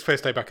this is his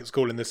first day back at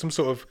school, and there's some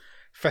sort of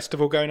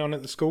festival going on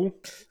at the school.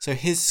 So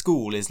his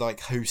school is like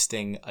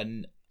hosting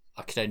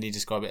I could only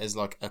describe it as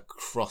like a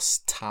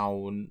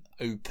cross-town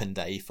open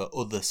day for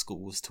other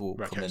schools to all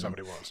come in.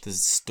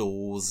 There's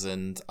stalls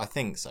and I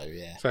think so,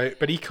 yeah. So,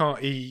 but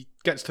he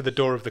gets to the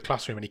door of the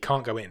classroom and he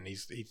can't go in.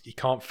 He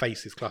can't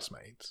face his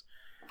classmates.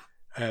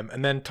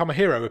 And then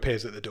Tomohiro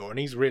appears at the door and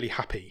he's really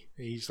happy.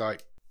 He's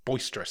like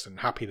boisterous and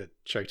happy that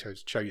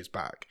Shoya's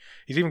back.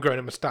 He's even grown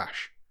a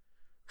moustache.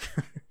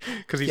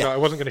 Because he's like, I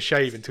wasn't going to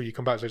shave until you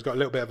come back, so he's got a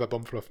little bit of a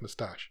bum fluff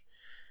moustache.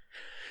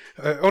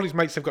 All his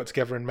mates have got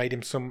together and made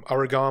him some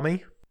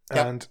origami,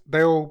 and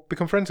they all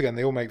become friends again.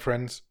 They all make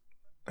friends.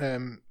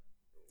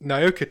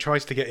 Naoka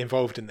tries to get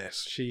involved in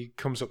this. She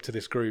comes up to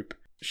this group.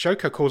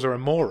 Shoko calls her a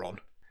moron,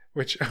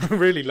 which I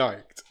really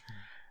liked.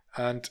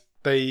 And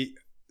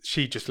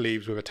she just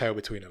leaves with a tail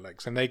between her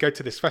legs. And they go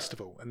to this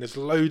festival, and there's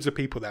loads of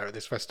people there at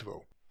this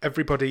festival.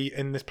 Everybody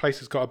in this place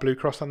has got a blue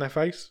cross on their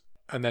face.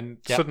 And then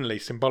suddenly,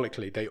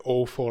 symbolically, they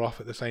all fall off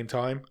at the same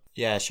time.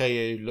 Yeah,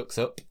 Shoyu looks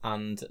up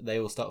and they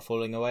all start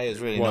falling away. It was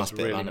really nice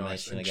bit of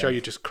animation nice. again. And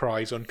Shoyu just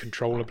cries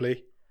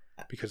uncontrollably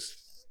because...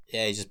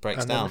 Yeah, he just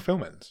breaks and down. And then the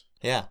film ends.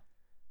 Yeah.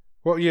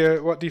 What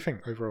do you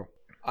think overall?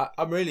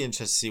 I'm really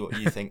interested to see what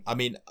you think. I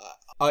mean,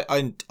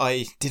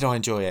 I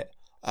enjoy it.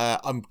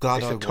 I'm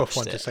glad I watched it. It's a tough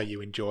one to say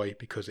you enjoy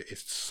because it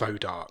is so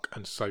dark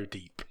and so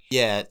deep.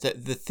 Yeah,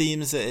 the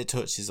themes that it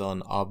touches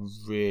on are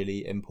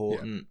really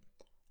important.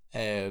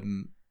 Yeah.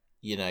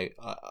 You know,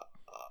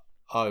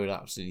 I would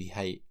absolutely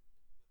hate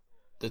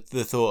the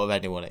thought of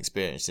anyone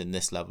experiencing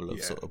this level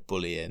of sort of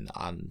bullying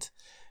and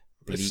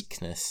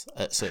bleakness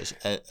at such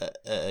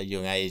a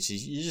young age.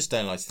 You just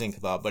don't like to think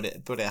about, but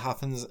it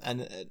happens,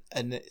 and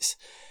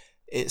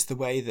it's the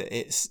way that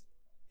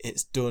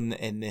it's done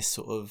in this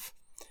sort of,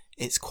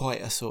 it's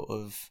quite a sort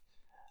of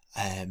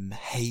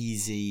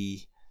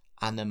hazy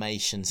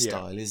animation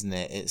style, isn't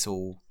it? It's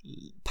all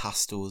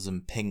pastels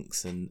and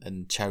pinks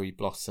and cherry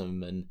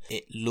blossom, and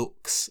it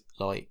looks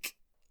like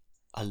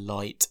a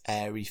light,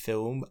 airy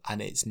film,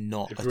 and it's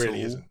not at all.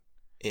 Isn't.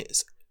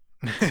 It's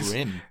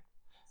grim.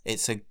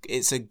 It's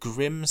a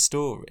grim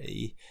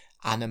story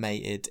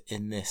animated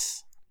in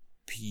this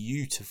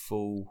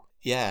beautiful,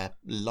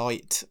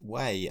 light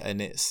way,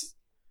 and it's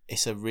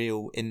a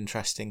real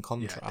interesting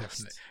contrast. Yeah,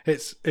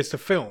 definitely. It's a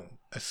film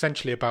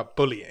essentially about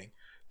bullying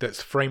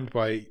that's framed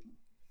by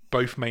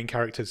both main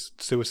characters'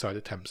 suicide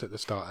attempts at the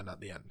start and at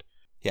the end.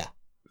 Yeah.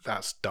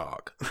 That's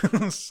dark.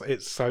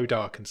 It's so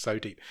dark and so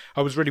deep.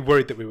 I was really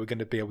worried that we were going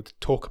to be able to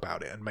talk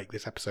about it and make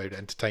this episode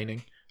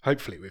entertaining.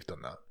 Hopefully we've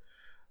done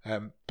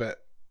that. But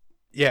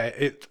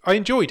yeah, I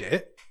enjoyed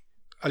it.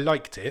 I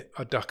liked it.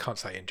 I can't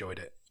say I enjoyed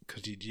it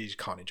because you just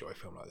can't enjoy a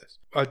film like this.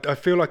 I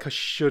feel like I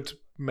should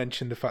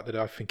mention the fact that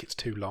I think it's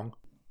too long.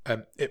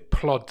 It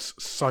plods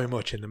so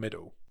much in the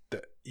middle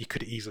that you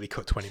could easily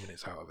cut 20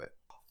 minutes out of it.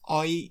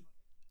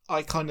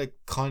 I kind of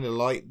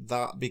like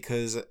that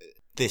because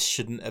this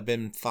shouldn't have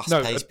been fast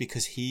paced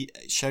because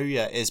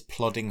Shoya is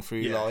plodding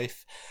through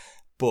life,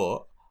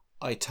 but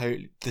I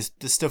totally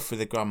the stuff with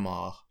the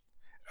grandma.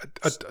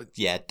 I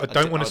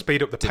don't want to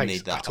speed up the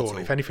pace at all.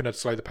 If anything, I'd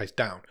slow the pace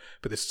down.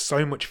 But there's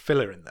so much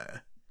filler in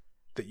there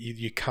that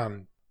you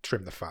can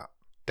trim the fat.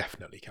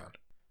 Definitely can.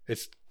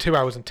 It's 2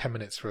 hours and 10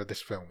 minutes for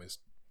this film is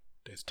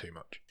too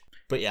much.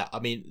 But yeah, I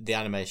mean, the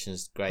animation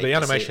is great. The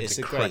animation is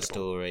incredible. It's a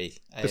great story.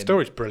 The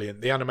story's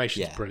brilliant. The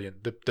animation's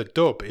brilliant. The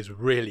dub is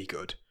really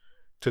good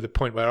to the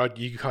point where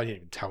you can't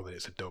even tell that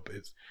it's a dub.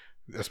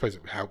 I suppose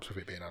it helps with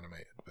it being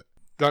animated. But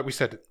like we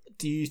said,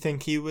 do you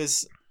think he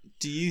was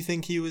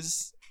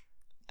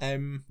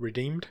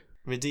redeemed?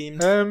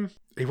 Redeemed?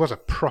 He was a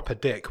proper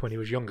dick when he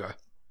was younger,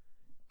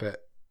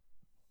 but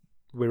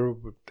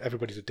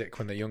everybody's a dick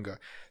when they're younger.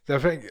 So I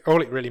think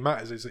all it really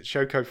matters is that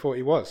Shoko thought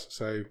he was.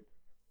 So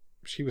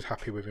she was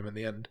happy with him in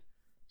the end.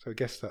 So I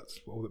guess that's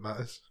all that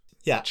matters.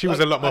 Yeah, she was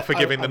a lot more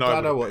forgiving than I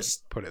would have been,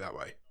 put it that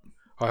way.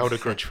 I hold a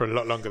grudge for a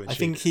lot longer than she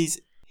did. I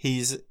think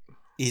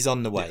he's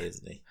on the way,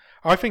 isn't he?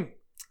 I think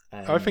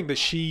that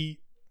she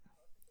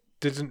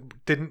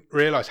didn't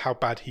realise how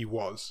bad he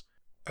was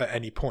at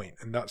any point,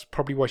 and that's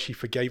probably why she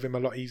forgave him a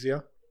lot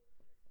easier.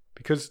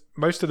 Because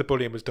most of the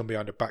bullying was done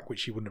behind her back, which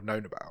she wouldn't have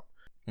known about.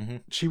 Mm-hmm.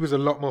 She was a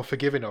lot more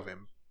forgiving of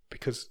him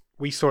because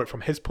we saw it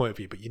from his point of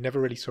view, but you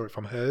never really saw it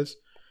from hers.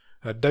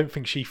 I don't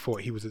think she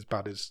thought he was as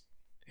bad as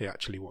he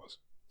actually was.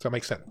 Does that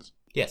make sense?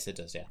 Yes, it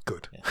does, yeah.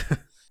 Good. Yeah.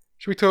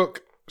 Should we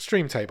talk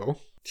stream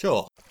table?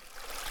 Sure.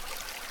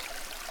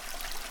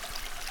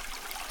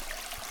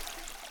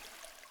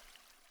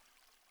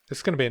 This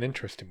is going to be an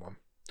interesting one.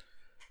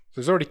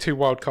 There's already 2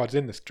 wildcards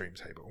in the stream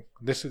table.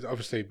 This is,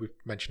 obviously, we've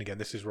mentioned again,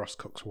 this is Ross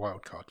Cook's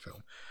wildcard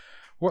film.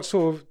 What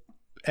sort of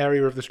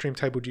area of the stream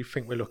table do you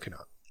think we're looking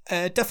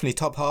at? Definitely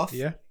top half.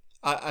 Yeah.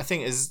 I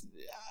think is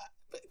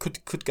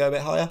could go a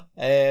bit higher,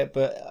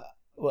 but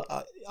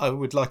I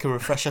would like a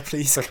refresher,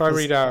 please. So if I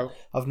read out,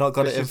 I've not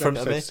got it in front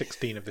of me.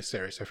 16 of this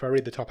series. So if I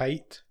read the top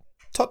 8,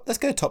 let's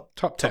go top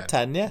 10. Top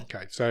 10, yeah.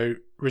 Okay, so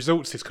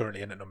Results is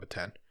currently in at number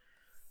 10.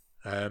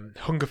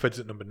 Hungerford's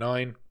at number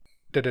 9.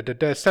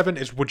 7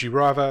 is Would You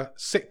Rather.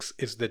 6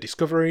 is The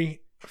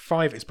Discovery.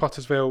 5 is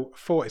Pottersville.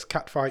 4 is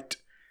Catfight.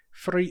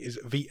 3 is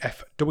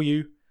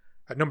VFW.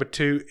 At number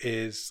 2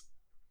 is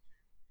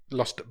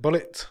Lost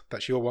Bullet.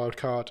 That's your wild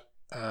card.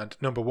 And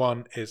number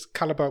 1 is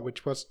Caliber,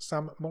 which was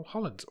Sam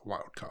Mulholland's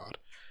wild card.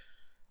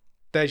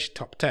 There's your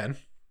top 10.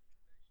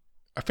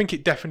 I think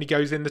it definitely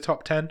goes in the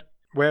top 10.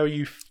 Where are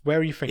you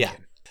thinking? Yeah.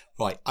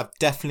 Right, I've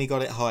definitely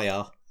got it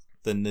higher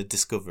than The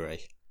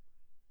Discovery.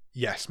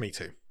 Yes, me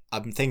too.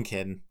 I'm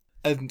thinking,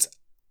 and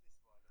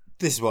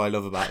this is what I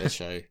love about this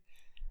show.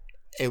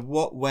 In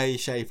what way,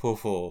 shape or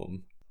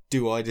form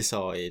do I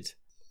decide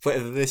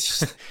whether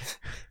this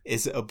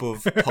is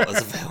above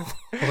Pottersville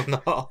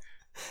or not?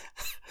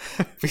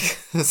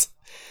 Because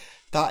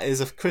That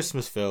is a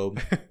Christmas film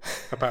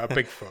About a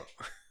Bigfoot.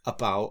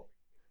 about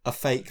a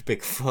fake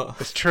Bigfoot.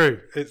 It's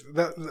true.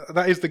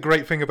 That is the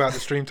great thing about the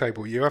stream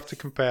table. You have to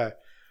compare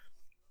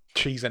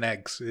cheese and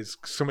eggs. It's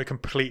something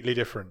completely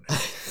different.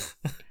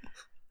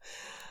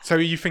 So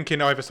are you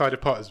thinking either side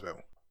of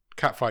Pottersville?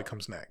 Catfight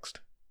comes next.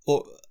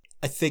 Well,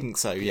 I think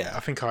so, yeah. I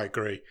think I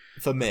agree.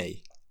 For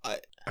me. I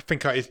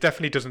think it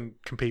definitely doesn't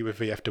compete with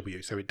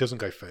VFW, so it doesn't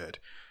go third.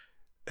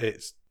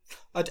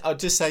 I'd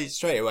just say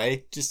straight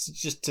away,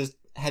 just to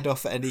head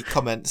off any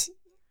comments,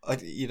 over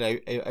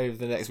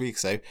the next week or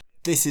so.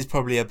 This is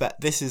probably a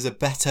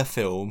better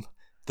film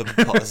than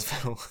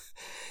Pottersville.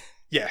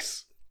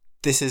 Yes.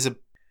 This is a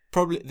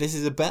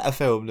better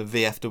film than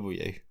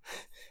VFW.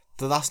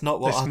 But that's not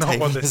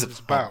what this is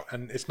about,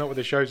 and it's not what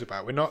the show's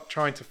about. We're not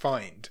trying to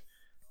find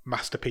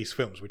masterpiece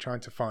films. We're trying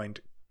to find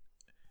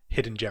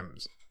hidden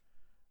gems,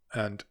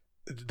 and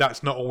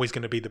that's not always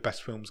going to be the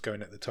best films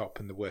going at the top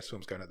and the worst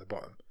films going at the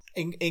bottom.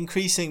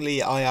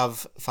 Increasingly, I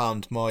have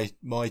found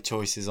my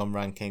choices on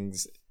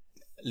rankings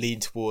lean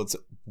towards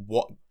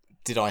what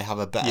did I have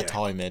a better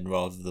time in,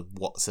 rather than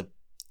what's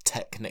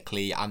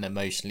technically and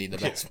emotionally the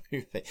best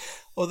movie.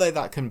 Although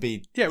that can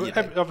be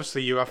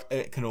obviously you have.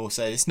 It can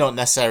also, it's not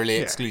necessarily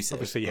exclusive.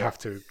 Obviously, you have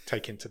to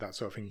take into that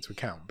sort of thing into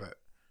account. But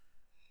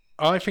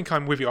I think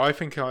I'm with you. I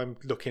think I'm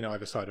looking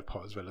either side of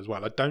Pottersville as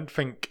well. I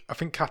think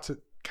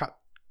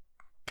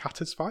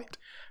Catter's Fight.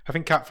 I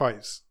think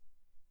Catfight's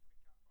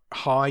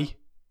high,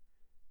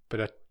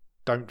 but I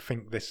don't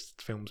think this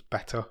film's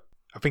better.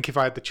 I think if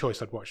I had the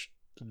choice, I'd watch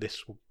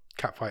this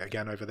Catfight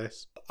again over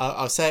this.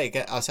 I'll say it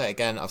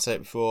again. I've said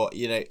it before.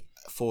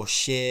 For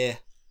sheer,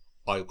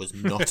 I was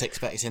not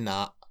expecting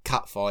that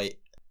Catfight.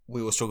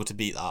 We will struggle to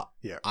beat that.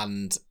 Yeah,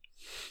 and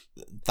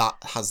that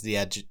has the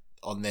edge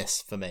on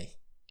this for me.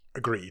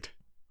 Agreed.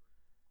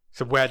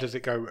 So where does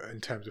it go in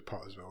terms of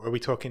Pottersville? Are we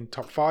talking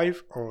top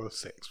 5 or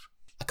 6th?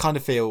 I kind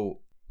of feel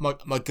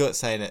my gut's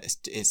saying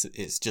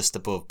it's just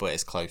above, but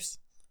it's close.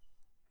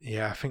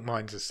 Yeah, I think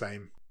mine's the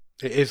same.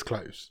 It is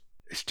close.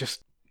 It's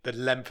just the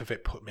length of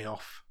it put me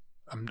off.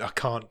 I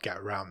can't get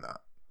around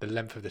that. The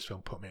length of this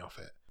film put me off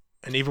it.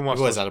 And even once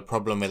I've always had a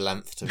problem with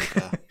length, to be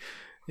fair.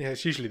 Yeah,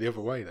 it's usually the other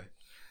way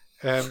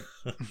though.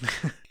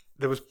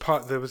 There was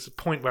a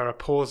point where I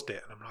paused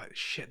it and I'm like,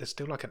 shit, there's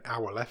still like an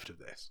hour left of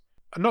this.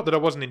 And not that I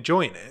wasn't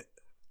enjoying it,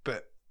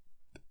 but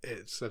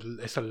it's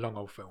a long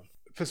old film.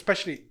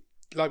 Especially,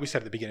 like we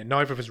said at the beginning,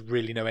 neither of us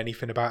really know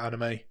anything about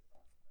anime.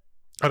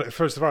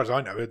 For as far as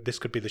I know, this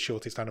could be the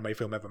shortest anime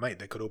film ever made.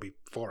 They could all be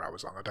 4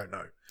 hours long. I don't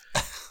know.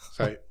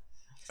 So,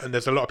 and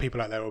there's a lot of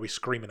people out there who will be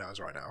screaming at us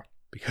right now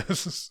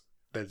because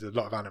there's a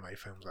lot of anime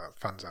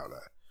fans out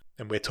there,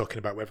 and we're talking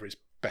about whether it's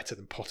better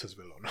than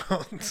Pottersville or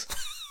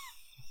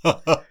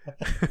not.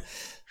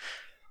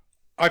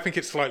 I think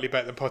it's slightly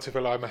better than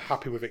Pottersville. I'm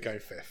happy with it going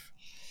 5th.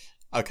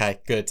 Okay,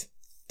 good.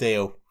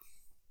 Deal.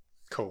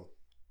 Cool.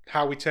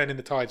 How are we turning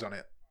the tides on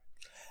it?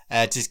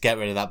 Just get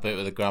rid of that bit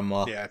with the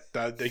grandma. Yeah,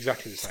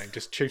 exactly the same.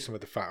 Just chew some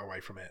of the fat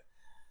away from it.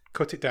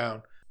 Cut it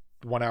down.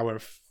 1 hour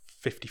and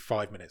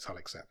 55 minutes, I'll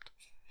accept.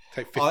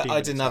 Take 15 I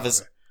minutes didn't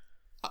have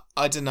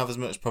I didn't have as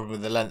much problem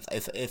with the length.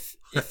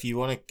 If you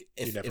want to,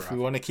 if we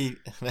want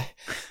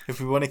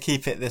to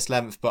keep it this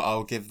length, but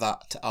I'll give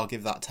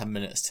that 10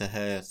 minutes to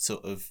her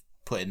sort of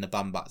putting the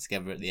band back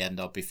together at the end.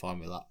 I'll be fine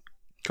with that.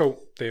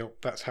 Cool, deal.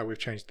 That's how we've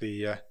changed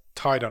the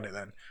tide on it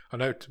then. I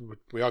know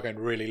we are going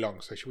really long,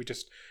 so should we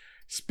just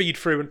speed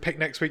through and pick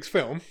next week's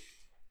film?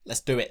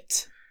 Let's do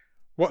it.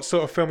 What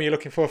sort of film are you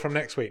looking for from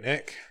next week,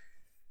 Nick?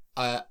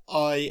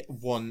 I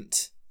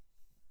want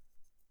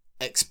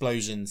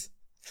explosions.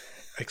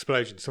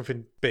 Explosions,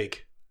 something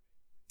big.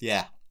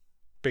 Yeah.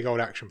 Big old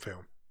action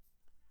film.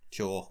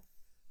 Sure.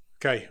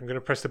 Okay, I'm going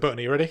to press the button.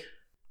 Are you ready?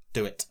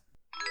 Do it.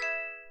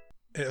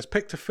 It has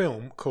picked a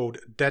film called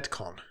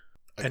Deadcon.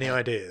 Okay. Any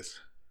ideas?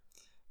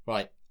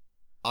 Right.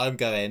 I'm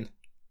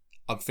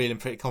feeling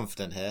pretty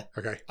confident here.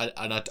 Okay.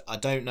 I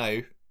don't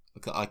know,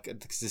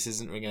 because this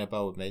isn't ringing a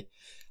bell with me.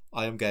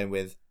 I am going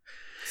with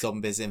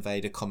Zombies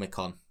Invade a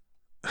Comic-Con.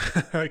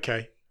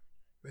 Okay.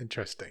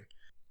 Interesting.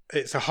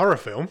 It's a horror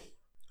film.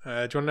 Do you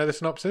want to know the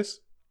synopsis?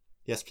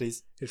 Yes,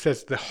 please. It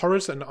says, the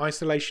horrors and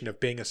isolation of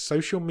being a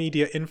social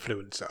media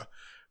influencer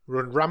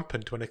run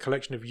rampant when a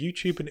collection of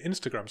YouTube and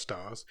Instagram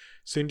stars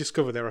soon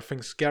discover there are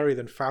things scarier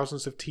than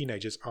thousands of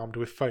teenagers armed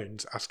with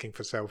phones asking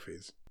for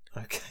selfies.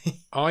 Okay.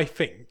 I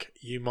think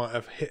you might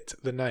have hit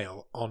the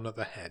nail on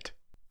the head,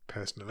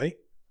 personally.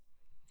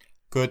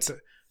 Good.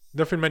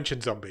 Nothing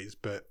mentions zombies,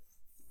 but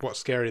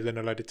what's scarier than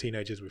a load of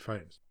teenagers with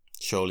phones?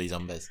 Surely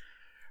zombies.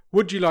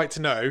 Would you like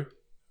to know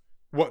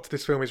what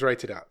this film is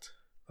rated at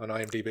on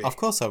IMDb? Of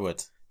course I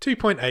would.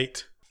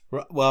 2.8.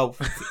 Well,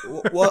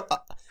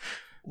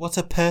 what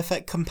a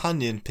perfect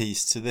companion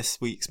piece to this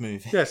week's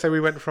movie. Yeah, so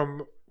we went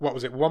from,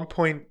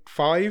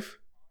 1.5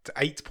 to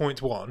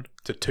 8.1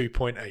 to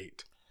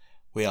 2.8.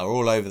 We are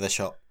all over the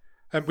shop.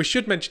 And we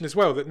should mention as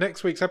well that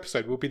next week's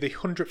episode will be the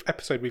 100th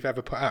episode we've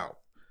ever put out.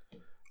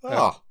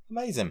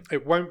 Amazing.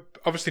 It won't,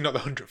 obviously not the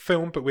 100th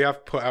film, but we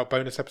have put out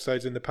bonus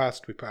episodes in the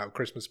past. We put out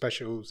Christmas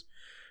specials.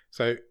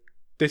 So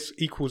this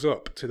equals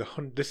up to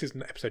this is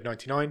episode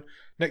 99.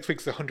 Next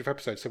week's the 100th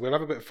episode, so we'll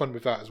have a bit of fun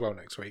with that as well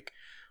next week.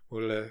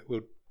 We'll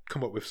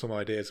come up with some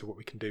ideas of what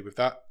we can do with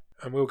that,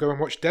 and we'll go and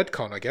watch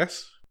DeadCon, I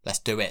guess. Let's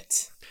do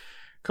it.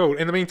 Cool.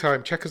 In the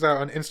meantime, check us out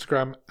on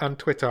Instagram and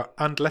Twitter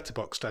and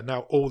Letterboxd, and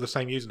now all the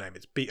same username.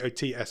 It's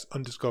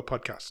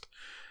BOTS_podcast.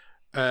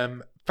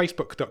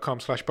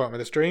 Facebook.com/bottom of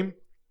the stream.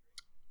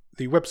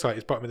 The website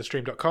is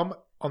bottomofthestream.com.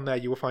 On there,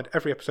 you will find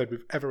every episode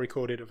we've ever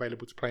recorded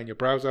available to play in your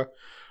browser.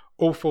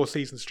 All 4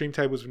 season stream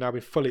tables have now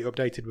been fully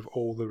updated with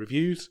all the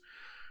reviews.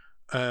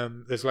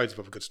 There's loads of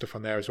other good stuff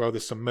on there as well.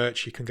 There's some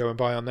merch you can go and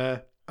buy on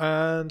there.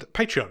 And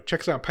Patreon.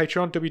 Check us out on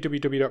Patreon,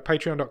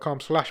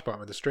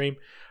 www.patreon.com/bottomofthestream.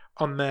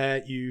 On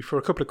there, for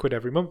a couple of quid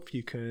every month,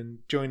 you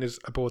can join us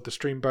aboard the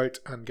stream boat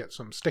and get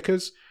some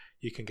stickers.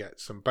 You can get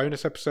some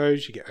bonus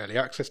episodes. You get early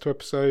access to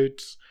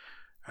episodes.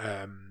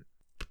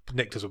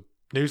 Nick does a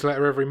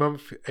newsletter every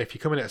month. If you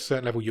come in at a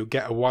certain level, you'll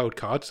get a wild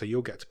card, so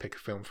you'll get to pick a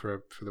film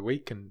for the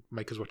week and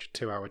make us watch a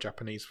 2-hour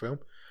Japanese film.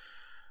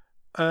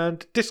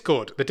 And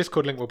Discord. The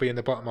Discord link will be in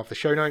the bottom of the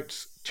show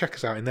notes. Check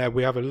us out in there.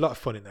 We have a lot of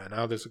fun in there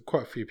now. There's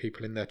quite a few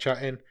people in there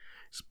chatting.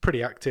 It's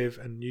pretty active,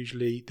 and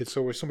usually there's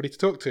always somebody to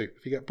talk to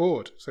if you get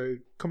bored. So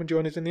come and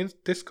join us in the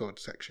Discord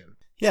section.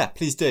 Yeah,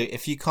 please do.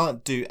 If you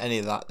can't do any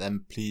of that,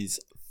 then please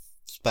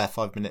spare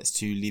 5 minutes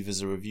to leave us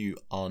a review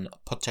on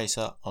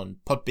Podchaser, on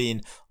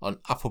Podbean, on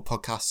Apple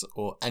Podcasts,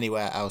 or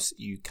anywhere else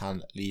you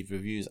can leave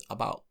reviews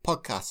about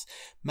podcasts.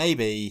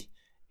 Maybe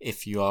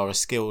if you are a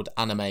skilled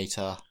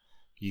animator,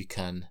 you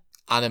can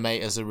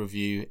animate as a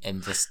review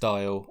in the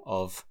style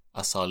of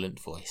a silent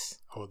voice.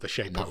 Or the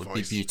shape and of voice. That would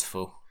voice. be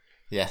beautiful.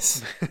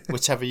 Yes,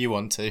 whichever you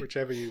want to.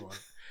 Whichever you want.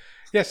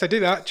 Yeah, so do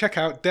that. Check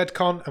out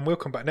DeadCon, and we'll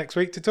come back next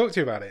week to talk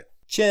to you about it.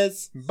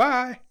 Cheers.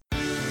 Bye.